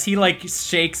 But as he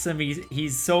shakes him,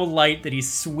 he's so light that he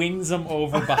swings him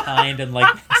over behind and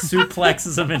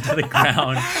suplexes him into the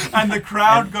ground. And the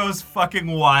crowd goes fucking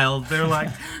wild. They're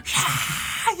like,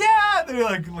 yeah! They're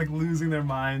like losing their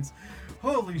minds.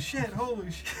 Holy shit.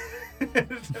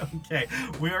 Okay,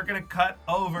 we are gonna cut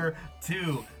over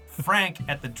to Frank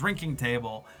at the drinking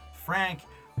table. Frank,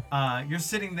 you're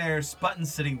sitting there,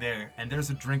 Sputton's sitting there, and there's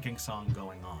a drinking song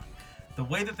going on. The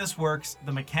way that this works,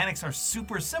 the mechanics are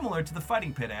super similar to the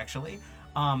fighting pit, actually.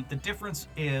 The difference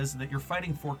is that you're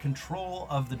fighting for control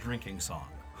of the drinking song.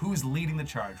 Who's leading the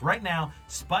charge? Right now,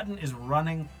 Sputton is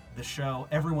running the show.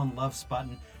 Everyone loves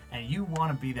Sputton, and you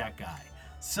want to be that guy.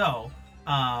 So,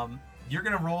 you're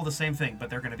going to roll the same thing, but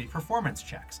they're going to be performance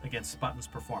checks against Sputton's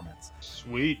performance.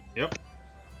 Sweet. Yep.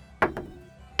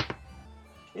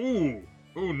 Ooh.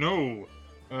 Oh no.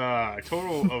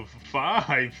 Total of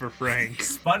 5 for Frank.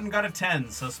 Sputton got a 10,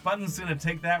 so Sputton's gonna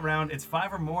take that round. It's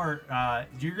 5 or more.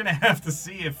 You're gonna have to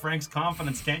see if Frank's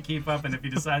confidence can't keep up and if he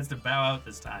decides to bow out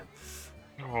this time.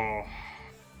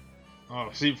 Oh,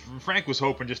 see, Frank was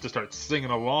hoping just to start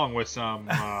singing along with some,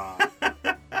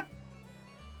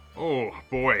 oh,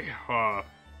 boy.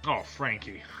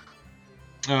 Frankie.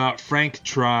 Frank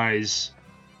tries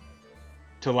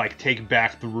to, like, take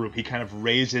back the room. He kind of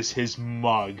raises his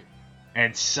mug,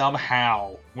 and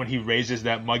somehow, when he raises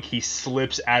that mug, he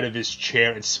slips out of his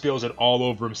chair and spills it all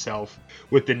over himself.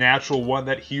 With the natural one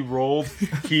that he rolled,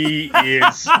 he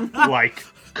is, like,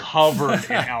 covered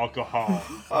in alcohol.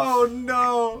 Oh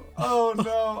no!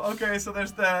 Okay, so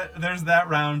there's that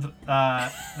round.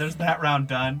 There's that round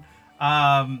done.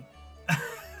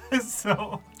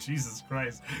 So Jesus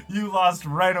Christ, you lost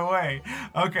right away.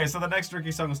 Okay, so the next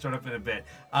tricky song will start up in a bit.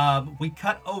 We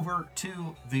cut over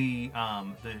to the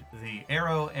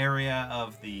arrow area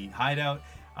of the hideout.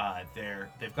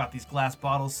 They've got these glass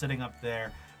bottles sitting up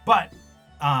there, but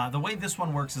the way this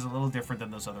one works is a little different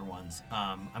than those other ones.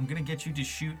 I'm gonna get you to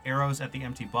shoot arrows at the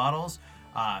empty bottles.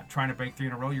 Trying to break 3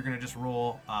 in a row, you're gonna just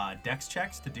roll dex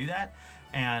checks to do that,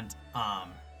 and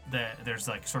there's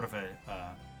like sort of a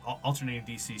alternating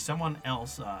DC. Someone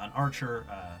else, an archer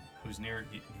who's near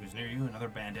you, another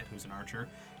bandit who's an archer,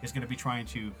 is going to be trying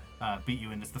to beat you,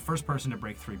 and it's the first person to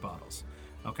break 3 bottles.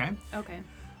 Okay? Okay.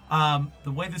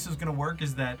 The way this is going to work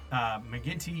is that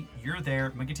McGinty, you're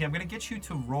there. McGinty, I'm going to get you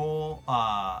to roll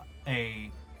I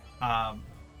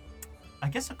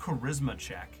guess a charisma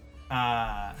check.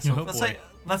 So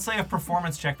let's say a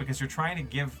performance check because you're trying to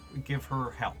give her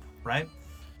help, right?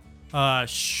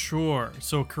 Sure.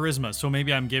 So charisma. So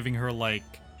maybe I'm giving her like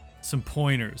some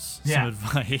pointers, Yeah. some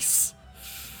advice.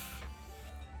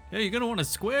 Yeah, you're gonna want to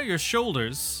square your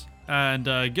shoulders, and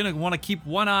you're gonna want to keep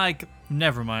one eye.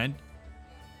 Never mind.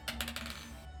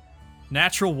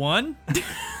 Natural 1.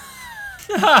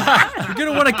 You're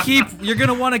gonna want to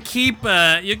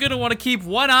keep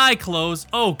one eye closed.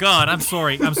 Oh God, I'm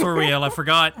sorry, Riel, I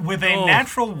forgot. With a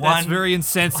natural 1. That's very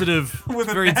insensitive. With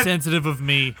It's a very insensitive of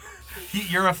me.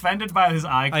 You're offended by his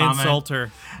eye I comment. insult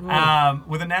her.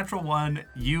 With a natural 1,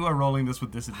 you are rolling this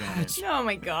with disadvantage. Oh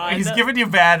my god. He's giving you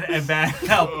bad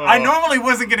help. I normally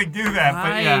wasn't gonna do that,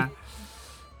 but yeah.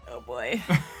 Oh boy.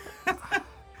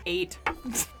 8.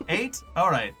 8?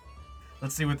 All right.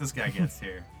 Let's see what this guy gets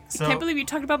here. So I can't believe you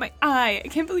talked about my eye. I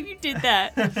can't believe you did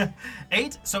that.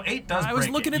 8. So 8 does. I was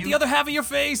break looking it. at the other half of your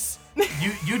face.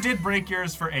 You did break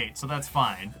yours for 8, so that's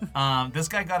fine. This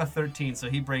guy got a 13, so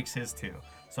he breaks his too.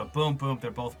 So boom, boom,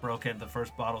 they're both broken. The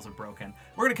first bottles are broken.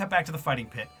 We're gonna cut back to the fighting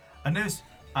pit. Anus,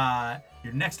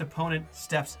 your next opponent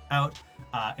steps out.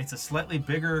 It's a slightly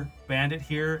bigger bandit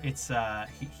here. It's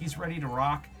he's ready to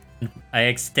rock. I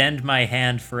extend my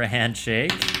hand for a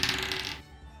handshake,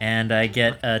 and I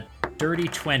get a dirty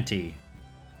 20.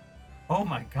 Oh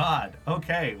my god.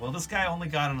 Okay. Well, this guy only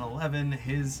got an 11.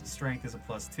 His strength is a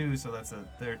 +2, so that's a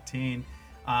 13.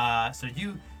 So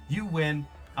you win.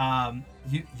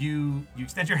 You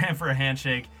extend your hand for a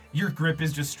handshake. Your grip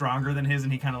is just stronger than his,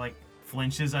 and he kind of like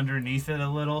flinches underneath it a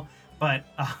little. But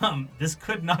this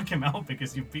could knock him out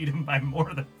because you beat him by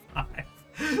more than 5.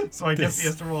 So I guess he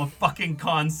has to roll a fucking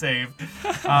con save.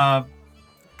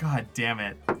 God damn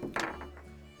it.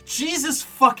 Jesus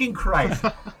fucking Christ.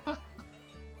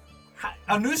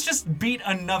 Anus just beat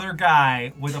another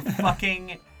guy with a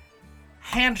fucking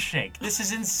handshake. This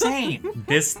is insane.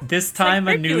 This time,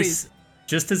 like Anus, Hercules.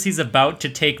 just as he's about to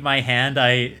take my hand,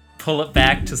 I pull it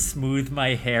back to smooth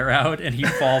my hair out, and he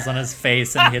falls on his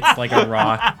face and hits like a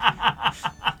rock.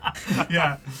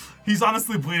 Yeah. He's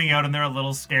honestly bleeding out, and they're a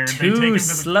little scared. They take him Too to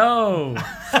slow.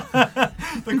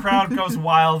 the crowd goes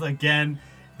wild again.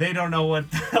 They don't know what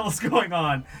the hell's going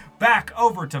on. Back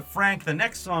over to Frank. The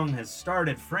next song has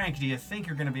started. Frank, do you think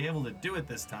you're going to be able to do it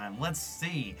this time? Let's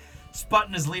see.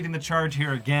 Sputton is leading the charge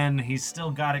here again. He's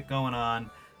still got it going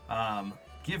on.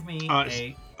 Give me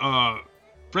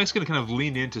Frank's gonna kind of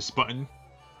lean into Sputton,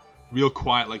 real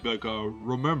quiet, like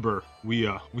remember, we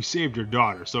saved your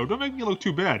daughter, so don't make me look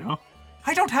too bad, huh?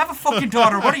 I don't have a fucking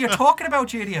daughter. What are you talking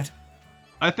about, you idiot?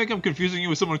 I think I'm confusing you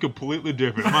with someone completely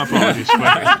different. My apologies,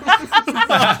 Sputton.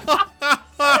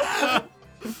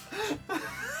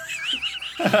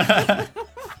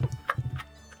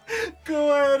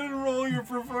 Go ahead and roll your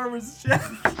performance check.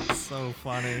 So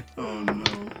funny. Oh no.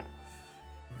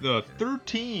 The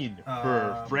 13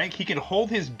 for Frank. He can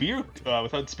hold his beer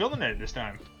without spilling it this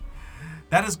time.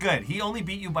 That is good. He only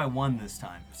beat you by 1 this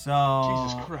time. So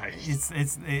Jesus Christ.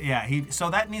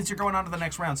 So that means you're going on to the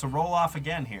next round. So roll off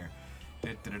again here.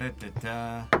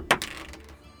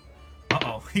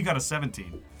 Uh-oh, he got a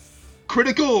 17.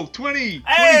 Critical 20. 20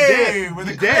 Hey, dead. with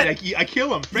a He's dead. crit. I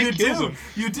kill him. Frank kills him.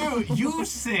 You do. You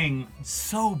sing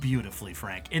so beautifully,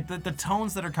 Frank. The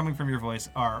tones that are coming from your voice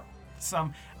are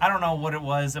some. I don't know what it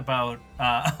was about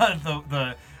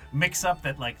the mix-up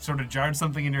that like sort of jarred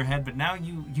something in your head, but now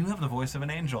you have the voice of an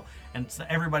angel, and so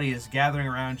everybody is gathering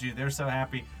around you. They're so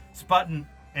happy. Sputton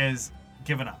is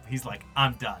giving up. He's like,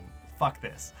 I'm done. Fuck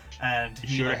this. And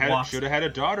he Should like, have walks. had a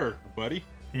daughter, buddy.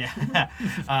 Yeah.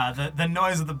 The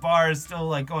noise of the bar is still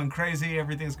like going crazy.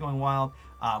 Everything's going wild.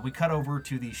 We cut over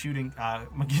to the shooting.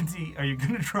 McGinty, are you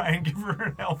going to try and give her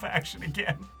an help action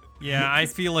again? Yeah, I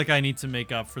feel like I need to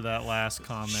make up for that last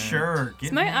comment. Sure.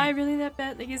 Is my eye really that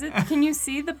bad? Like, is it? Can you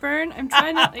see the burn? I'm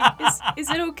trying to. Like, is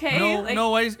it okay? No, like,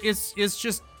 no, it's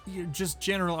just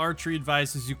general archery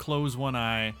advice is you close one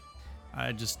eye.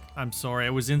 I'm sorry, it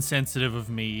was insensitive of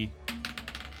me.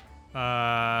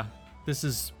 This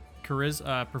is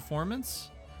performance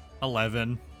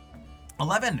 11.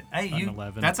 11. Hey, An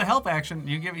 11. That's a help action.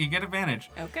 You get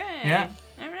advantage. Okay. Yeah.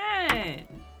 All right.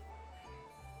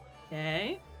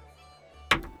 Okay.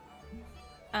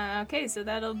 Okay, so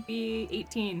that'll be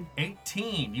 18.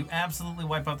 18. You absolutely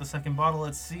wipe out the second bottle.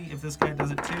 Let's see if this guy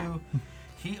does it too.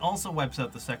 He also wipes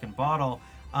out the second bottle.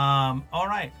 All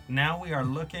right, now we are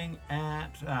looking at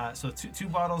so two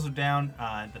bottles are down.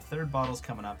 The third bottle's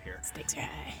coming up here. Stakes are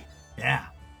high. Yeah.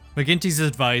 McGinty's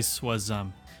advice was,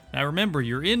 now remember,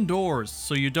 you're indoors,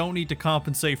 so you don't need to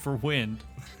compensate for wind.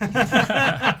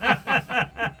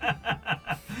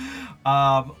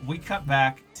 We cut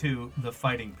back to the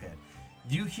fighting pit.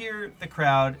 You hear the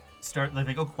crowd start, like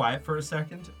they go quiet for a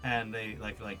second, and they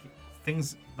like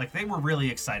things like they were really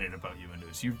excited about you,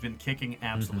 Anus. You've been kicking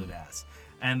absolute ass,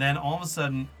 and then all of a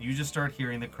sudden you just start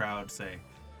hearing the crowd say,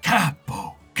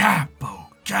 "Capo, capo,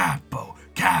 capo,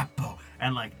 capo,"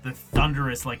 and like the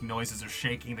thunderous like noises are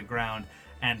shaking the ground,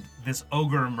 and this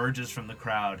ogre emerges from the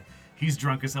crowd. He's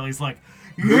drunk as hell. He's like,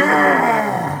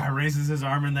 "Yeah!" Raises his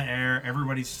arm in the air.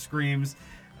 Everybody screams.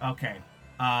 Okay,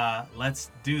 let's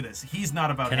do this. He's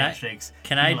not about handshakes.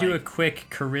 Can I do a quick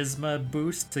charisma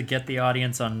boost to get the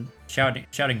audience on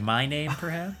shouting my name,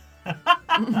 perhaps?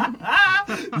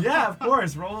 Yeah, of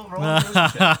course. Roll.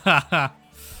 A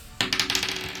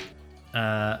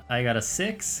I got a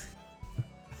 6.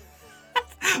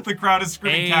 The crowd is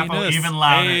screaming capo even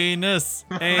louder. Anus.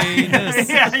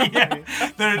 Yeah.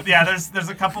 There's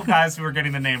a couple guys who are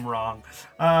getting the name wrong.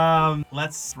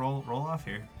 Let's roll off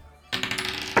here.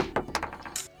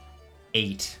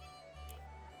 8.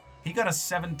 He got a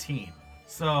 17.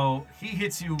 So he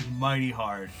hits you mighty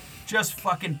hard. Just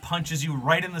fucking punches you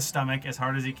right in the stomach as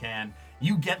hard as he can.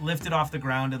 You get lifted off the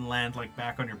ground and land like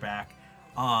back on your back.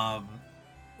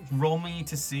 Roll me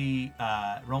to see.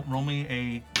 Roll me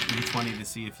a d20 to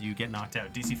see if you get knocked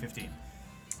out. DC 15.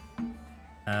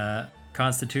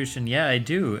 Constitution, yeah, I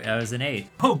do. I was an 8.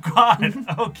 Oh God.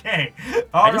 Okay.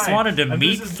 I just wanted to And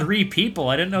meet this is- 3 people.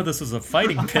 I didn't know this was a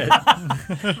fighting pit.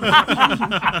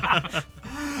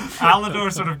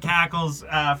 Alador sort of cackles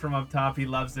from up top. He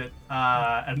loves it.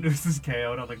 And Noose is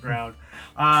KO'd on the ground.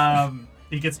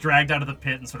 He gets dragged out of the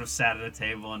pit and sort of sat at a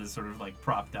table and is sort of like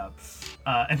propped up.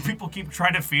 And people keep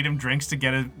trying to feed him drinks to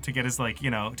get his like,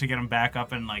 to get him back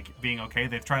up and like being okay.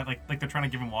 They've tried like they're trying to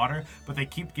give him water, but they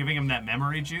keep giving him that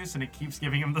memory juice, and it keeps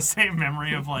giving him the same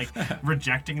memory of like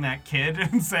rejecting that kid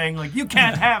and saying like, you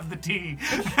can't have the tea.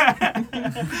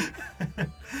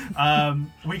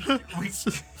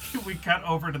 We cut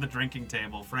over to the drinking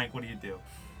table. Frank, what do you do?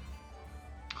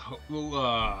 Well,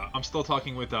 I'm still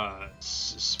talking with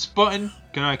Sputton.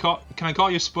 Can I call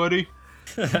you Spuddy?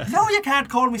 No, you can't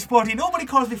call me Spotty. Nobody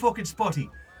calls me fucking Spotty.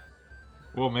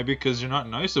 Well, maybe because you're not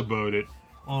nice about it.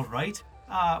 All right.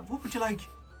 What would you like?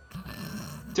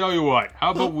 Tell you what,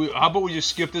 how about we just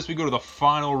skip this? We go to the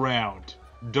final round,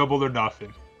 double or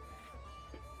nothing.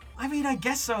 I mean, I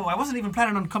guess so. I wasn't even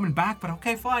planning on coming back, but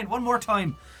okay, fine. One more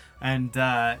time. And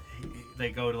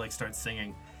they go to like start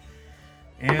singing.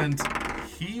 And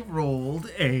he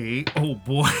rolled a... Oh,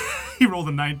 boy. He rolled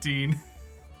a 19.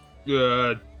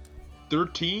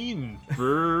 13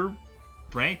 for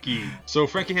Frankie. So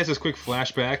Frankie has this quick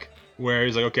flashback where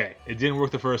he's like, okay, it didn't work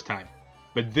the first time,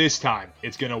 but this time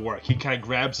it's gonna work. He kind of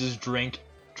grabs his drink,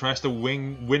 tries to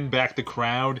win back the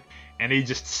crowd, and he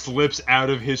just slips out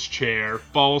of his chair,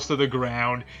 falls to the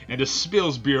ground, and just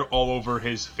spills beer all over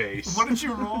his face. What did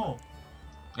you roll?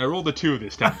 I rolled a 2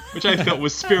 this time, which I felt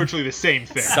was spiritually the same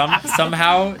thing.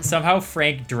 Somehow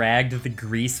Frank dragged the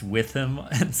grease with him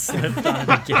and slipped on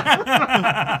it again.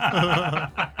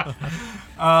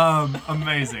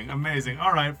 Amazing.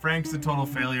 All right, Frank's a total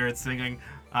failure at singing.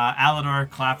 Alador,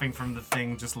 clapping from the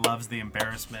thing, just loves the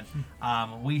embarrassment.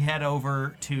 We head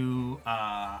over to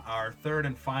our third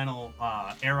and final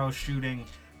arrow shooting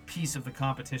piece of the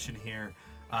competition here.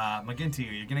 McGinty,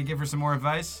 are you going to give her some more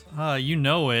advice? You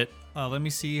know it. Let me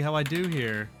see how I do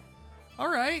here. All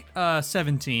right,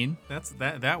 17.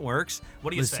 That works.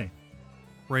 What do you say?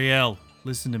 Rael,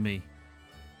 listen to me.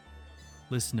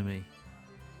 Listen to me.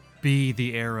 Be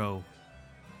the arrow.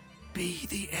 Be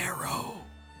the arrow.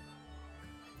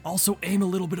 Also, aim a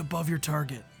little bit above your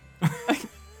target.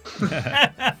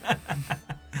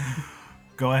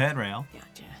 Go ahead, Rael.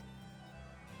 Gotcha.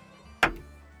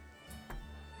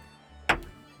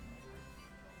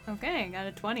 Okay, I got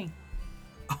a 20.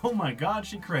 Oh my God,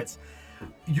 she crits.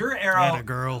 Your arrow. Atta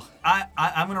girl.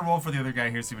 I'm gonna roll for the other guy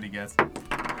here, see what he gets.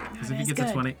 Because if he that's gets a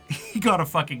good. 20, he got a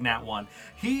fucking nat 1.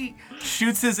 He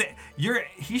shoots his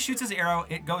arrow.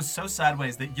 It goes so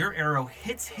sideways that your arrow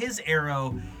hits his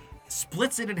arrow,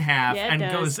 splits it in half, Yeah, it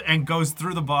does. and goes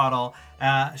through the bottle,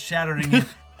 shattering it.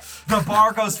 The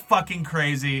bar goes fucking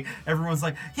crazy. Everyone's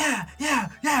like, yeah.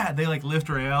 They like lift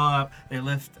Rael up. They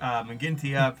lift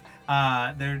McGinty up.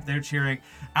 They're cheering.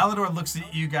 Alador looks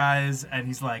at you guys and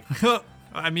he's like,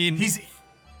 I mean,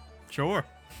 sure.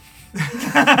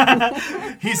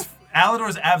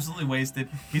 Alador's absolutely wasted.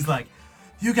 He's like,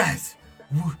 you guys,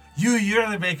 you're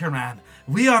the baker man.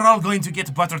 We are all going to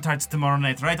get butter tarts tomorrow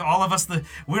night, right? All of us,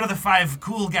 we're the 5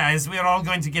 cool guys. We are all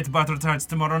going to get butter tarts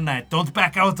tomorrow night. Don't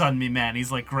back out on me, man.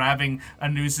 He's like grabbing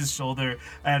Anus's shoulder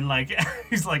and like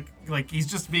he's like he's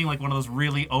just being like one of those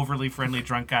really overly friendly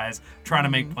drunk guys trying to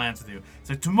make plans with you.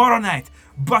 So tomorrow night,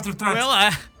 butter tarts.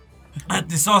 Well, at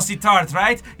the saucy tart,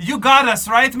 right? You got us,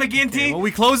 right, McGinty? well, we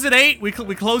close at 8. We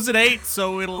close at 8,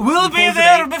 so We'll we'll be close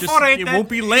there at 8. before Just- 8. It then. won't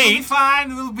be It'll late. be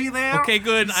fine. We'll be there. Okay,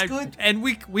 good. It's good. And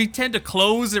we tend to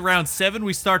close around 7.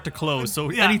 We start to close,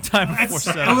 so anytime before It's-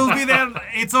 7. We'll be there.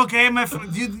 It's okay, my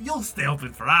friend. You'll stay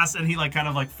open for us. And he like kind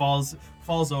of like falls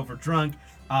over drunk.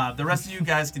 The rest of you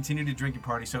guys continue to drink and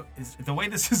party. So the way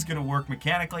this is going to work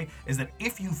mechanically is that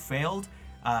if you failed,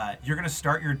 you're going to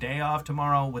start your day off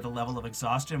tomorrow with a level of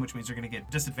exhaustion, which means you're going to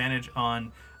get disadvantage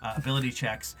on ability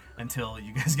checks until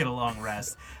you guys get a long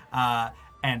rest.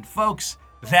 And folks,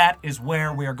 that is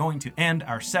where we are going to end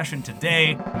our session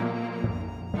today.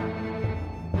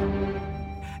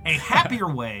 A happier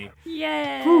way.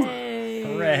 Yay!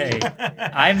 Hooray.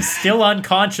 I'm still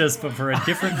unconscious, but for a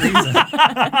different reason.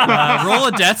 Roll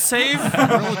a death save.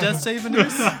 Roll a death save in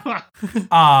this.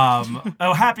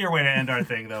 A happier way to end our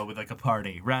thing though, with like a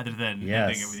party rather than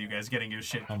ending it with you guys getting your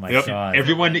shit. Oh my Yep. god.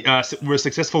 Everyone were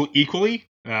successful equally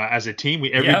as a team.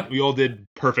 We all did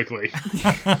perfectly.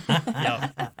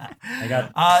 I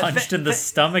got punched in the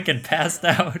stomach and passed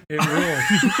out. It ruled.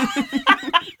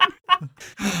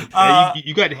 Yeah,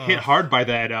 you got hit hard by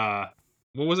that.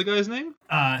 What was the guy's name?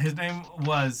 His name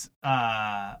was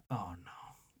oh no.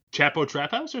 Chapo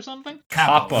Trap House or something?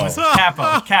 Capo.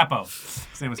 Capo.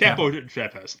 His name was Capo. Capo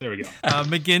Trap House. There we go.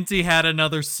 McGinty had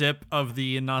another sip of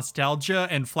the nostalgia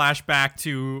and flashback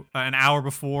to an hour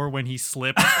before when he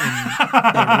slipped in the room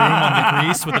on the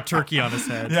grease with a turkey on his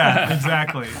head. Yeah,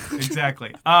 exactly.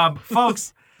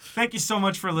 Folks, thank you so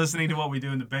much for listening to What We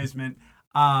Do in the Basement.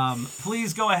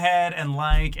 Please go ahead and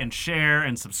like and share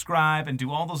and subscribe and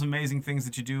do all those amazing things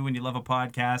that you do when you love a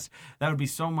podcast. That would be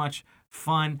so much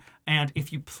fun. And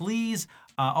if you please,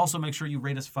 also make sure you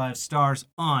rate us 5 stars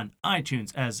on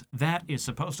iTunes, as that is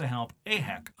supposed to help a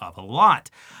heck of a lot.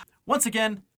 Once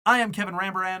again, I am Kevin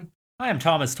Rambaran. I am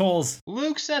Thomas Tolles.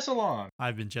 Luke Sessalong.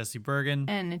 I've been Jesse Bergen.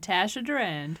 And Natasha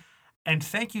Durand. And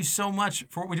thank you so much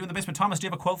for what we do in the basement. Thomas, do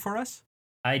you have a quote for us?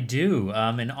 I do.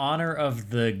 In honor of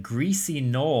the greasy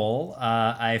knoll,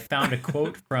 I found a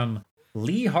quote from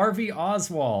Lee Harvey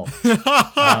Oswald.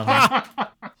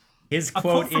 His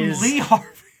quote from is Lee Harvey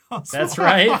Oswald. That's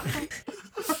right.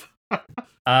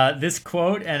 This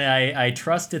quote, and I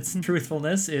trust its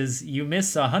truthfulness, is you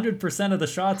miss 100% of the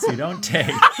shots you don't take.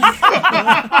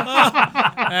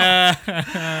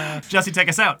 Jesse, take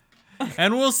us out.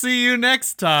 And we'll see you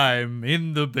next time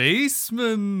in the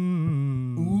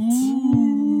basement. Ooh.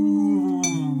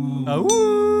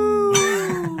 Ooh.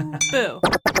 Boo.